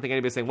 24. I don't think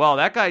anybody's saying, "Well,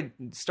 that guy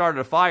started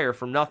a fire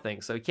from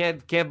nothing, so you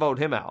can't vote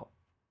him out."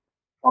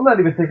 I'm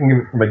not even thinking of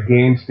it from a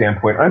game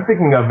standpoint. I'm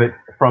thinking of it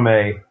from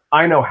a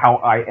I know how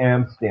I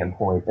am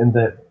standpoint. And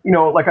that,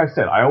 like I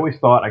said, I always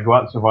thought I'd go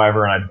out in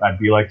Survivor and I'd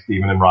be like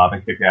Steven and Rob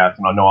and kick ass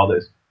and I know all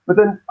this. But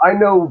then I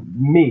know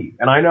me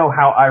and I know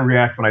how I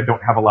react when I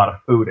don't have a lot of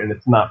food and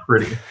it's not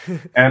pretty.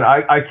 And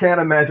I can't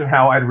imagine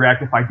how I'd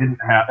react if I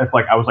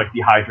was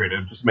dehydrated.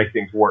 It would just make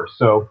things worse.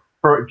 So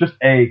for just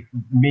a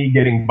me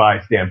getting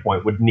by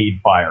standpoint would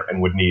need fire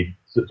and would need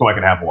so I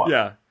can have one.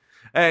 Yeah.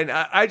 And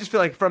I just feel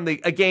like from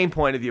a game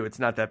point of view, it's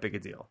not that big a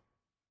deal.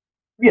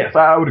 Yes,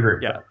 I would agree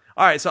with that.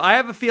 All right, so I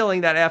have a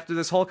feeling that after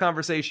this whole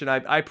conversation,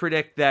 I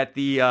predict that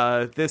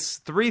this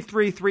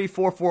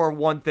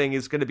 33341 thing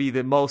is going to be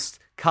the most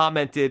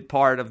commented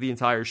part of the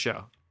entire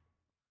show.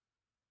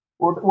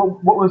 Well,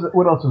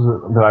 what else is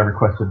it that I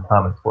requested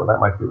comments for? That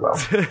might be well.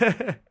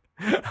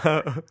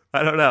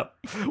 I don't know.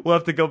 We'll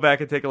have to go back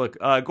and take a look.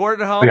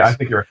 Gordon Holmes. Yeah, I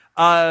think you're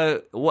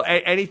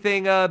right.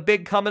 Anything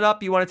big coming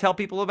up you want to tell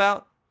people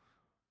about?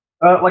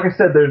 Like I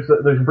said, there's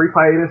a brief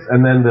hiatus,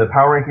 and then the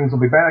power rankings will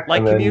be back. Like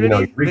and then,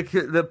 Community,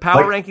 the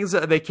power rankings,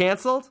 are they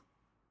canceled?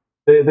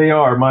 They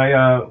are.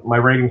 My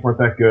ratings weren't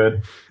that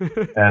good,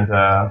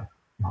 and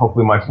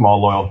hopefully my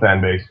small loyal fan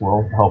base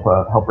will help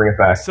bring it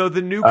back. So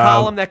the new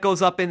column that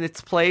goes up in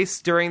its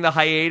place during the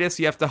hiatus,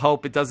 you have to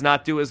hope it does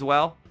not do as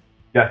well.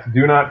 Yes,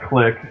 do not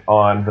click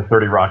on the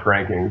 30 Rock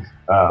rankings.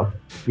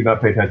 Do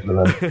not pay attention to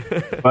them.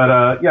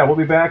 But yeah, we'll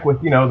be back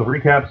with the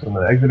recaps and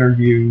the exit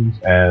interviews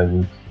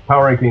and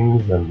power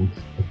rankings and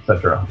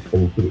etc.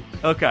 in 2 weeks.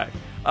 Okay.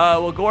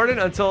 Well, Gordon,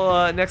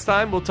 until next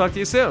time, we'll talk to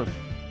you soon.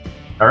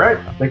 All right.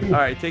 Thank you. All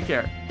right. Take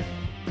care.